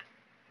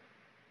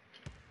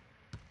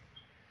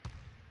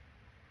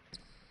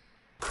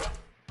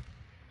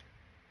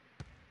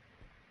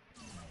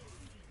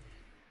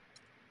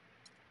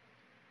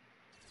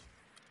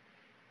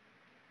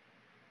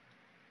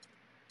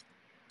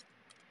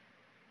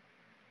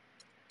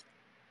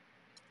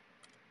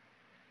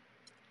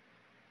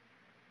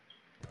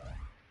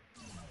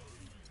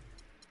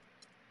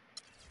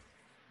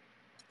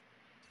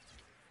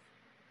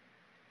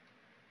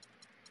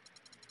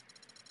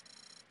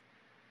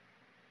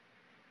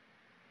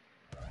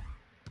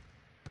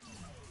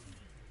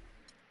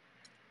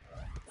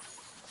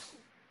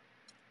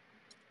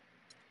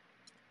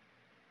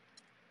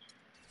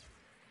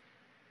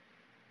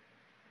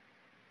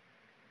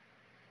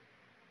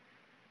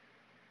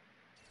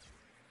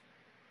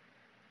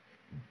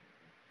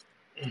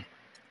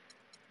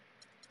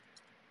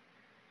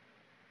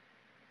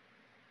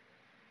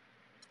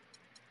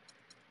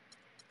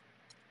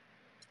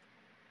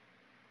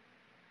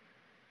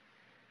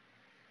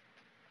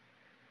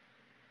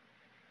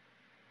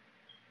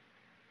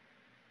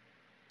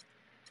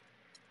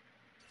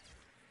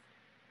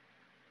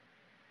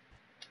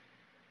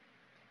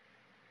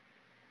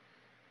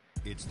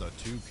 It's the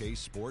 2K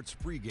Sports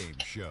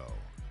pregame show.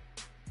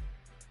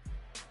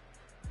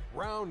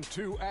 Round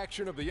 2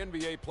 action of the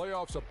NBA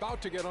playoffs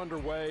about to get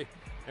underway,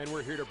 and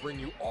we're here to bring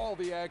you all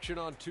the action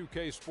on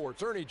 2K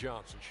Sports. Ernie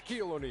Johnson,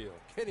 Shaquille O'Neal,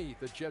 Kenny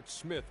the Jet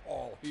Smith,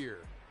 all here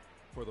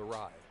for the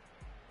ride.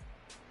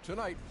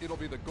 Tonight, it'll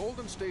be the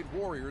Golden State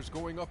Warriors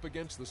going up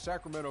against the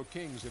Sacramento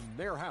Kings in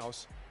their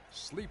house,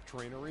 Sleep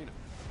Train Arena.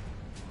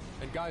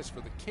 And guys, for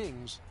the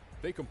Kings,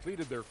 they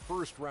completed their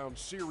first round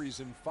series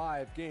in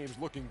 5 games,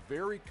 looking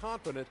very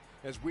confident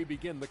as we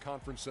begin the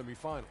conference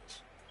semifinals.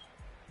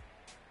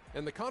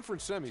 And the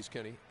conference semis,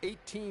 Kenny,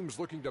 8 teams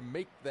looking to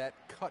make that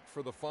cut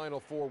for the Final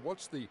Four.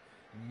 What's the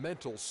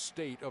mental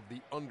state of the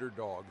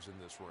underdogs in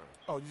this round?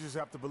 Oh, you just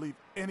have to believe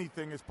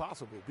anything is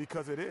possible,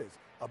 because it is.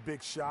 A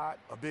big shot,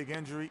 a big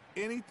injury,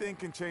 anything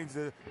can change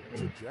the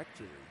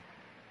trajectory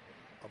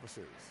of a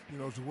series. You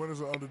know, to win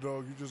as an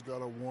underdog, you just got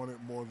to want it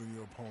more than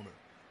your opponent.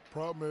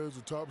 Problem is,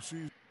 the top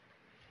seed.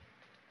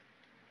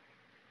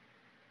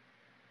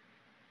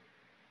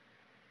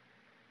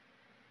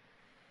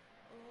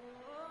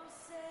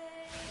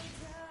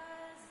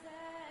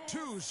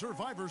 Two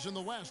survivors in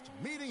the West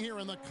meeting here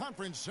in the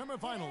conference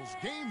semifinals,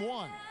 game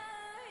 1.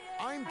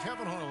 I'm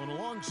Kevin Harlan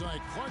alongside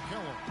Clark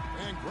Kellogg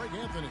and Greg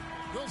Anthony.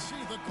 We'll see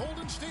the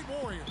Golden State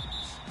Warriors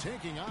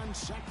taking on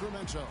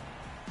Sacramento.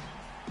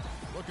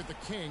 Look at the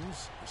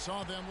Kings. We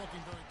saw them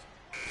looking very...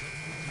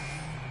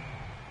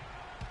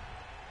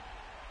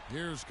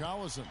 Here's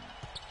Collison.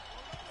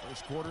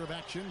 First quarter of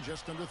action,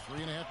 just under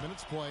 3.5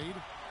 minutes played.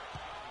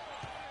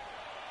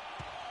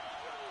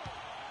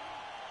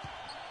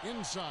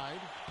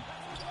 Inside.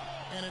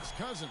 And it's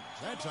Cousins.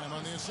 That time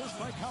on the assist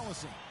by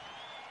Collison.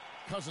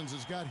 Cousins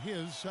has got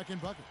his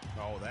second bucket.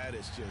 Oh, that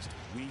is just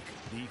weak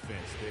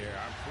defense there.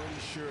 I'm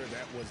pretty sure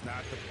that was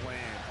not the plan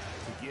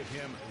to give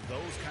him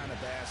those kind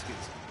of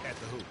baskets at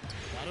the hoop.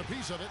 Got a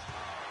piece of it.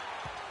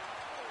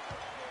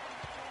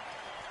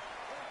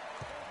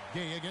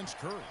 Gay against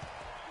Curry.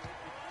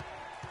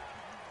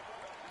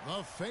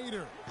 The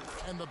fader.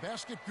 And the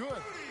basket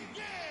good.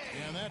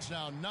 And that's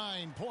now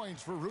 9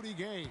 points for Rudy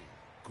Gay.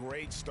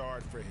 Great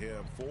start for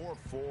him.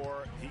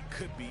 4-4. He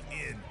could be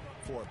in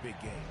for a big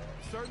game.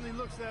 Certainly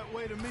looks that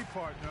way to me,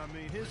 partner. I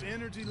mean, his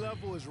energy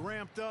level is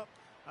ramped up.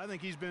 I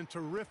think he's been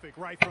terrific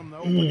right from the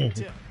opening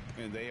tip.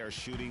 And they are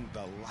shooting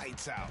the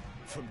lights out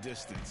from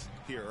distance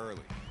here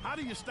early. How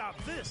do you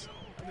stop this?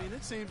 I mean,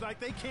 it seems like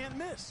they can't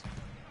miss.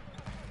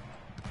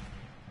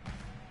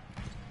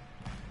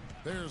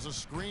 There's a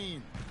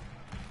screen.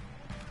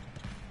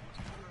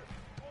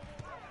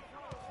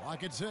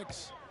 Clock at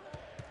 6.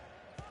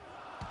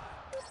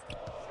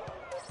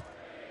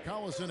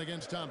 Collison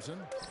against Thompson,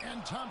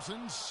 and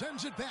Thompson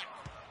sends it back.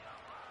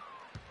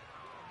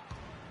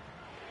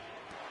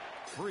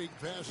 Freak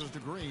passes to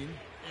Green,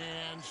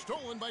 and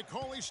stolen by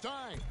Cauley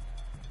Stein.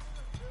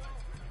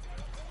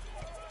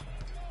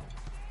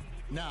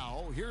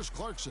 Now, here's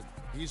Clarkson.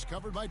 He's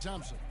covered by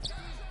Thompson.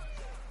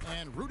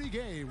 And Rudy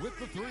Gay with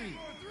the 3.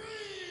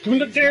 Give me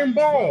the damn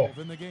ball.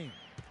 In the game.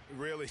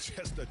 Really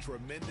just a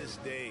tremendous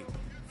day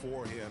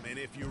for him. And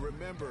if you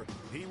remember,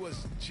 he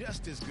was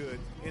just as good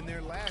in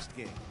their last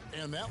game.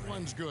 And that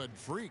one's good.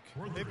 Freak.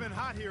 They've been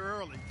hot here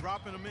early,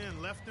 dropping them in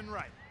left and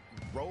right.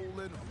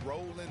 Rolling,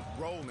 rolling,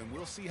 rolling.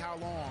 We'll see how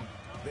long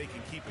they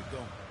can keep it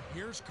going.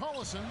 Here's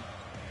Collison.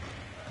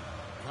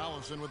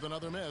 Collison with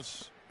another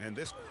miss. And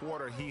this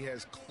quarter, he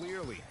has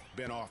clearly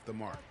been off the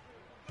mark.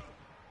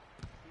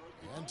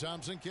 And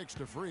Thompson kicks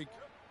to Freak.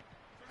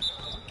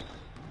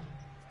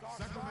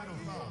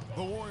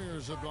 The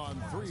Warriors have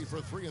gone 3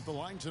 for 3 at the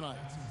line tonight.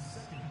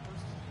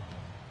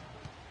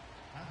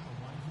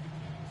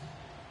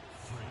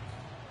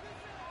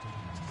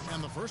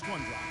 And the first one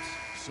drops.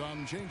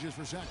 Some changes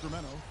for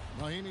Sacramento.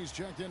 Mahimi's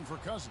checked in for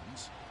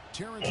Cousins.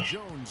 Terrence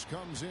Jones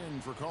comes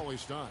in for Cauley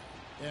Stein.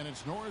 And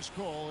it's Norris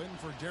Cole in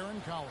for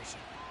Darren Collison.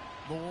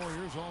 The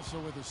Warriors also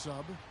with a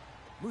sub.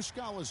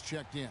 Muscala's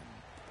checked in.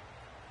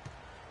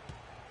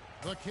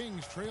 The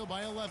Kings trail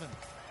by 11.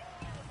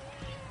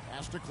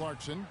 Pass to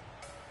Clarkson.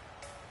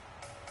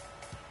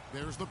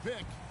 There's the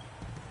pick.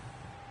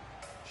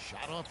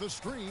 Shot off the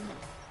screen.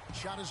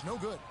 Shot is no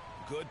good.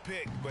 Good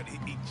pick, but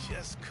he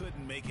just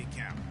couldn't make it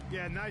count.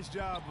 Yeah, nice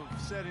job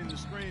of setting the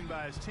screen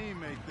by his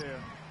teammate there.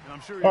 And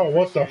I'm sure he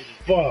what the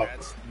fuck?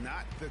 That's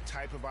not the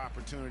type of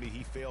opportunity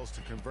he fails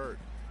to convert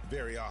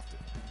very often.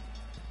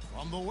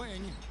 From the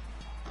wing.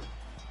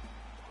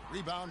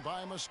 Rebound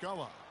by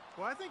Muscala.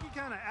 Well, I think he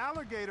kind of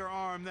alligator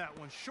armed that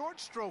one. Short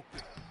stroked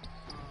it.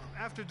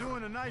 After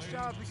doing a nice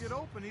job to get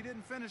open, he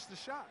didn't finish the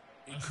shot.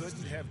 He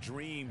couldn't have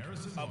dreamed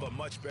of a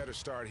much better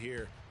start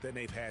here than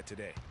they've had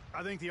today.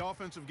 I think the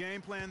offensive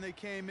game plan they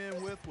came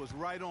in with was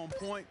right on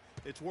point.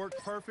 It's worked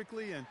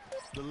perfectly, and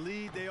the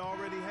lead they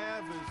already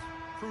have is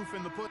proof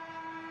in the pudding.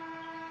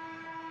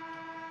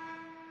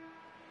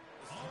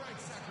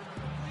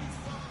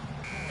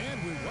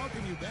 And we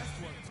welcome you back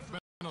to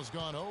it. Sacramento's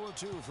gone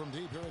 0-2 from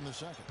deep here in the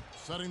second.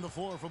 Setting the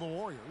floor for the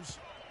Warriors.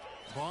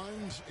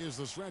 Barnes is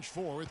the stretch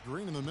 4 with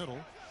Green in the middle.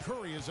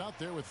 Curry is out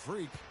there with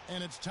Freak,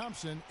 and it's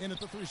Thompson in at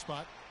the 3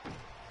 spot.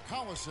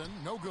 Collison,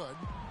 no good.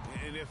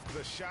 And if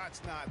the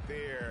shot's not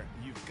there,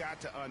 you've got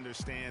to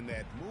understand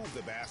that move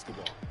the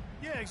basketball.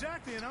 Yeah,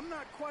 exactly, and I'm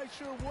not quite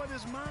sure what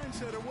his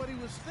mindset or what he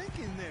was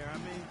thinking there. I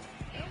mean,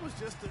 that was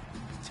just a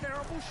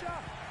terrible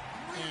shot.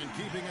 And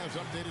keeping us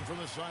updated from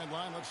the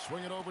sideline, let's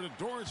swing it over to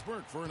Doris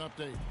Burke for an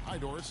update. Hi,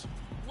 Doris.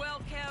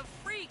 Well, Kev,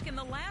 Freak in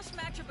the last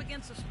matchup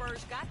against the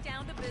Spurs got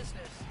down to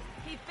business.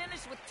 He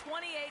finished with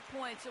 28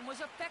 points and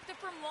was effective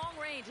from long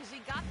range as he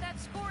got that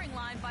scoring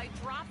line by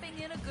dropping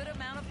in a good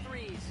amount of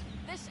threes.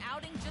 This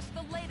outing just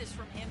the latest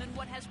from him in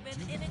what has been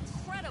an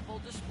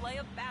incredible display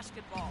of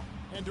basketball.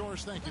 And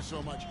Doris, thank you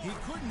so much. He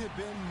couldn't have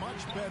been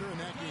much better in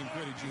that game,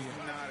 could he,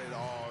 GM? Not at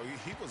all.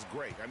 He was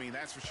great. I mean,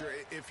 that's for sure.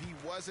 If he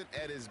wasn't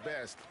at his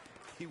best,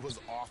 he was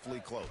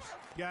awfully close.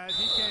 Guys,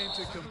 he came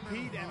to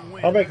compete and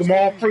win. I'll make them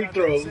all free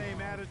throws. That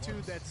same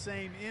attitude, that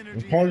same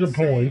energy, and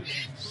points.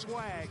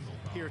 Swag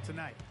here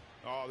tonight.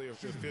 All the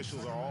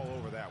officials are all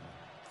over that one.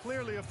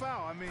 Clearly a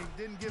foul. I mean,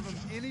 didn't give him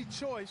any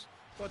choice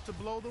but to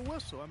blow the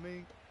whistle. I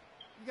mean,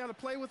 you got to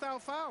play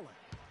without fouling.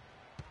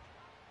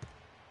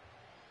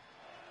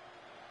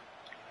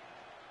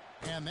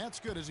 And that's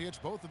good as he hits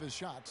both of his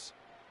shots.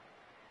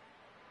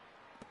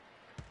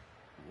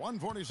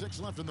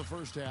 1:46 left in the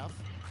first half.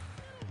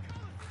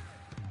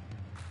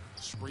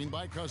 Screen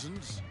by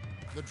Cousins.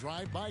 The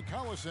drive by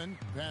Collison.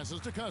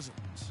 Passes to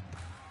Cousins.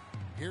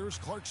 Here's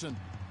Clarkson.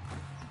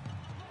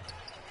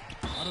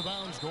 Out of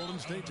bounds, Golden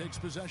State takes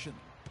possession.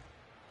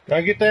 Can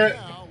I get that?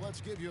 Now,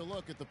 let's give you a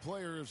look at the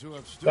players who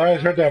have stood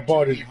Guys, heard that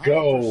ball just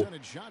go.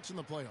 Shots in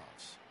the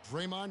playoffs.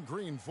 Draymond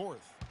Green, 4th.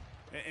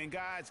 And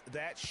guys,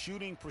 that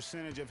shooting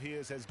percentage of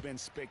his has been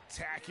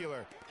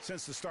spectacular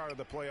since the start of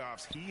the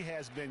playoffs. He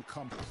has been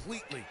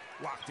completely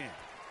locked in.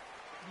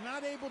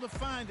 Not able to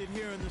find it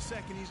here in the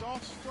second. He's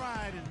off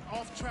stride and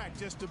off track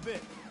just a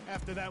bit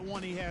after that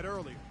one he had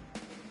earlier.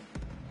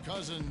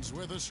 Cousins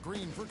with a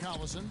screen for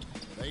Collison.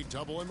 They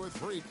double him with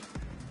Freak.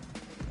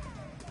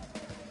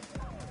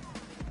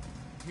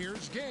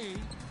 Here's Gay.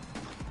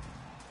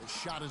 The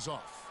shot is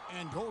off.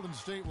 And Golden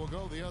State will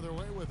go the other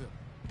way with him.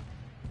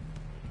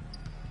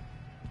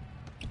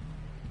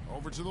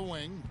 Over to the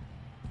wing.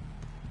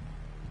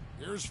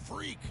 Here's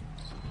Freak.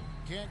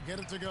 Can't get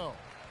it to go.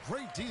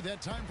 Great D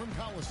that time from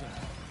Collison.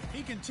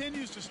 He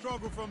continues to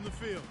struggle from the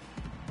field.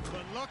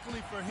 But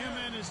luckily for him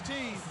and his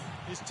team,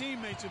 his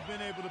teammates have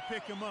been able to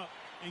pick him up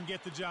and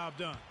get the job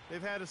done.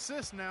 They've had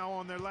assists now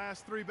on their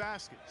last 3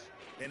 baskets.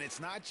 And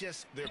it's not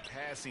just their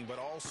passing, but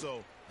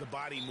also the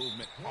body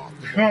movement off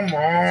the ball. Come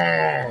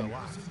on. A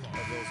lot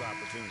of those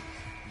opportunities.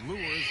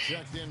 Lewis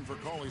checked in for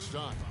Cauley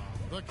Stein.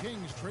 The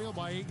Kings trail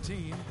by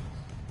 18.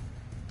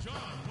 John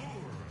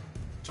Lure.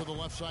 To the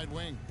left side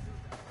wing.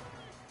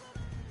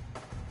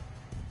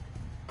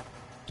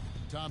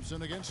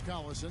 Thompson against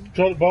Collison.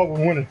 Throw the ball,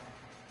 we're winning.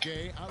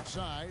 Gay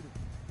outside.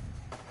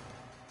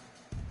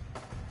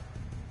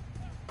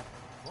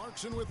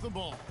 Clarkson with the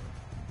ball.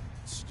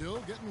 Still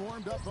getting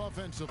warmed up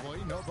offensively.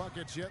 No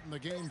buckets yet in the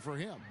game for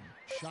him.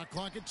 Shot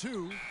clock at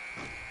 2.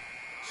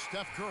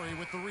 Steph Curry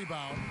with the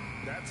rebound.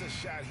 That's a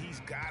shot he's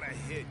got to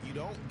hit. You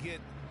don't get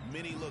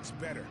many looks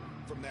better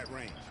from that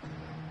range.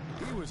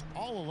 He was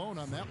all alone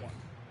on that one.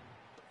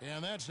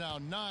 And that's now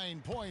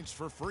 9 points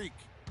for Freak.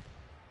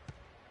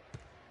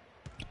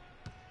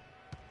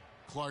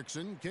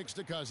 Clarkson kicks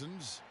to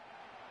Cousins.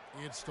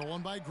 It's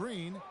stolen by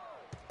Green.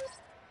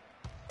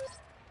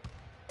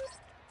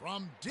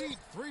 From deep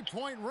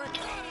three-point range.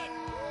 Got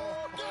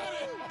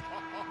it!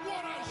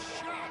 What a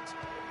shot!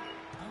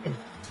 3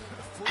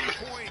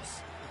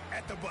 points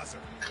at the buzzer.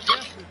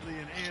 Definitely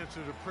an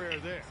answer to prayer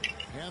there.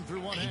 And through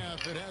one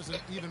half, it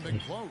hasn't even been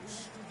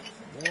close.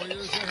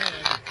 Warriors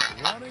ahead,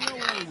 running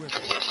away with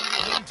it.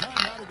 In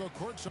time now to go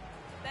courtside.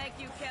 Thank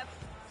you, Kev.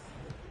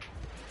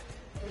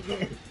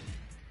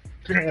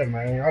 Damn,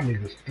 man, I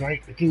need to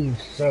snipe the team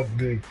so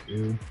big,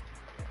 dude.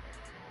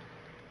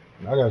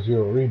 I got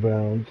 0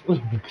 rebounds.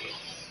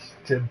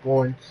 10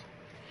 points.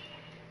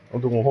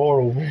 I'm doing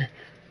horrible.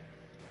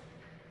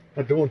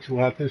 I'm doing too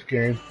hot this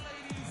game.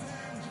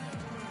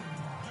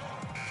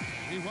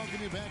 We welcome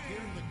you back here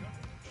in the...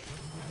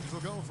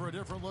 We'll go for a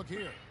different look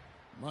here.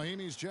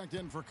 Mahinmi's checked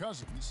in for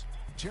Cousins.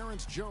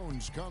 Terrence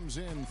Jones comes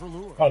in for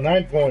Lure. Oh,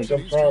 9 points.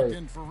 I'm sorry. Checked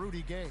in for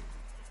Rudy Gay.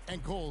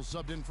 And Cole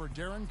subbed in for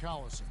Darren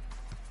Collison.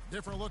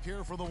 Different look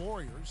here for the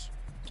Warriors.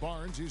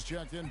 Barnes, he's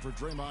checked in for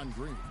Draymond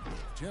Green.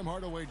 Tim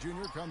Hardaway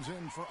Jr. comes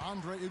in for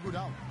Andre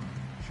Iguodala.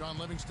 Sean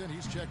Livingston,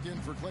 he's checked in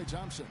for Klay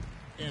Thompson.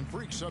 And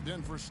Freak subbed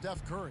in for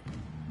Steph Curry.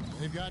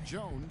 They've got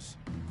Jones.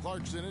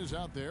 Clarkson is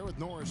out there with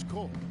Norris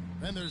Cole.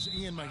 Then there's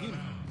Ian Mahinmi.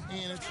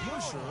 And it's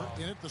Mercer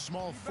in at the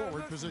small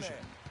forward position.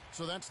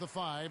 So that's the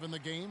 5 in the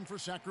game for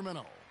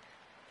Sacramento.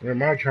 Yeah,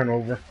 my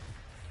turnover.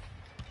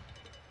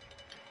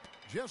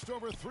 Just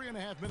over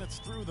 3.5 minutes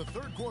through the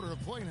third quarter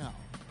of play now.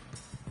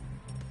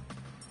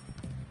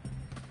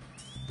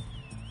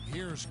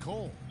 Here's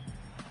Cole.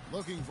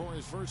 Looking for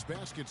his first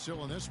basket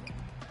still in this one.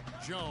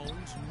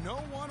 Jones, no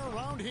one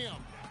around him.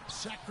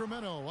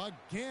 Sacramento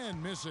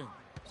again missing.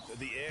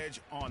 The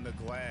edge on the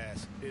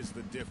glass is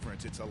the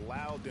difference. It's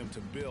allowed them to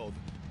build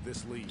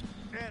this lead.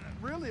 And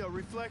really a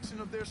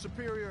reflection of their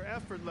superior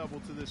effort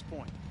level to this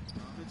point.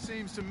 It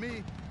seems to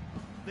me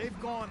they've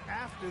gone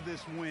after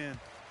this win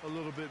a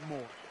little bit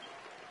more.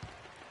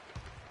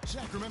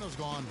 Sacramento's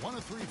gone 1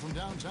 of 3 from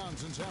downtown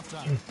since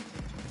halftime.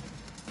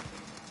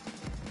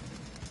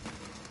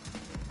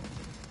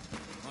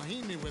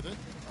 Mahinmi with it.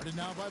 Guarded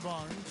now by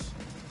Barnes.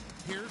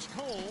 Here's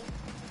Cole.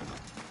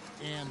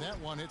 And that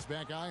one hits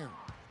back iron.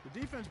 The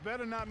defense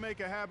better not make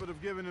a habit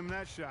of giving him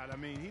that shot. I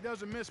mean, he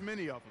doesn't miss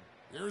many of them.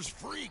 Here's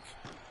Freak.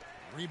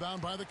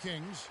 Rebound by the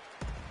Kings.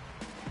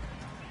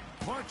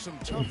 Clark, some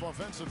tough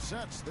offensive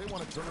sets. They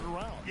want to turn it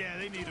around. Yeah,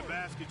 they need a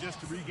basket just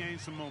to regain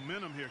some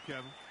momentum here,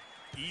 Kevin.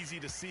 Easy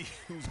to see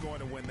who's going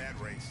to win that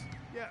race.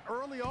 Yeah,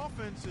 early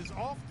offense is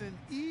often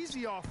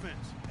easy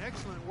offense.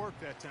 Excellent work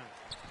that time.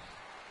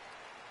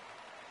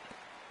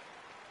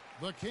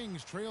 The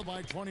Kings trail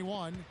by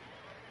 21.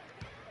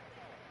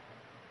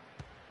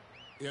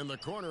 In the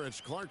corner,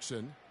 it's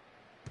Clarkson.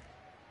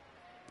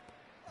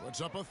 Puts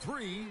up a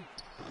 3.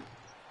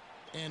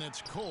 And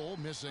it's Cole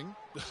missing.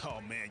 Oh,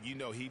 man, you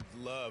know he'd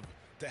love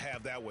to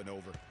have that one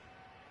over.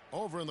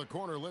 Over in the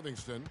corner,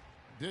 Livingston.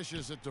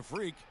 Dishes it to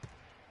Freak.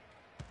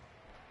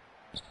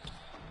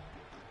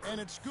 And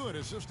it's good.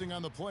 Assisting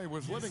on the play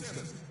was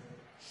Livingston.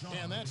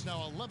 And that's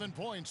now 11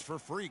 points for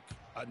Freak.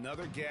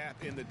 Another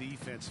gap in the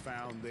defense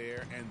found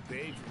there, and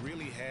they've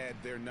really had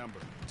their number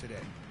today.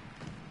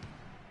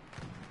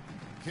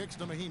 Kicks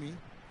to Mahinmi.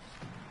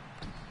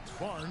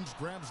 Barnes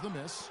grabs the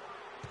miss.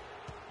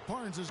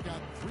 Barnes has got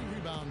 3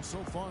 rebounds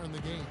so far in the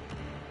game.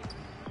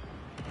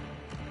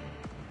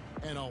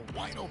 And a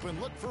wide open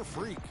look for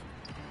Freak.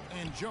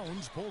 And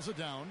Jones pulls it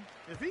down.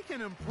 If he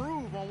can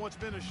improve on what's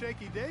been a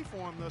shaky day for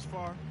him thus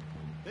far,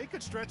 they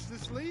could stretch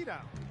this lead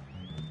out.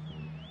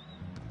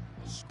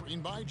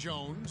 Screen by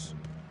Jones.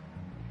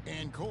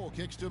 And Cole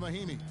kicks to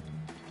Mahinmi.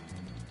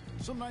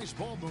 Some nice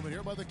ball movement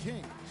here by the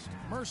Kings.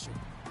 Mercer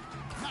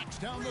knocks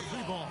down the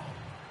 3 ball.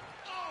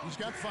 He's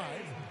got 5.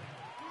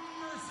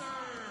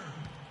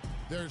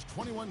 There's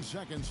 21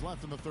 seconds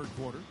left in the third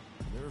quarter.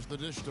 There's the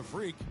dish to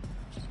Freak.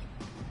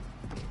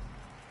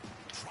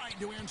 Tried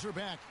to answer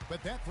back,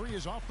 but that 3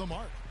 is off the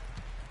mark.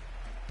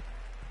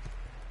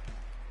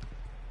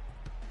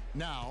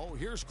 Now,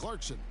 here's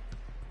Clarkson.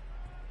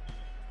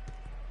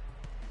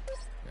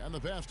 And the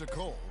pass to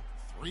Cole.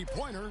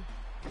 3-pointer.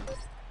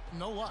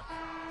 No luck.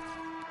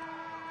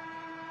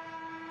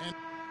 And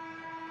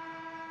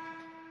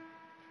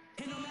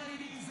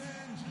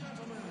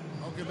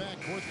welcome back.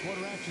 Fourth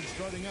quarter action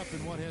starting up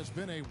in what has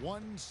been a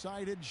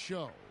one-sided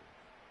show.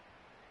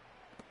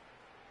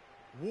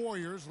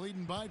 Warriors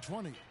leading by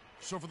 20.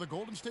 So for the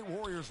Golden State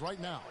Warriors right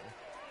now,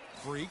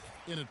 Freak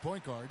in at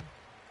point guard.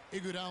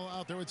 Iguodala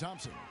out there with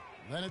Thompson.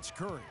 Then it's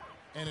Curry.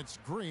 And it's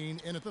Green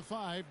in at the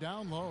 5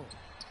 down low.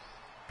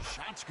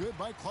 Shots good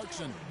by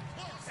Clarkson.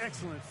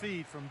 Excellent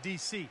feed from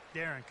D.C.,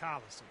 Darren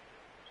Collison.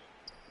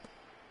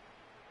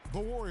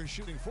 The Warriors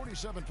shooting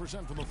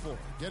 47% from the floor.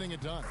 Getting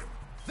it done.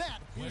 That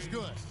is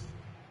good.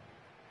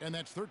 And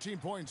that's 13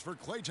 points for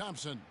Klay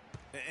Thompson.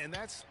 And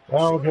that's... I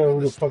don't care who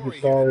the fucking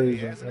star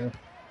is. The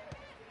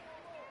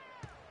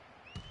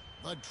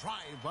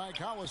drive by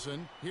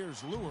Collison.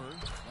 Here's Lure.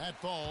 That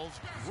falls.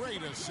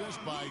 Great assist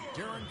by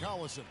Darren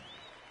Collison.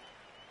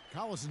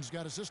 Collison's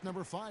got assist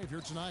number 5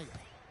 here tonight.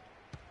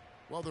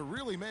 Well, they're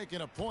really making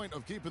a point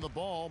of keeping the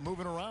ball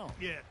moving around.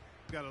 Yeah,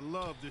 Got to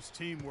love this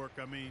teamwork.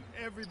 I mean,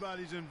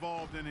 everybody's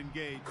involved and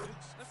engaged.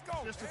 It's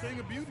just a thing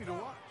of beauty to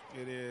watch.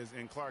 It is,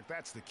 and Clark,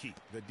 that's the key.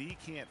 The D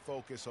can't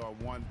focus on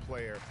one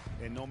player,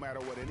 and no matter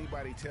what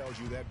anybody tells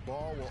you, that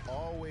ball will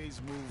always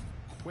move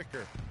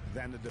quicker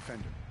than the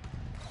defender.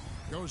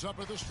 Goes up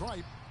at the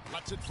stripe,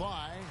 lets it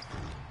fly.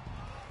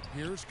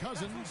 Here's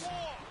Cousins,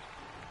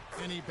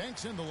 and he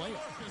banks in the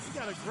layup. He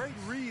got a great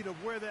read of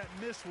where that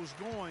miss was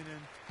going,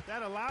 and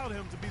that allowed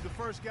him to be the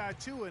first guy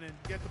to it and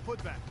get the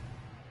putback.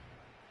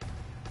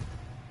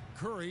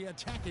 Curry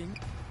attacking,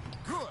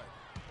 good.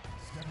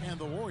 And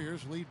the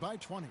Warriors lead by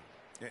 20.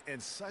 And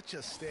such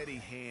a steady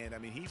hand. I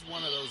mean, he's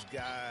one of those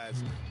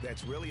guys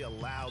that's really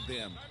allowed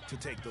them to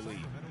take the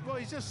lead. Well,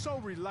 he's just so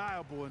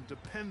reliable and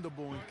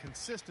dependable and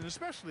consistent,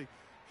 especially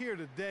here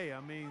today.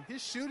 I mean,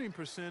 his shooting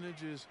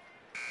percentage is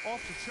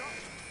off the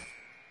charts.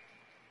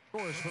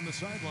 Scores from the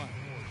sideline.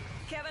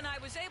 Kevin, I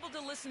was able to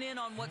listen in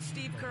on what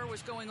Steve Kerr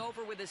was going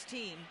over with his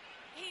team.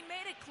 He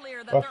made it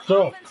clear that What's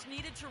their up? offense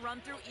needed to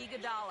run through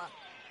Iguodala.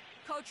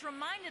 Coach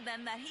reminded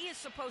them that he is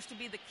supposed to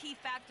be the key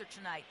factor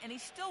tonight, and he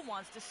still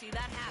wants to see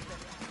that happen.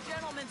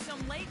 Gentlemen,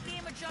 some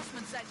late-game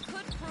adjustments that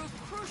could prove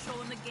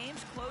crucial in the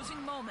game's closing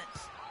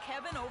moments.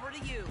 Kevin, over to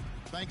you.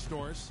 Thanks,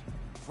 Doris.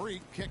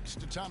 Freak kicks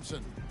to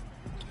Thompson.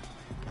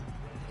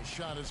 The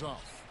shot is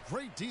off.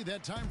 Great D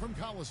that time from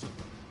Collison.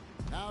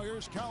 Now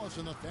here's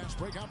Collison, the fast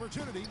break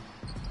opportunity.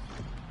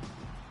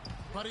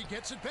 But he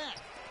gets it back.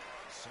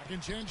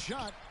 Second chance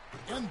shot,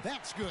 and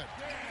that's good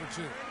for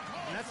two.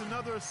 And that's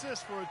another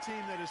assist for a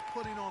team that is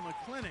putting on a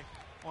clinic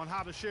on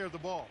how to share the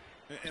ball.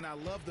 And I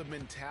love the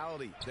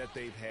mentality that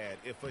they've had.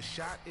 If a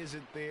shot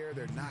isn't there,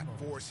 they're not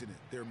forcing it.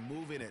 They're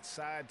moving it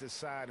side to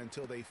side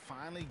until they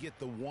finally get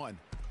the one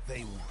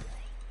they want.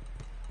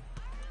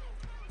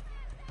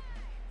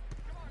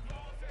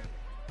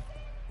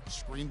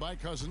 Screen by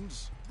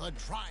Cousins. The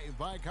drive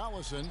by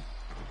Collison.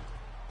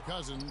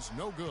 Cousins,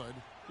 no good.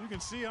 You can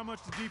see how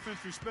much the defense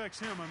respects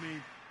him. I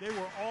mean, they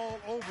were all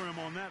over him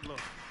on that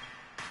look.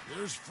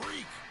 There's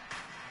Freak.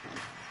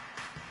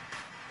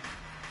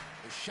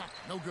 The shot,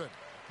 no good.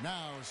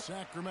 Now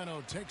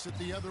Sacramento takes it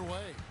the other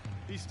way.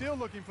 He's still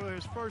looking for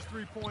his first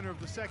three-pointer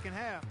of the second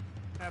half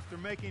after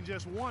making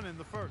just one in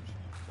the first.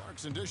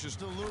 Clarkson dishes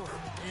to Lure.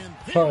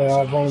 Sorry,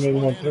 I've only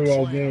made 1 3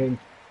 all game.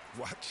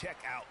 Well, check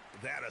out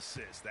that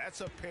assist.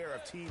 That's a pair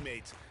of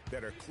teammates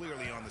that are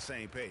clearly on the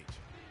same page.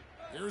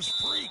 Here's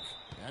Freak.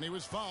 And he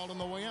was fouled on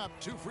the way up.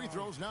 2 free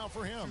throws now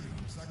for him.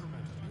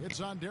 It's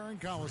on Darren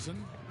Collison.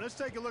 Let's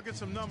take a look at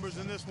some numbers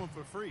in this one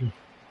for Freak.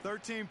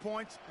 13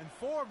 points, and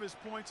 4 of his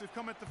points have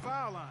come at the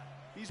foul line.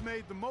 He's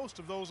made the most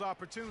of those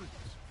opportunities.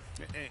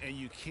 And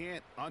you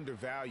can't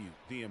undervalue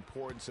the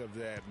importance of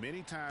that.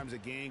 Many times a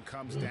game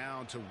comes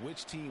down to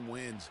which team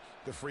wins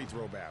the free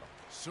throw battle.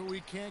 So we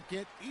can't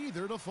get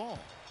either to fall.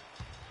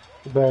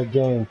 It's a bad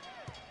game.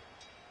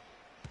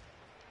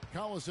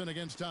 Collison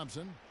against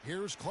Thompson.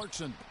 Here's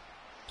Clarkson.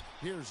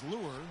 Here's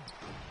Lure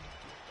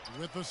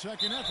with the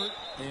second effort.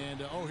 And,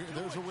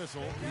 there's a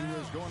whistle. He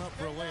was going up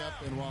for a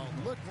layup. And while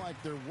it looked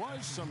like there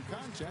was some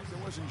contact,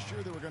 I wasn't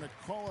sure they were going to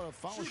call it a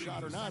foul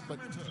shot or not. But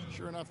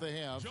sure enough, they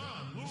have.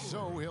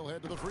 So he'll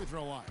head to the free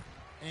throw line.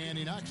 And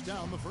he knocks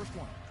down the first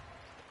one.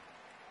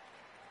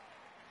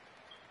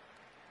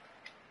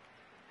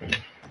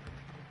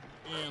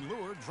 And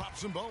Lure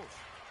drops them both.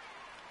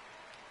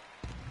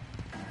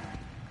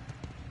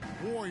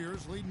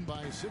 Warriors leading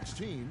by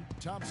 16.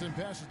 Thompson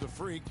passes to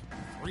Freak.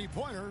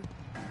 Three-pointer.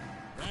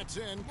 That's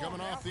in,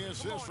 coming off the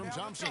assist from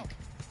Thompson.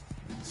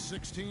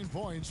 16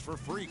 points for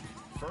Freak.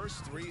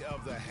 First 3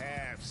 of the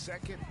half,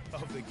 second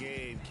of the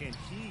game. Can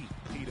he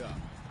heat up?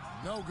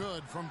 No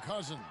good from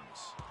Cousins.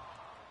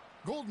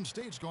 Golden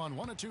State's gone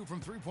 1 of 2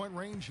 from three-point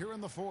range here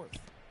in the fourth.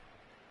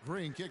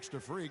 Green kicks to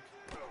Freak.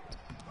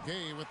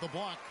 Gay with the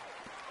block.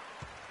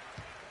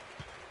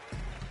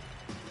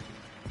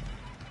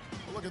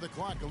 Look at the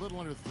clock, a little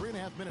under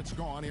 3.5 minutes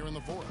gone here in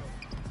the fourth.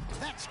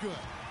 That's good.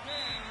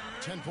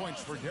 10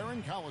 points for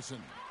Darren Collison.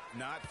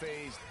 Not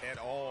fazed at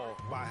all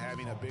by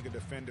having a bigger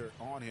defender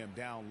on him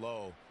down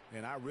low,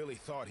 and I really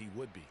thought he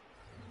would be.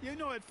 You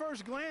know, at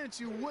first glance,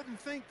 you wouldn't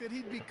think that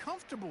he'd be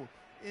comfortable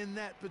in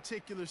that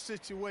particular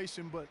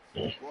situation, but,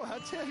 boy, I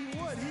tell you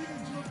what, he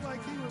didn't look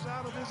like he was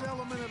out of his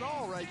element at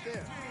all right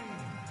there.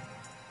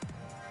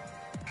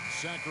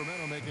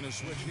 Sacramento making a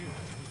switch here.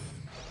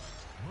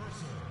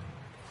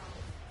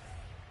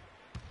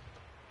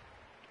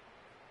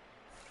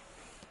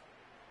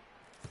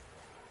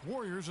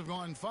 Warriors have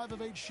gone 5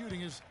 of 8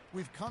 shooting as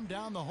we've come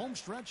down the home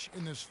stretch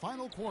in this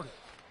final quarter.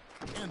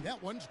 And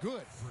that one's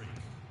good.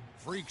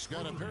 Freak's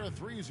got a pair of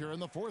threes here in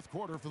the fourth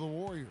quarter for the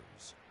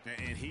Warriors.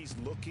 And he's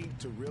looking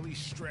to really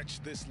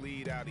stretch this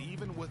lead out,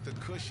 even with the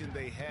cushion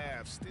they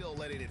have, still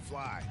letting it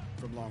fly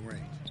from long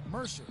range.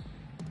 Mercer.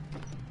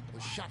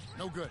 The shot,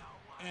 no good.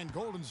 And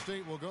Golden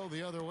State will go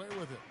the other way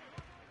with it.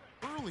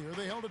 Earlier,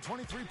 they held a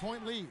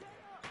 23-point lead.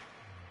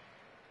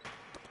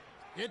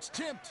 It's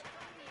tipped.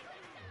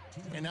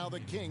 And now the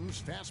Kings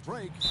fast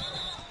break.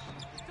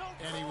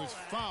 And he was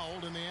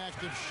fouled in the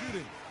act of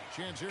shooting.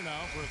 Chance here now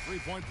for a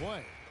three-point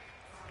play.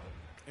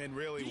 And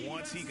really,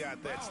 once he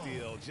got that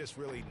steal, just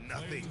really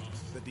nothing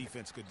the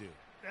defense could do.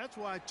 That's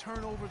why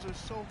turnovers are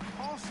so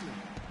costly,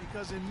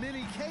 because in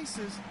many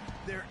cases,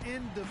 they're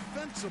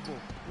indefensible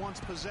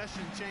once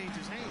possession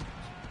changes hands.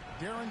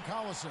 Darren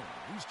Collison,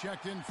 he's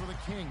checked in for the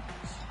Kings.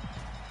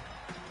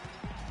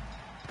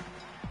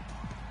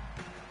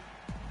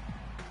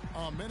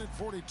 A minute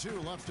 42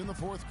 left in the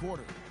fourth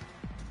quarter.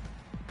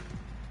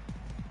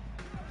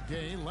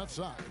 Gay left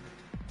side.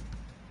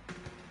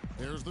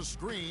 There's the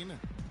screen.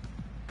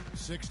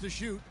 6 to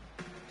shoot.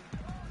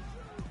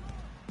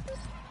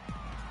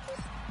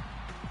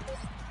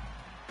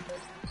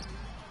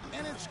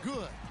 And it's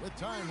good with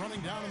time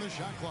running down in the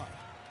shot clock.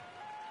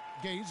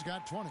 Gay's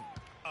got 20.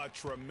 A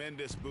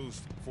tremendous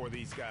boost for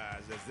these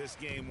guys as this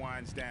game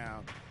winds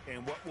down,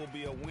 and what will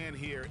be a win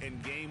here in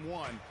game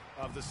 1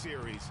 of the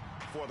series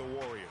for the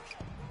Warriors.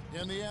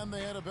 In the end,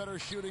 they had a better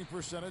shooting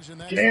percentage, and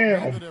that's what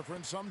made the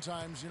difference.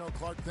 Sometimes, you know,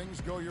 Clark, things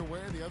go your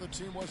way. The other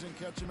team wasn't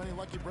catching many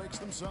lucky breaks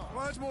themselves.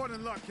 Well, it's more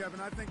than luck, Kevin.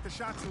 I think the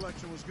shot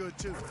selection was good,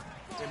 too.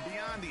 And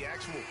beyond the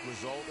actual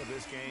result of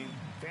this game,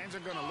 fans are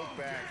going to look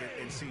back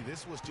and see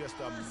this was just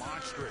a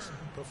monstrous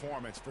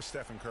performance for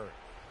Stephen Curry.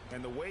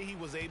 And the way he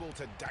was able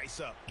to dice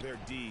up their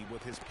D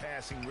with his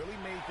passing really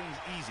made things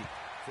easy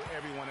for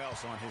everyone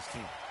else on his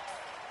team.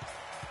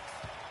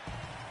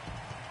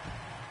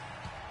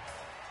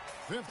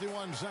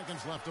 51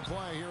 seconds left to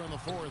play here in the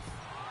fourth.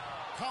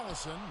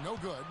 Collison, no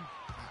good.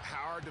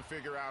 Hard to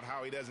figure out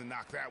how he doesn't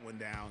knock that one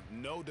down.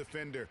 No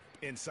defender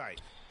in sight.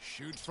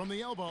 Shoots from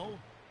the elbow.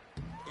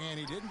 And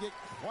he didn't get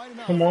quite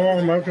enough. Come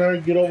on, I'm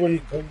trying to get over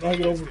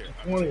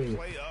 20.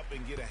 Play up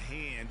and get a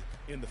hand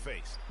in the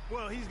face.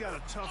 Well, he's got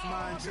a tough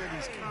mindset.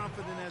 He's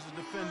confident as a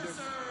defender.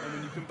 And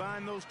when you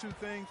combine those two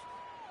things,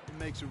 it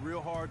makes it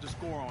real hard to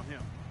score on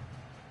him.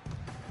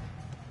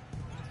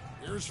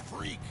 Here's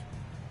Freak.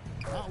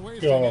 Not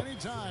wasting any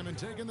time and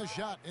taking the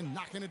shot and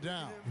knocking it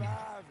down.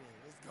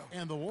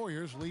 And the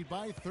Warriors lead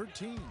by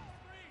 13.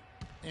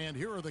 And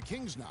here are the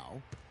Kings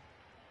now.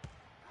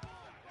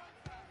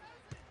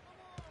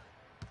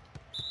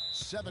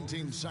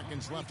 17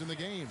 seconds left in the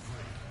game.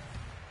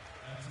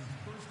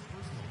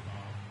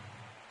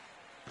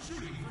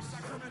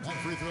 That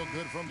free throw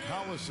good from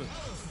Collison.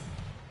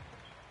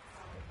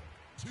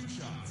 2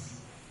 shots.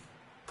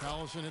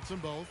 Collison hits them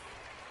both.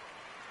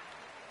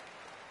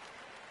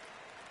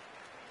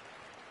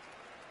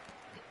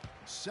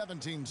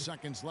 17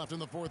 seconds left in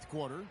the fourth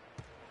quarter.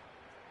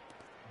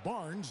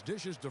 Barnes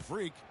dishes to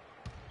Freak.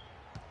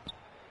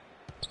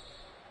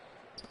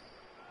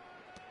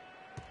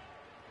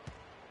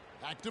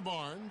 Back to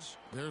Barnes.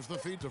 There's the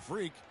feed to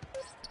Freak.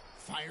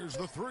 Fires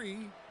the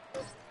three.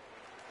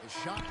 The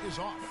shot is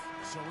off.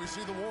 So we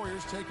see the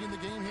Warriors taking the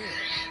game here.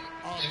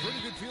 A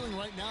pretty good feeling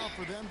right now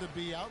for them to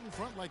be out in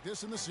front like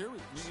this in the series.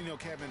 You know,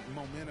 Kevin,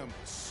 momentum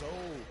so.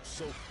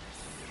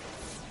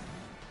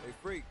 Hey,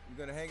 Freak, you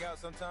gonna hang out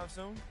sometime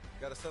soon?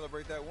 Gotta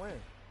celebrate that win.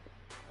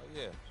 Oh,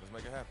 yeah, let's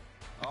make it happen.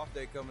 Off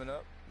day coming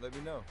up, let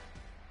me know.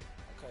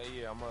 Okay,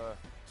 yeah, I'm gonna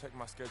check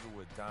my schedule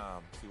with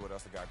Dom, see what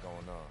else I got going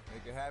on.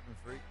 Make it happen,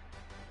 Freak.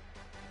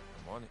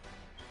 I'm on it.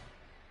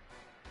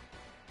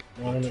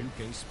 The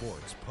 2K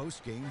Sports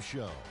post-game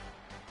show.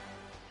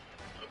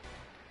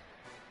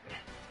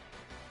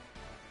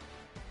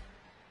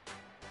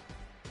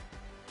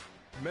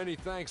 Many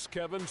thanks,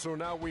 Kevin. So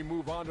now we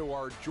move on to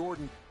our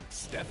Jordan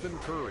Stephen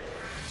Curry.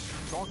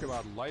 Talk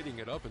about lighting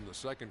it up in the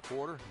second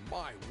quarter.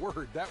 My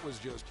word, that was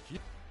just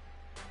huge.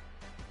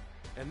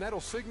 And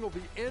that'll signal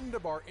the end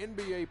of our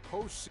NBA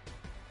postseason.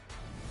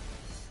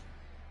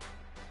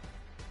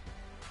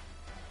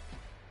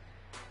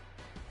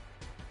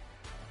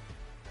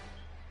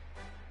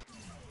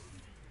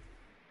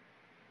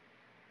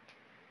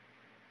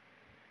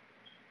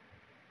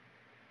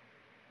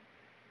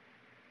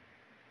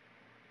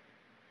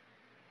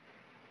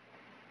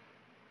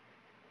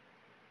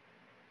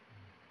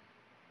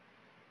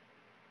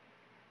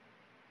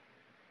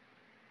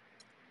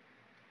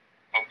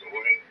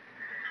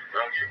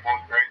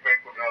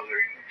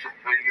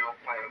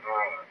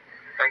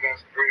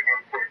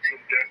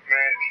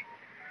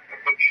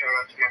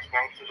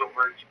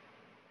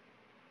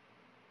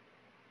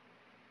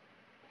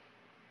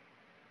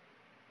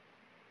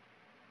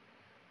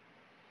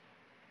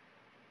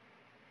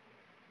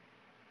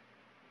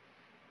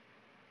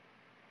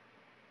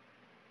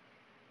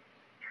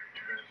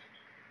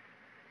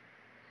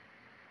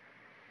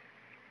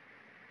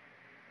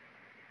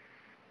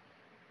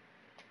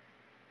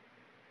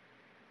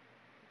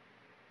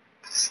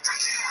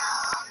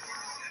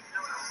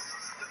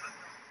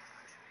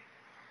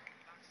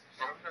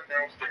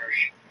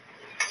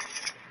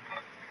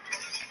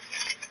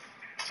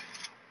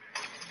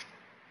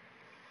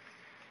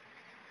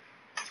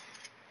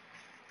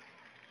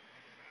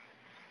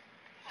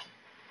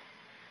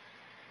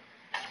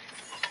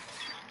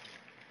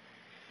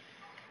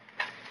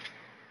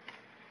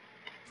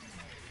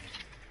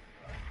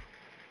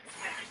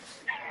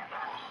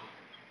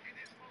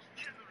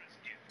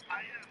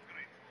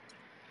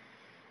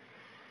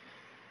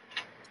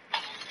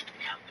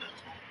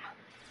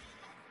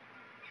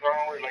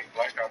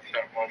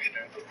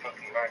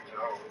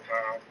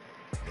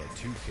 The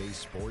 2K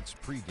Sports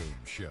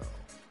pregame show.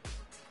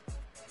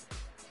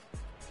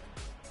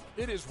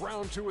 It is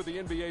round 2 of the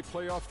NBA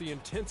playoff. The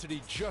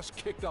intensity just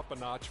kicked up a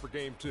notch for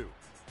Game 2.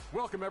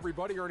 Welcome,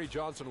 everybody. Ernie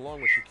Johnson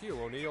along with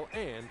Shaquille O'Neal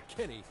and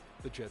Kenny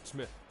the Jet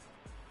Smith.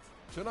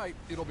 Tonight,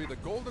 it'll be the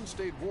Golden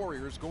State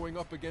Warriors going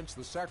up against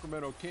the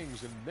Sacramento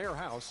Kings in their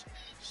house,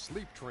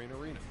 Sleep Train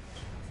Arena.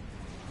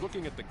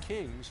 Looking at the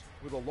Kings,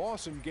 with a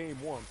loss in Game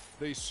 1,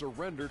 they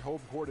surrendered home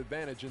court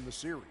advantage in the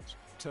series.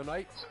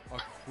 Tonight, a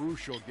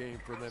crucial game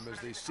for them as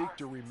they seek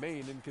to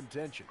remain in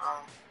contention.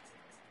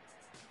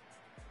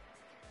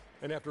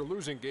 And after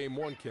losing Game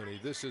 1, Kenny,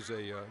 this is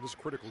a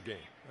critical game.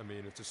 I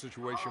mean, it's a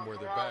situation where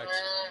their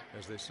backs,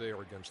 as they say,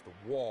 are against the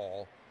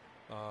wall.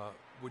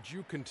 Would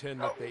you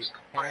contend that they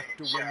have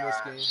to win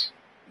this game?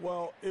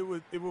 Well, it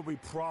would be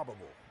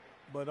probable,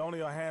 but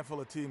only a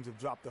handful of teams have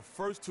dropped the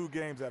first 2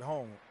 games at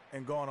home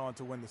and gone on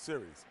to win the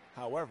series.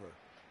 However,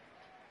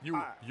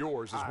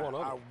 yours is one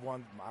of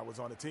them. I was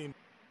on the team.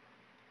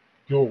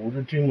 Your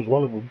team was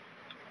one of them.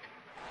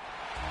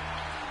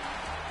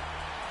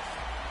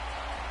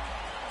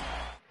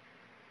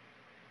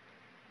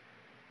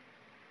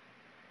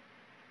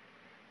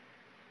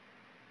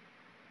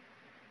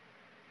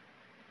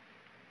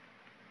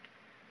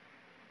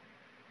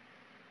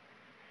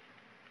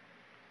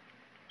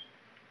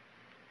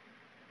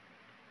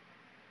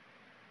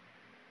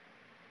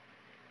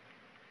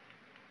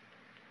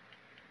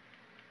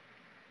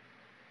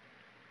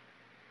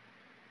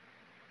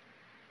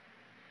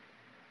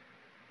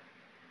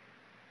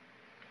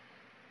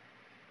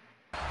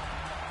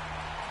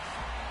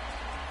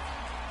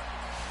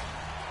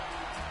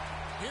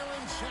 Here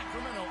in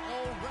Sacramento,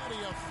 already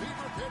a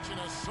fever pitch in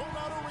a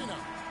sold-out arena.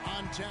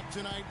 On tap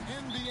tonight,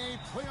 NBA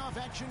playoff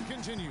action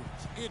continues.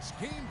 It's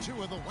Game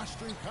 2 of the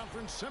Western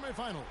Conference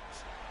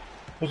semifinals.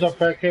 What's up,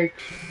 Fat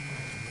Cakes?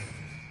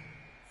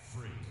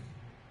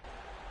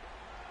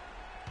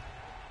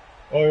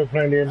 Oh, you're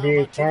playing the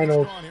NBA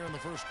Finals. Here in the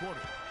first quarter.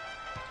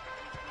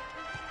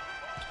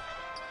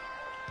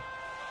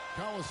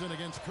 Collison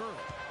against Curry.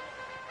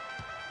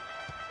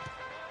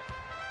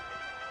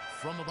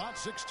 From about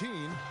 16,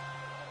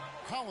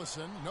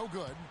 Collison, no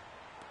good.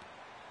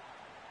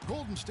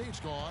 Golden State's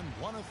gone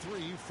 1 of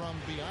 3 from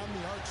beyond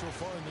the arc so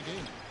far in the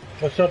game.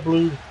 What's up,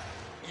 Blue?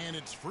 And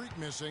it's Freak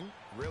missing.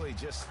 Really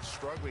just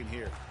struggling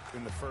here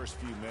in the first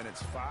few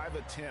minutes. 5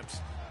 attempts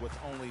with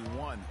only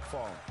 1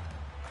 falling.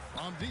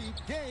 On deep,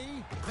 Gay,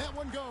 that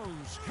one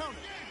goes. Count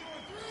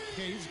it.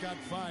 Gay's got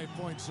 5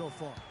 points so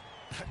far.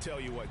 I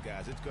tell you what,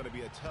 guys, it's going to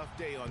be a tough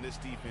day on this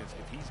defense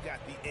if he's got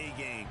the A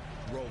game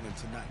rolling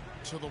tonight.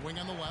 To the wing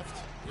on the left,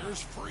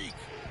 here's Freak.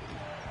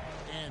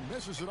 And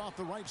misses it off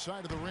the right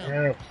side of the rim.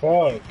 Yeah,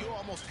 fuck. You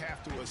almost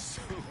have to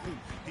assume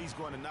he's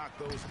going to knock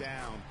those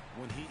down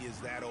when he is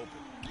that open.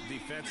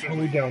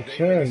 Defensively, down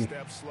they 10.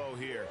 step slow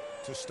here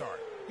to start.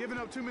 Giving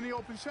up too many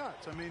open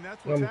shots. I mean,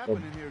 that's what's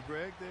happening here,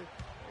 Greg.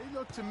 They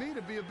look to me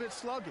to be a bit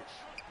sluggish.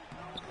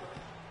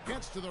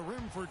 Gets to the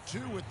rim for 2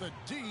 with the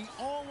D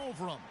all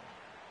over him.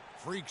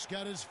 Freak's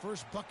got his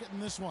first bucket in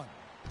this one.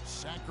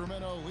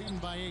 Sacramento leading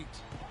by 8.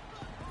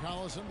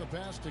 Collison the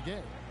pass to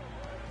Gay.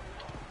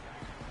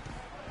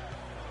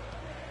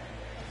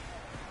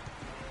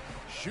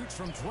 Shoots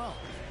from 12.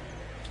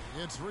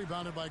 It's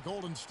rebounded by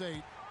Golden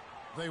State.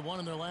 They won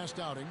in their last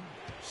outing,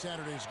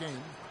 Saturday's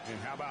game. And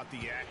how about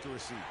the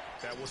accuracy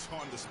that was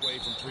on display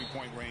from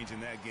three-point range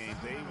in that game?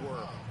 They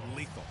were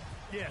lethal.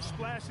 Yeah,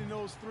 splashing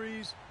those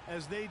threes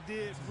as they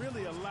did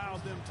really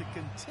allowed them to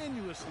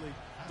continuously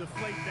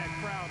deflate that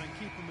crowd and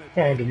keep them at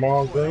Come on,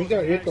 Jamal Green. You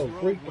got to hit those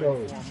free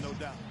throws. No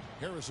doubt.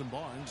 Harrison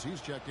Barnes, he's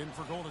checked in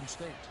for Golden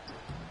State.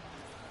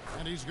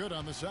 And he's good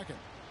on the second.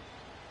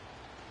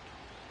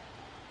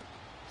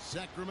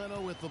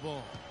 Sacramento with the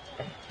ball.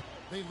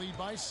 They lead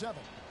by 7.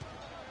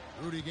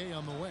 Rudy Gay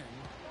on the wing.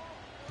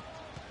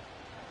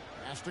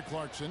 Pass to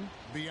Clarkson.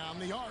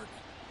 Beyond the arc.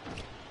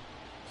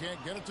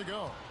 Can't get it to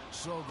go.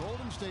 So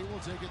Golden State will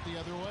take it the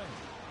other way.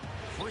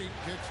 Freak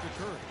kicks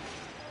to Curry.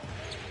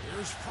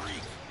 Here's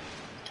Freak.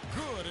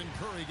 Good, and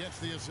Curry gets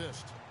the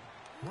assist.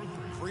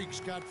 Freak's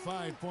got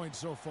 5 points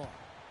so far.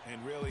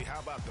 And really, how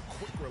about the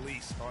quick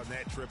release on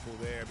that triple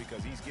there?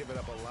 Because he's given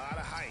up a lot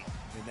of height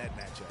in that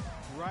matchup.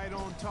 Right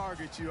on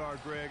target you are,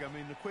 Greg. I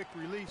mean, the quick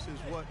release is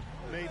what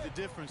made the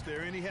difference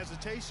there. Any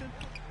hesitation,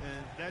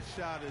 and that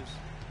shot is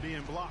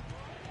being blocked.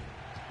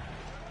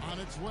 On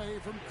its way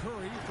from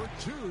Curry for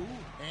 2,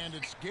 and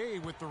it's Gay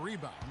with the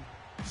rebound.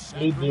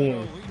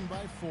 Sacramento leading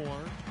by 4.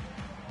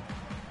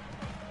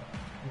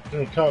 He's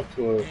going to talk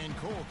to her. And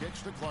Cole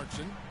kicks to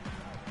Clarkson.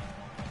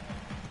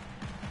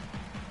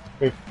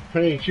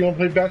 Hey, she don't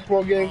play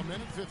basketball game? 1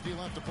 minute 50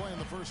 left to play in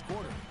the first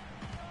quarter.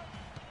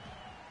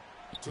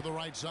 To the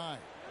right side.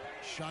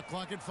 Shot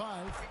clock at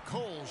 5.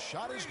 Cole's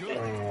shot is good.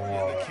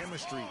 Yeah, the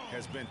chemistry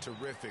has been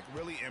terrific.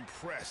 Really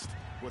impressed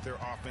with their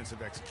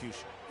offensive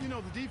execution. You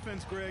know, the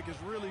defense, Greg, has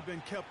really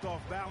been kept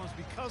off balance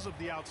because of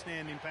the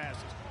outstanding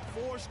passes.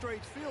 4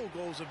 straight field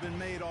goals have been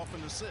made off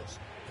an assist.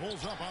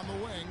 Pulls up on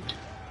the wing.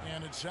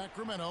 And it's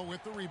Sacramento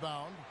with the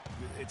rebound.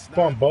 It's Come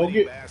not on,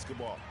 pretty Bogut.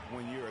 basketball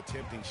when you're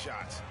attempting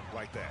shots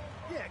like that.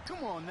 Yeah,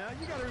 come on now.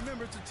 You got to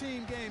remember it's a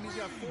team game. He's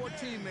got 4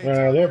 teammates Man,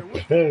 out they're there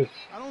with him. pissed.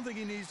 I don't think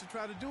he needs to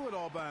try to do it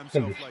all by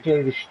They're himself like that.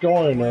 still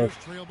destroying us. Warriors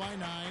trail by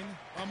 9.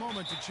 A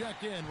moment to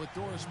check in with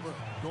Doris Burke.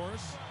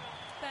 Doris?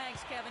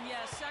 Thanks, Kevin.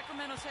 Yes,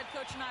 Sacramento's head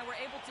coach and I were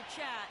able to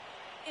chat.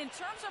 In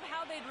terms of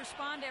how they'd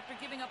respond after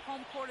giving up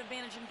home court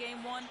advantage in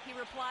Game 1, he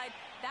replied,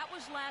 that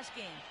was last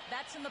game.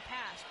 That's in the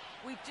past.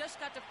 We've just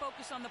got to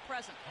focus on the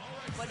present.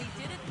 But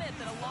he did admit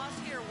that a loss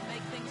here will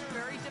make things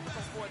very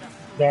difficult for them.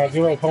 Nah,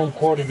 give up home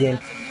court again.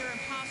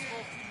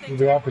 We'll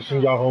be happy to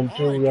send y'all home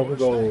too. We have to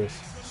go.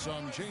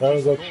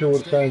 Let's go chill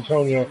with San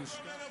Antonio.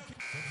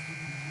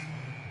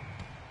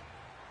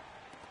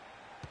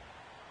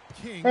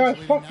 Ah,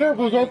 fuck that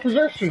was our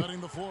possession.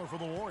 Setting the floor for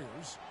the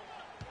Warriors.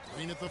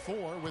 Green at the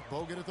 4 with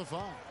Bogut at the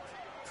 5.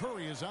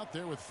 Curry is out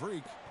there with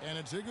Freak, and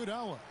it's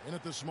Iguodala in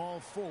at the small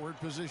forward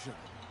position.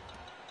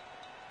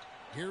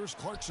 Here's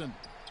Clarkson.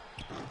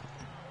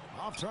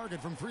 Off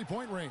target from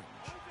three-point range.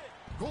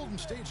 Golden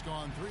State's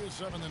gone 3 of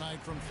 7 tonight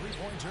from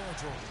three-point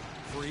territory.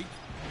 Freak.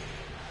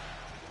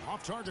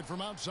 Off target from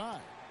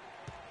outside.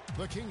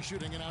 The Kings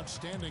shooting an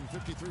outstanding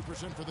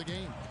 53% for the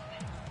game.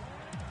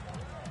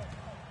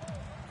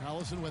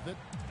 Collison with it.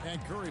 And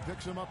Curry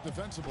picks him up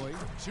defensively.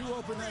 2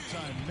 open that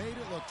time. Made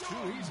it look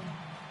too easy.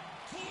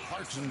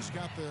 Clarkson's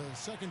got the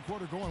second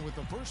quarter going with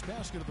the first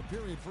basket of the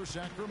period for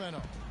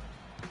Sacramento.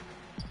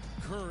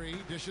 Curry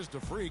dishes to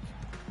Freak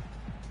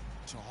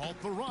to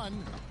halt the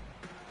run.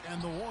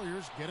 And the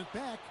Warriors get it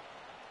back.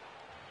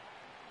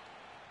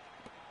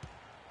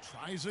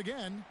 Tries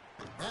again.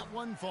 That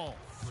one falls.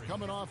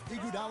 Coming off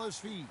Iguodala's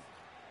feed.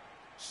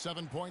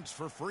 7 points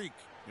for Freak.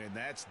 And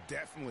that's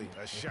definitely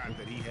a shot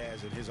that he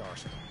has in his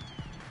arsenal.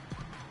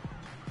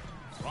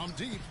 From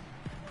deep.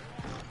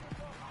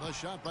 The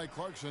shot by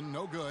Clarkson,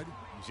 no good.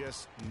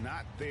 Just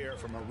not there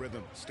from a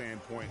rhythm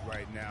standpoint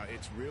right now.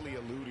 It's really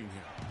eluding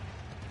him.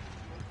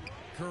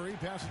 Curry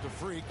passes to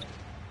Freak.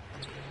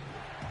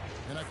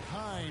 And a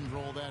kind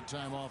roll that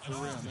time off the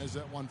rim as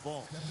that one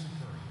falls.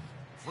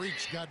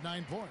 Freak's got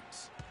 9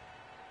 points.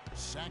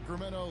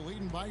 Sacramento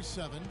leading by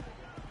 7.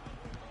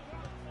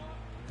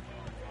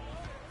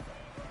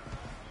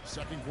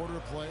 Second quarter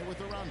of play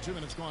with around 2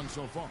 minutes gone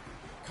so far.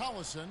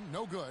 Collison,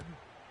 no good.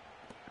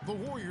 The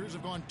Warriors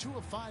have gone 2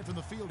 of 5 from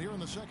the field here in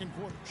the second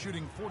quarter,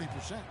 shooting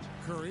 40%.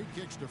 Curry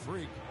kicks to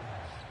Freak.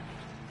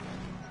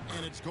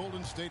 And it's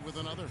Golden State with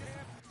another.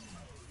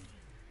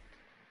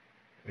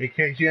 Hey,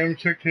 KG, you haven't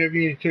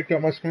checked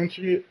out my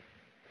sponsor yet?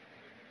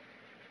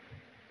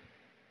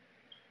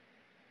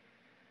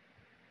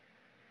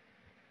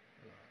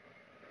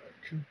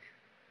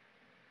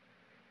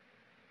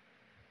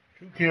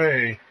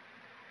 Okay.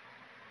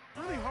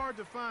 Really hard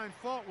to find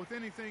fault with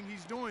anything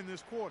he's doing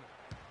this quarter,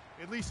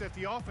 at least at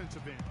the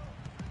offensive end.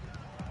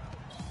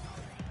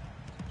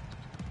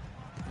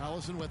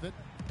 Collison with it,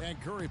 and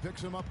Curry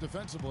picks him up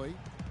defensively.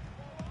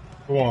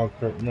 Come on,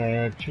 Kurt,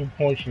 man. 2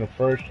 points in the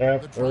first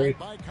half, Curry.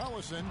 By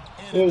Collison,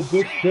 Oh,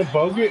 good shit,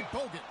 Bogut.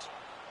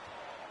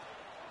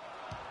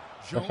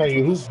 That's how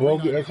you hoop,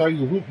 Bogut. That's how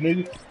you hoop,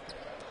 nigga.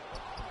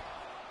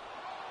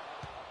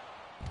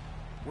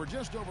 We're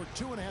just over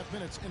 2.5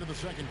 minutes into the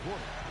second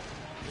quarter.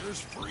 Here's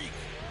Freak.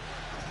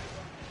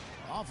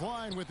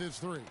 Offline with his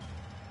 3.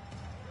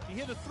 He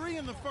hit a 3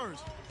 in the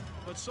first,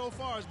 but so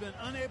far has been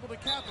unable to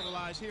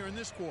capitalize here in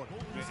this quarter.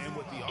 And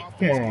with the offense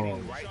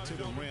getting right to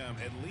the rim,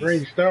 at least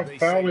Ring, stop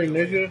fouling,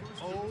 nigga.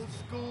 Old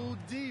school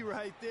D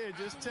right there,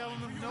 just telling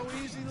them no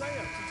easy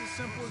layups. It's as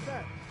simple as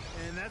that.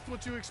 And that's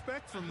what you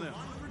expect from them.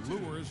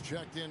 Lewis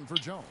checked in for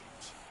Jones.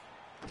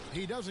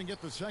 He doesn't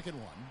get the second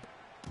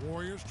one.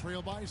 Warriors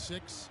trail by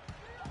 6.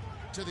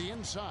 To the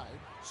inside.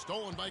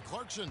 Stolen by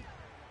Clarkson.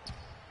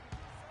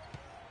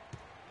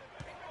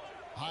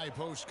 High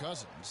post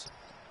Cousins.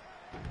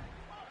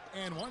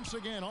 And once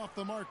again off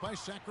the mark by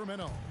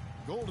Sacramento.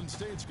 Golden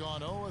State's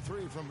gone 0 of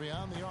 3 from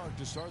beyond the arc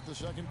to start the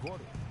second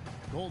quarter.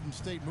 Golden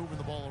State moving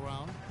the ball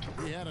around.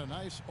 He had a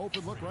nice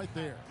open look right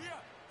there.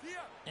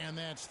 And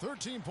that's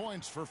 13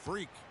 points for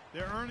Freak.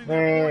 They're earning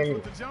their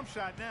points with the jump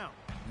shot now.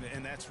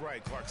 And that's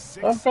right, Clark.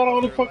 6 I thought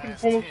all the fucking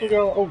points were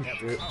going. Oh,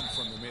 shit.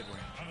 From the mid-range.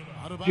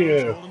 Out of bounds,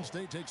 Yeah. Golden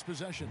State takes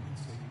possession.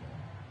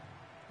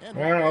 And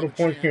Man, all the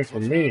points came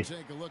from me.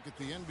 Take a look at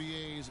the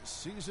NBA's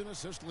season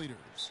assist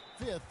leaders.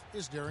 5th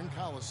is Darren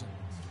Collison.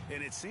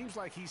 And it seems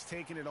like he's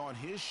taking it on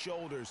his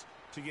shoulders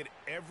to get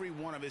every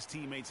one of his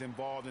teammates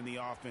involved in the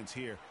offense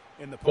here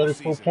in the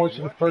postseason. 34 points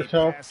in the first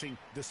half. Passing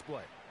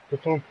display.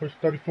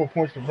 34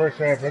 points in the first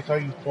half. That's how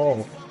you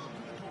fall.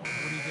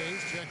 30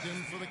 days checked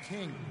in for the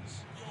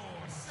Kings.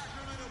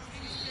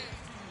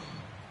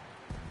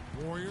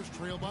 Warriors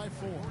trail by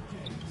 4.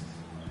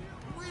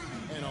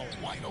 And a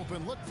wide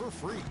open look for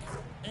Freak.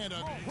 And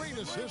a great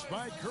assist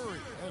by Curry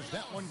as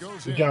that one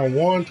goes in. John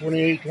 1,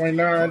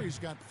 28-29. Curry's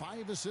got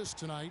 5 assists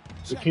tonight.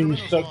 The Kings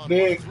suck Sacramento's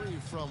dick. gone 3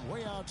 from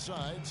way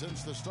outside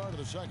since the start of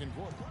the second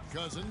quarter.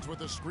 Cousins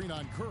with a screen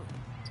on Curry.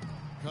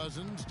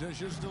 Cousins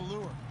dishes to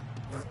Lure.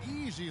 An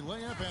easy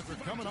layup after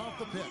coming off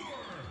the pick.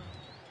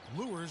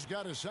 Lures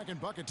got his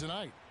second bucket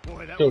tonight.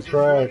 Boy, that Still was a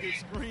trash. wicked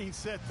screen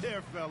set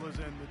there, fellas,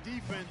 and the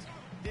defense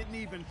didn't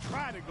even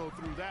try to go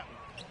through that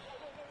one.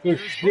 Good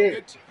Here's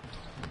shit. Bogut.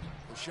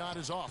 The shot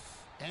is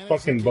off. And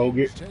Fucking it's the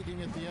Kings Bogut. taking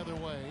it the other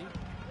way.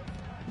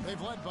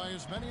 They've led by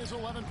as many as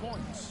 11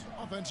 points.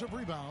 Offensive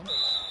rebound.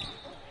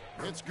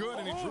 It's good,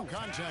 and he drew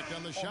contact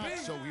on the shot,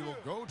 so he will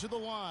go to the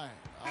line.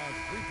 A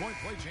three-point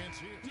play chance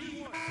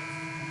here.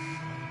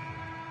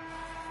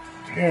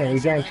 Damn,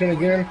 he's down 10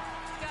 again.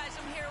 Guys,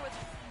 I'm here with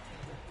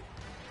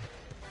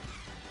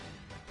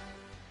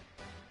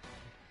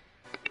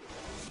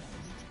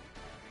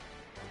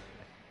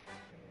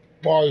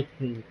Ball.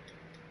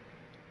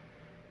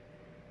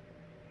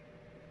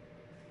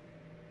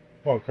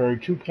 Paul Curry,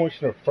 2 points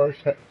in the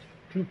first half.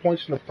 2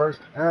 points in the first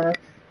half.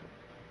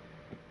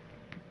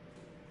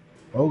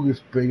 Bogus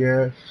big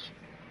ass.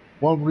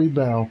 1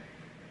 rebound.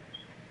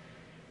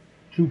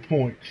 2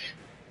 points.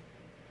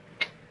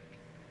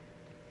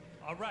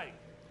 All right,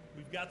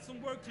 we've got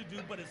some work to do,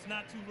 but it's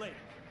not too late.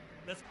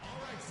 Let's.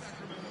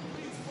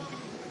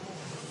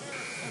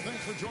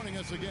 Thanks for joining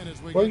us again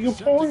as we Where get your set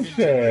to points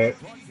continue. at?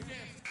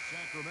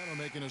 Sacramento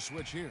making a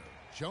switch here.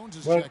 Jones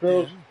is Black checked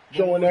girls in.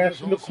 showing Moore ass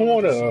is in the also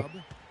with corner. sub.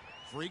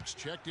 Freaks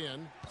checked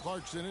in.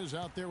 Clarkson is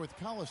out there with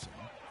Collison.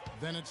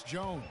 Then it's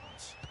Jones.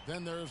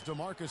 Then there's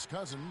DeMarcus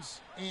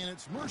Cousins. And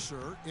it's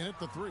Mercer in at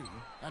the 3.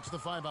 That's the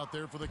 5 out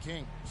there for the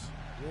Kings.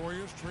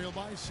 Warriors trail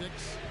by 6.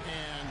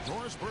 And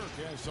Doris Burke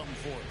has something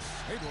for us.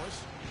 Hey,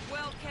 Doris.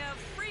 Well, Kev,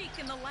 Freak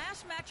in the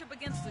last matchup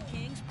against the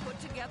Kings put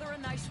together a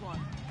nice one.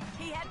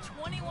 He had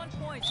 21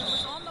 points and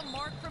was on the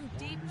mark from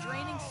deep,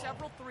 draining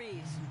several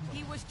threes.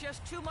 He was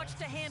just too much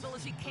to handle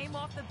as he came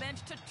off the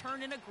bench to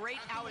turn in a great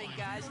outing,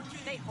 guys.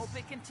 They hope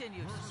it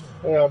continues.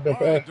 Yeah, I've been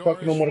All right,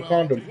 fucking him with a Doris,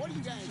 condom. what do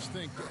you guys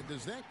think?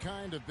 Does that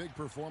kind of big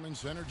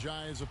performance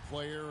energize a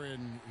player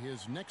in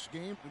his next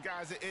game?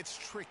 Guys, it's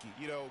tricky,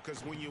 you know,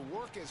 because when you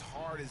work as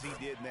hard as he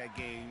did in that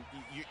game,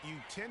 you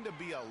tend to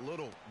be a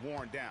little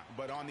worn down.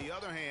 But on the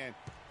other hand,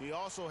 he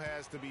also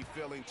has to be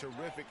feeling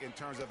terrific in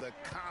terms of the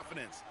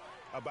confidence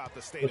about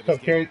the state What's of up,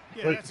 his game.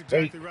 Kate? Yeah, that's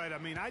exactly right. I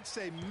mean, I'd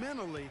say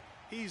mentally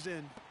he's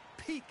in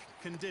peak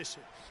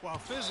condition, while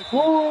physically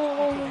he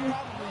could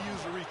probably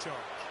use a recharge.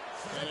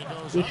 And it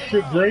goes This out of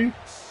shit green.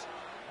 bounds.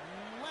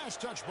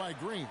 Last touch by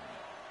Green.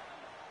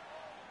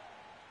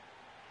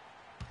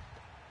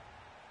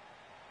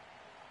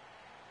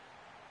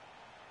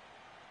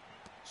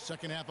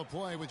 Second half of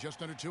play with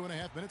just under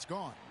 2.5 minutes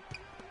gone.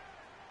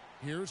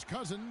 Here's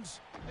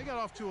Cousins. They got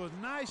off to a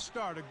nice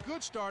start, a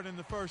good start in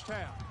the first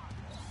half.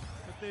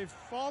 But they've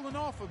fallen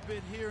off a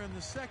bit here in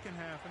the second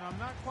half, and I'm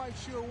not quite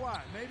sure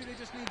why. Maybe they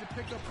just need to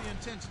pick up the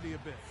intensity a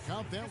bit.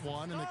 Count that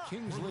one, and the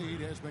Kings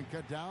lead has been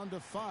cut down to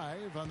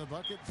 5 on the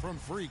bucket from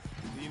Freak.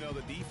 You know,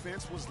 the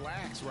defense was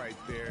lax right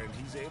there, and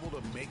he's able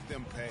to make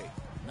them pay.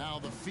 Now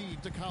the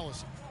feed to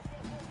Collison.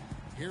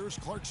 Here's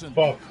Clarkson.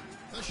 Fuck.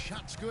 The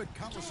shot's good.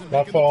 Collison My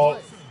making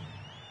fault. the play.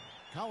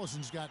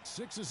 Collison's got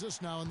 6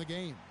 assists now in the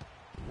game.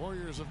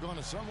 Warriors have gone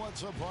a somewhat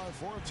subpar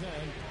 4 of 10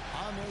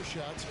 on their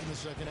shots in the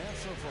second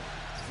half so far.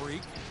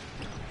 Freak.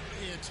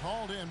 It's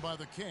hauled in by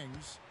the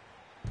Kings.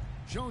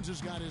 Jones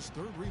has got his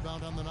 3rd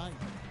rebound on the night.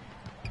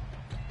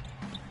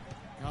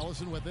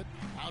 Collison with it.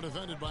 Out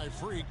defended by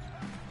Freak.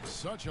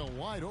 Such a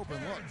wide open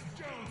look.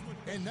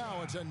 And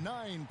now it's a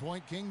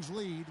 9-point Kings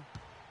lead.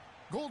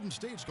 Golden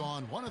State's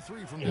gone 1 of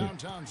 3 from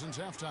downtown since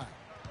halftime.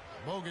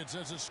 Bogut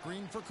sets a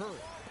screen for Curry.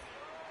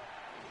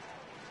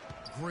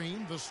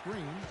 Green the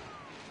screen.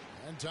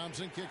 And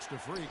Thompson kicks to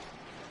Freak.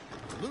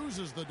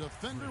 Loses the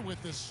defender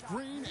with the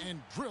screen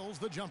and drills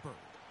the jumper.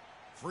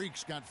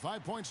 Freak's got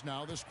 5 points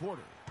now this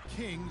quarter.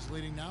 Kings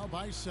leading now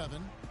by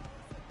 7.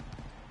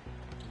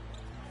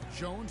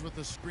 Jones with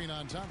the screen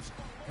on Thompson.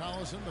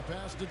 Collison the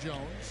pass to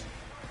Jones.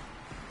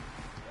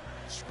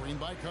 Screen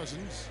by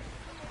Cousins.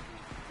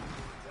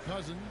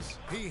 Cousins,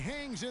 he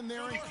hangs in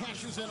there and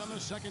cashes in on the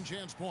second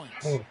chance points.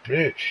 Oh,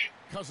 bitch.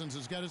 Cousins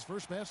has got his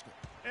first basket.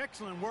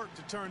 Excellent work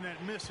to turn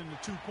that miss into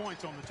 2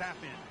 points on the tap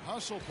in.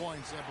 Hustle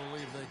points, I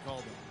believe they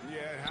called them.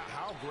 Yeah,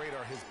 how great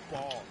are his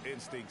ball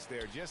instincts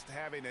there? Just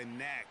having a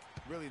knack,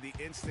 really the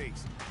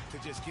instincts to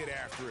just get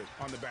after it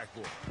on the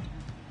backboard.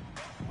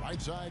 Right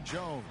side,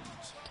 Jones.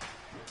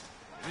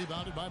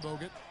 Rebounded by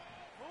Bogut.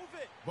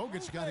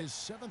 Bogut's got his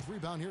 7th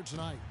rebound here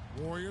tonight.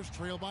 Warriors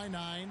trail by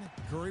 9.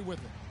 Curry with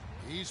it.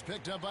 He's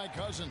picked up by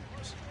Cousins.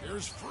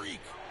 Here's Freak.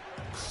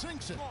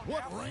 Sinks it.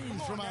 What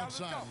range from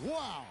outside.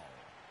 Wow.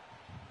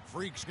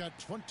 Freak's got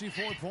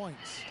 24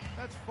 points.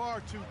 That's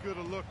far too good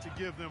a look to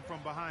give them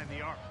from behind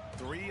the arc.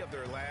 3 of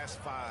their last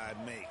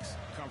 5 makes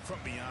come from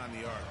beyond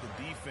the arc.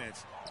 The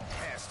defense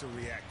has to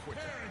react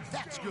quicker.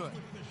 That's good.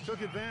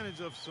 Took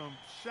advantage of some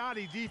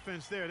shoddy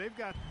defense there. They've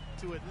got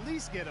to at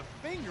least get a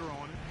finger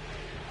on it.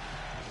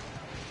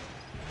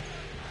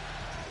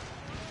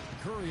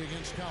 Curry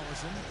against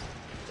Collison.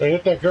 Hey,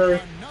 hit that Curry.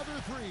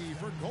 Another 3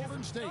 for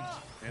Golden State.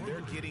 And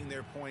they're getting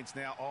their points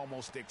now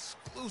almost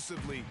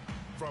exclusively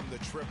from the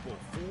triple.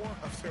 4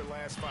 of their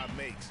last 5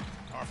 makes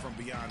are from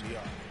beyond the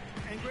arc.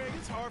 And Greg,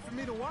 it's hard for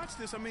me to watch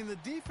this. I mean, the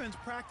defense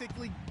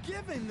practically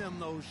giving them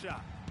those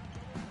shots.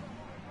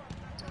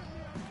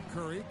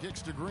 Curry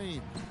kicks to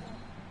Green.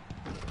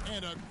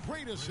 And a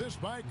great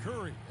assist by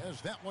Curry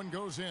as that one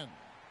goes in.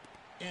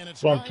 And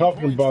it's that's what I'm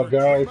talking about,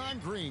 guys.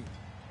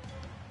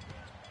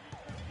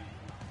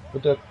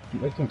 Put that,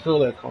 make them feel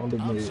that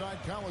condemnation.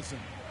 Outside Collison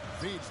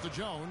feeds to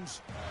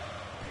Jones.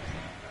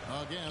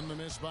 Again, the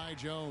miss by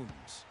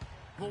Jones.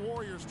 The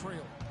Warriors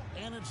trail,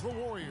 and it's the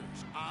Warriors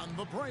on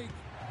the break.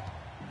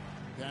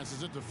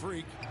 Passes it to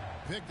Freak.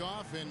 Picked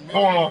off and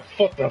oh,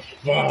 what the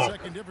fuck?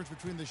 Second difference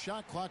between the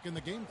shot clock and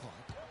the game clock.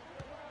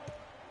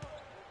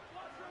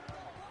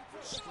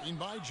 Screen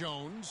by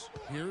Jones.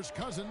 Here's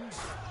Cousins.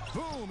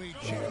 Boom, he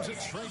jams it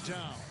straight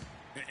down.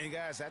 And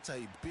guys, that's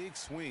a big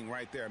swing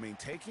right there. I mean,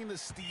 taking the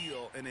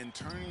steal and then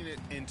turning it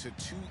into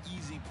 2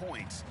 easy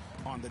points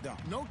on the dunk.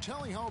 No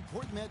telling how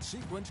important that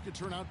sequence could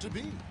turn out to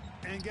be.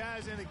 And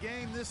guys, in a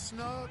game this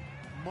snug,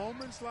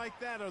 moments like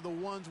that are the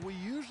ones we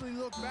usually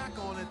look back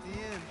on at the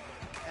end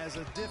as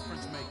a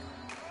difference maker.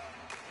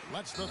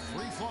 Lets the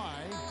three fly.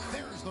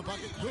 There's the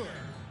bucket. Good.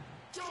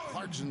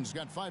 Clarkson's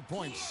got 5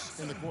 points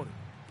in the quarter.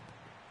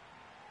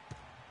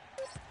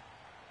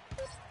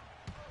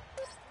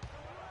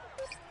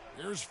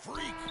 Here's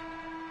Freak.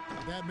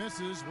 If that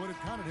misses, would have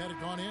counted had it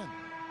gone in.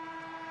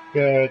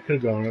 Yeah, it could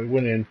have gone. It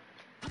went in.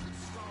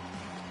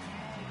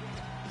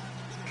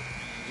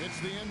 It's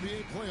the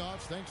NBA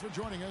playoffs. Thanks for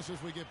joining us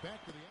as we get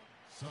back to the end.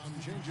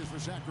 Some changes for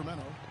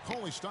Sacramento.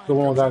 Coley Stein. Come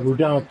on, guys. We're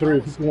down 3.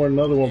 If we can win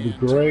another one, would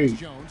be great.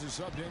 Jones is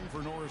subbed in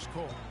for Norris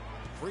Cole.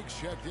 Freak's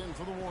checked in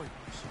for the Warriors.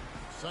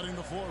 Setting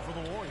the floor for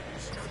the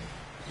Warriors.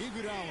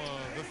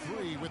 Iguodala, the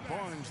 3 with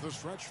Barnes, the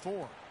stretch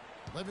 4.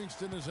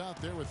 Livingston is out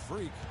there with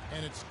Freak,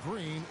 and it's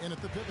Green in at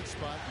the pivot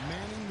spot,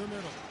 manning the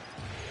middle.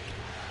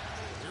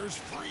 Here's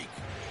Freak.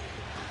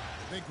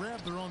 They grab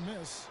their own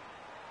miss.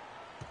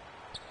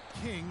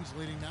 Kings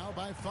leading now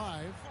by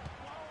 5.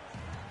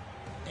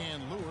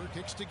 And Lure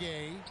kicks to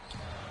Gay.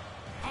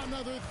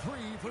 Another 3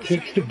 for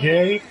kicks to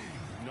Gay.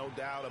 No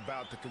doubt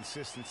about the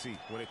consistency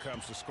when it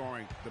comes to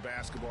scoring the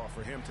basketball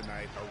for him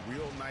tonight. A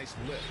real nice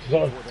lift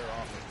for their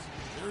offense.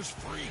 There's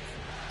Freak.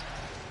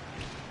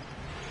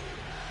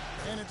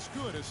 And it's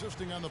good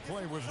assisting on the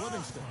play with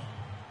Livingston.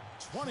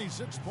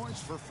 26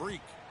 points for Freak.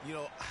 You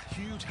know,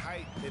 huge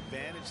height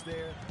advantage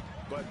there,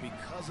 but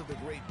because of the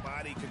great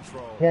body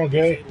control, he's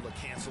able to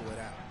cancel it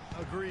out.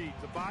 Agreed.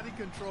 The body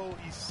control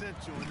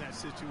essential in that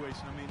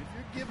situation. I mean, if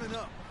you're giving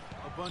up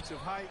a bunch of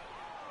height,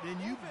 then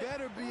you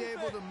better be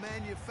able to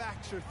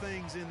manufacture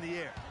things in the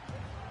air.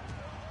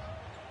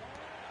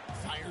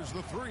 Fires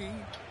the 3.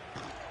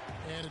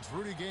 And it's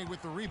Rudy Gay with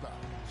the rebound.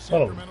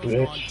 Sacramento's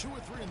gone 2 or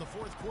 3 in the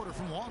fourth quarter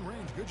from long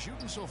range. Good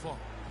shooting so far.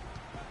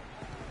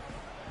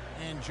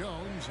 And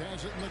Jones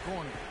has it in the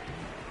corner.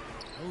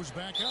 Goes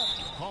back up.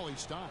 Paulie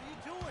Stein.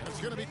 It's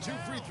going to be 2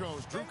 free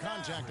throws. Drew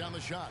contact on the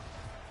shot.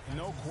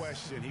 No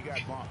question, he got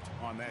bumped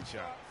on that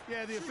shot.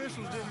 Yeah, the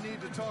officials didn't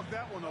need to talk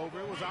that one over.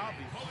 It was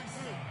obvious.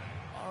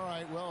 All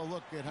right, well,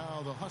 look at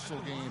how the hustle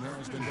game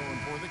has been going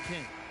for the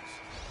Kings.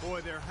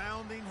 Boy, their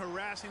hounding,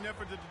 harassing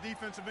effort at the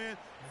defensive end,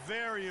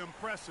 very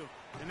impressive.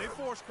 And they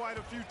forced quite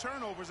a few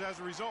turnovers as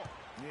a result.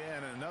 Yeah,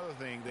 and another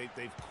thing,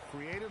 they've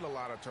created a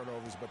lot of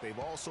turnovers, but they've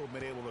also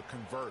been able to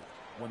convert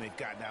when they've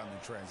gotten out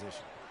in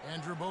transition.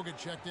 Andrew Bogut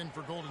checked in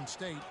for Golden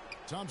State.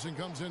 Thompson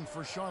comes in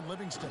for Sean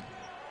Livingston.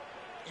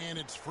 And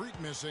it's Freak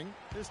missing.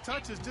 His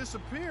touch has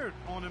disappeared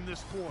on him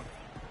this quarter.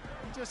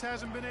 He just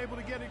hasn't been able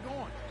to get it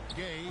going.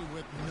 Gay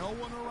with no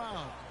one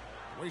around.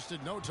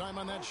 Wasted no time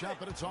on that shot,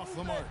 but it's off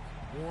the mark.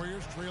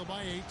 Warriors trail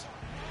by 8.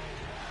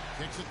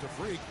 Kicks it to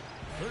Freak.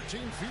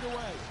 13 feet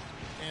away.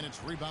 And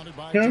it's rebounded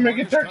by Can't make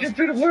it 13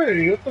 feet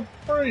away. What the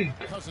freak?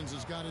 Cousins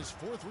has got his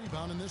 4th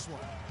rebound in this one.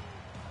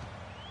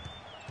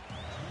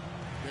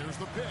 There's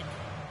the pick.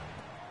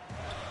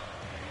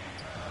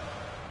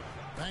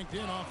 Banked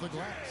in off the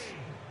glass.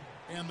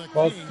 And the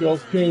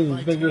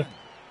Kings, nigga.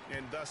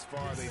 And thus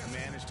far, they've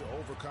managed to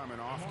overcome an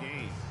off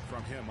game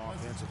from him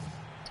offensively.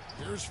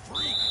 Here's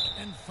Freak,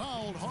 and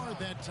fouled hard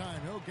that time.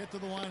 He'll get to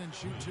the line and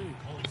shoot 2.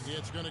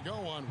 It's going to go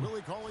on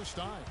Willie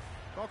Cauley-Stein.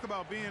 Talk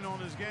about being on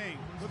his game.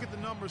 Look at the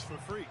numbers for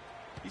Freak.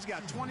 He's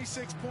got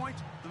 26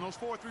 points, and those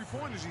 4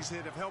 3-pointers he's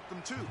hit have helped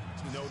them too.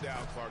 No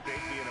doubt, Clark. They'd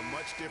be in a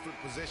much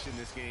different position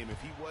this game if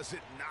he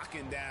wasn't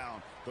knocking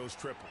down those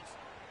triples.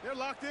 They're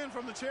locked in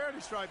from the charity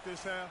stripe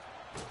this half.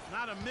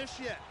 Not a miss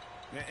yet.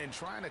 And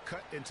trying to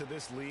cut into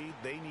this lead,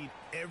 they need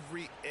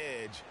every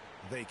edge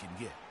they can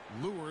get.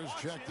 Lures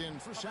checked in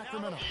for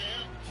Sacramento.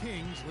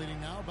 Kings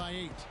leading now by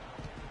 8.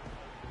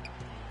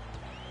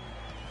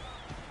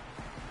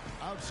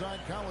 Outside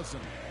Collison.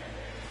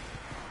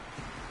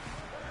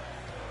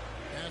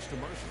 Pass to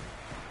Mercer.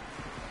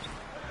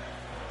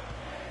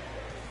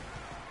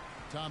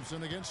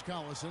 Thompson against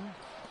Collison.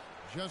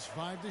 Just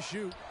 5 to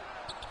shoot.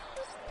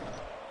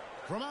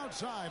 From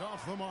outside,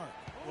 off the mark.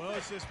 Well,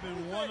 it's just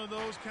been one of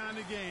those kind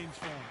of games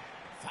for him.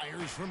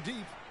 Fires from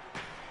deep.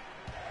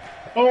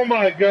 Oh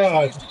my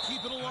God. To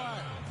keep it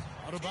alive.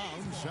 Out of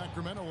bounds,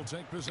 Sacramento will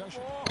take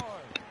possession.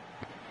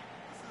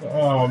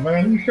 Oh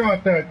man, who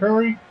shot that,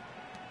 Curry?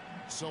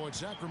 So it's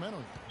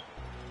Sacramento.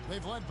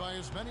 They've led by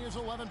as many as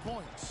 11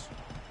 points.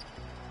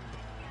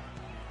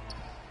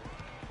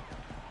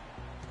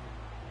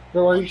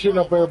 So why are you shooting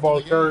up air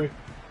ball, Curry?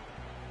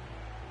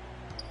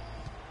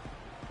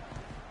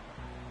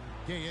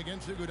 Gay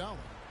against Iguodala.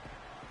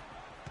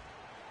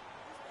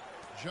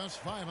 Just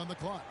 5 on the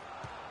clock.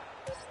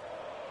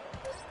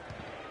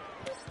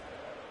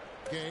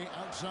 Gay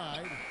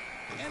outside,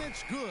 and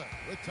it's good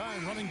with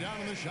time running down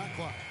on the shot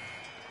clock.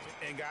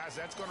 And guys,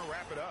 that's going to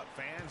wrap it up.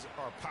 Fans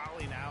are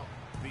piling out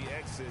the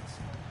exits.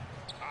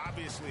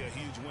 Obviously a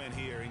huge win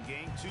here in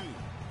game 2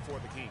 for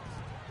the Kings.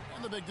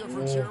 And the big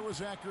difference here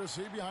was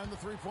accuracy behind the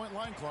three-point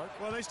line, Clark.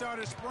 Well, they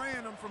started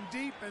spraying them from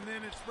deep, and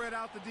then it spread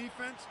out the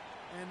defense,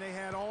 and they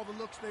had all the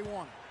looks they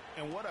wanted.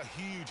 And what a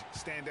huge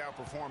standout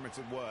performance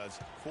it was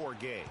for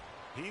Gay.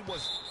 He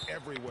was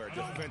everywhere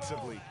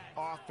defensively,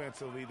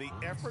 offensively. The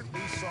effort we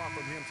saw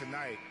from him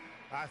tonight,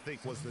 I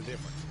think, was the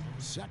difference.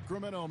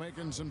 Sacramento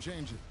making some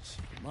changes.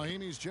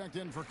 Mahimi's checked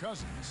in for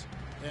Cousins,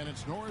 and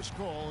it's Norris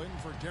Cole in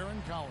for Darren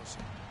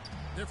Collison.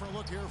 Different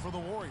look here for the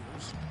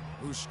Warriors.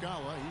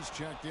 Uskala, he's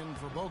checked in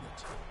for Bogut.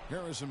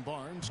 Harrison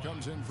Barnes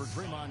comes in for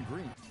Draymond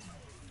Green.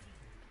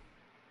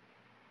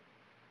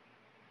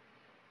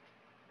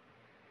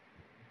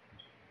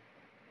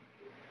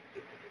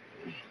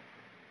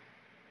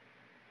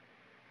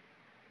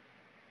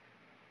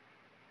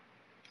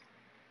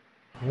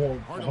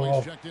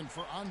 Hardaway's checked in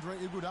for Andre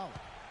Iguodala.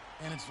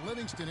 And it's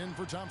Livingston in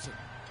for Thompson.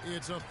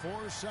 It's a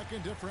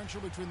 4-second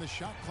differential between the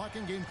shot clock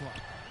and game clock.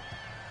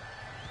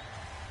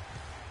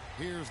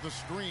 Here's the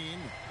screen.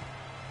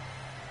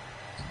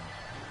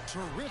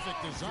 Terrific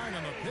design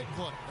on the pick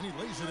play, and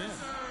he lays it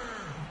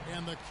in.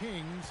 And the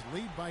Kings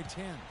lead by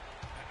 10.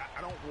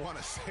 I don't want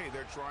to say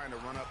they're trying to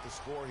run up the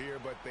score here,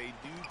 but they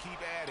do keep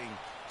adding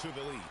to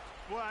the lead.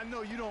 Well, I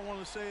know you don't want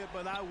to say it,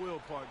 but I will,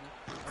 partner.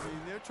 I mean,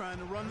 they're trying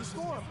to run the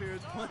score up here.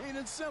 It's plain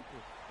and simple.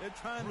 They're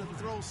trying to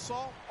throw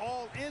salt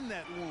all in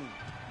that wound.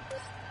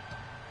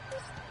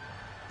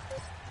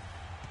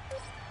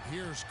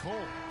 Here's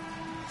Cole.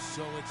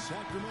 So it's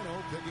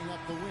Sacramento picking up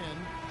the win.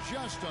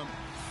 Just a...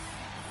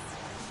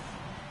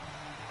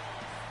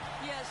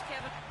 Yes,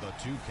 Kevin. The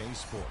 2K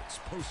Sports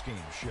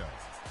postgame show.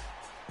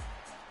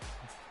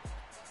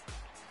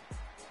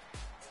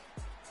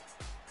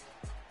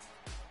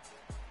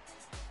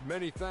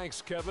 Many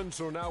thanks, Kevin.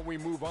 So now we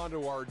move on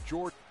to our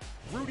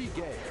Rudy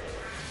Gay.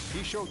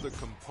 He showed the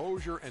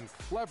composure and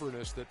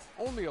cleverness that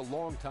only a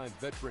longtime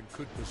veteran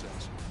could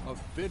possess. A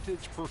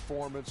vintage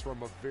performance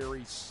from a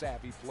very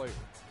savvy player.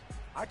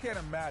 I can't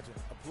imagine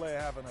a player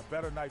having a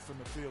better night from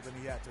the field than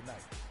he had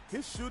tonight.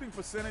 His shooting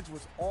percentage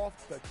was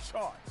off the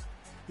charts.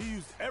 He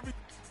used every...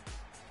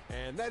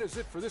 And that is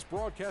it for this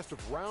broadcast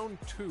of Round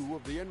 2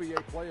 of the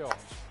NBA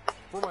playoffs.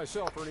 For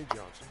myself, Ernie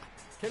Johnson,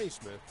 Kenny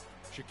Smith,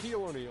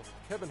 Shaquille O'Neal,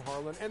 Kevin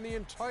Harlan, and the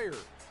entire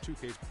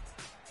 2K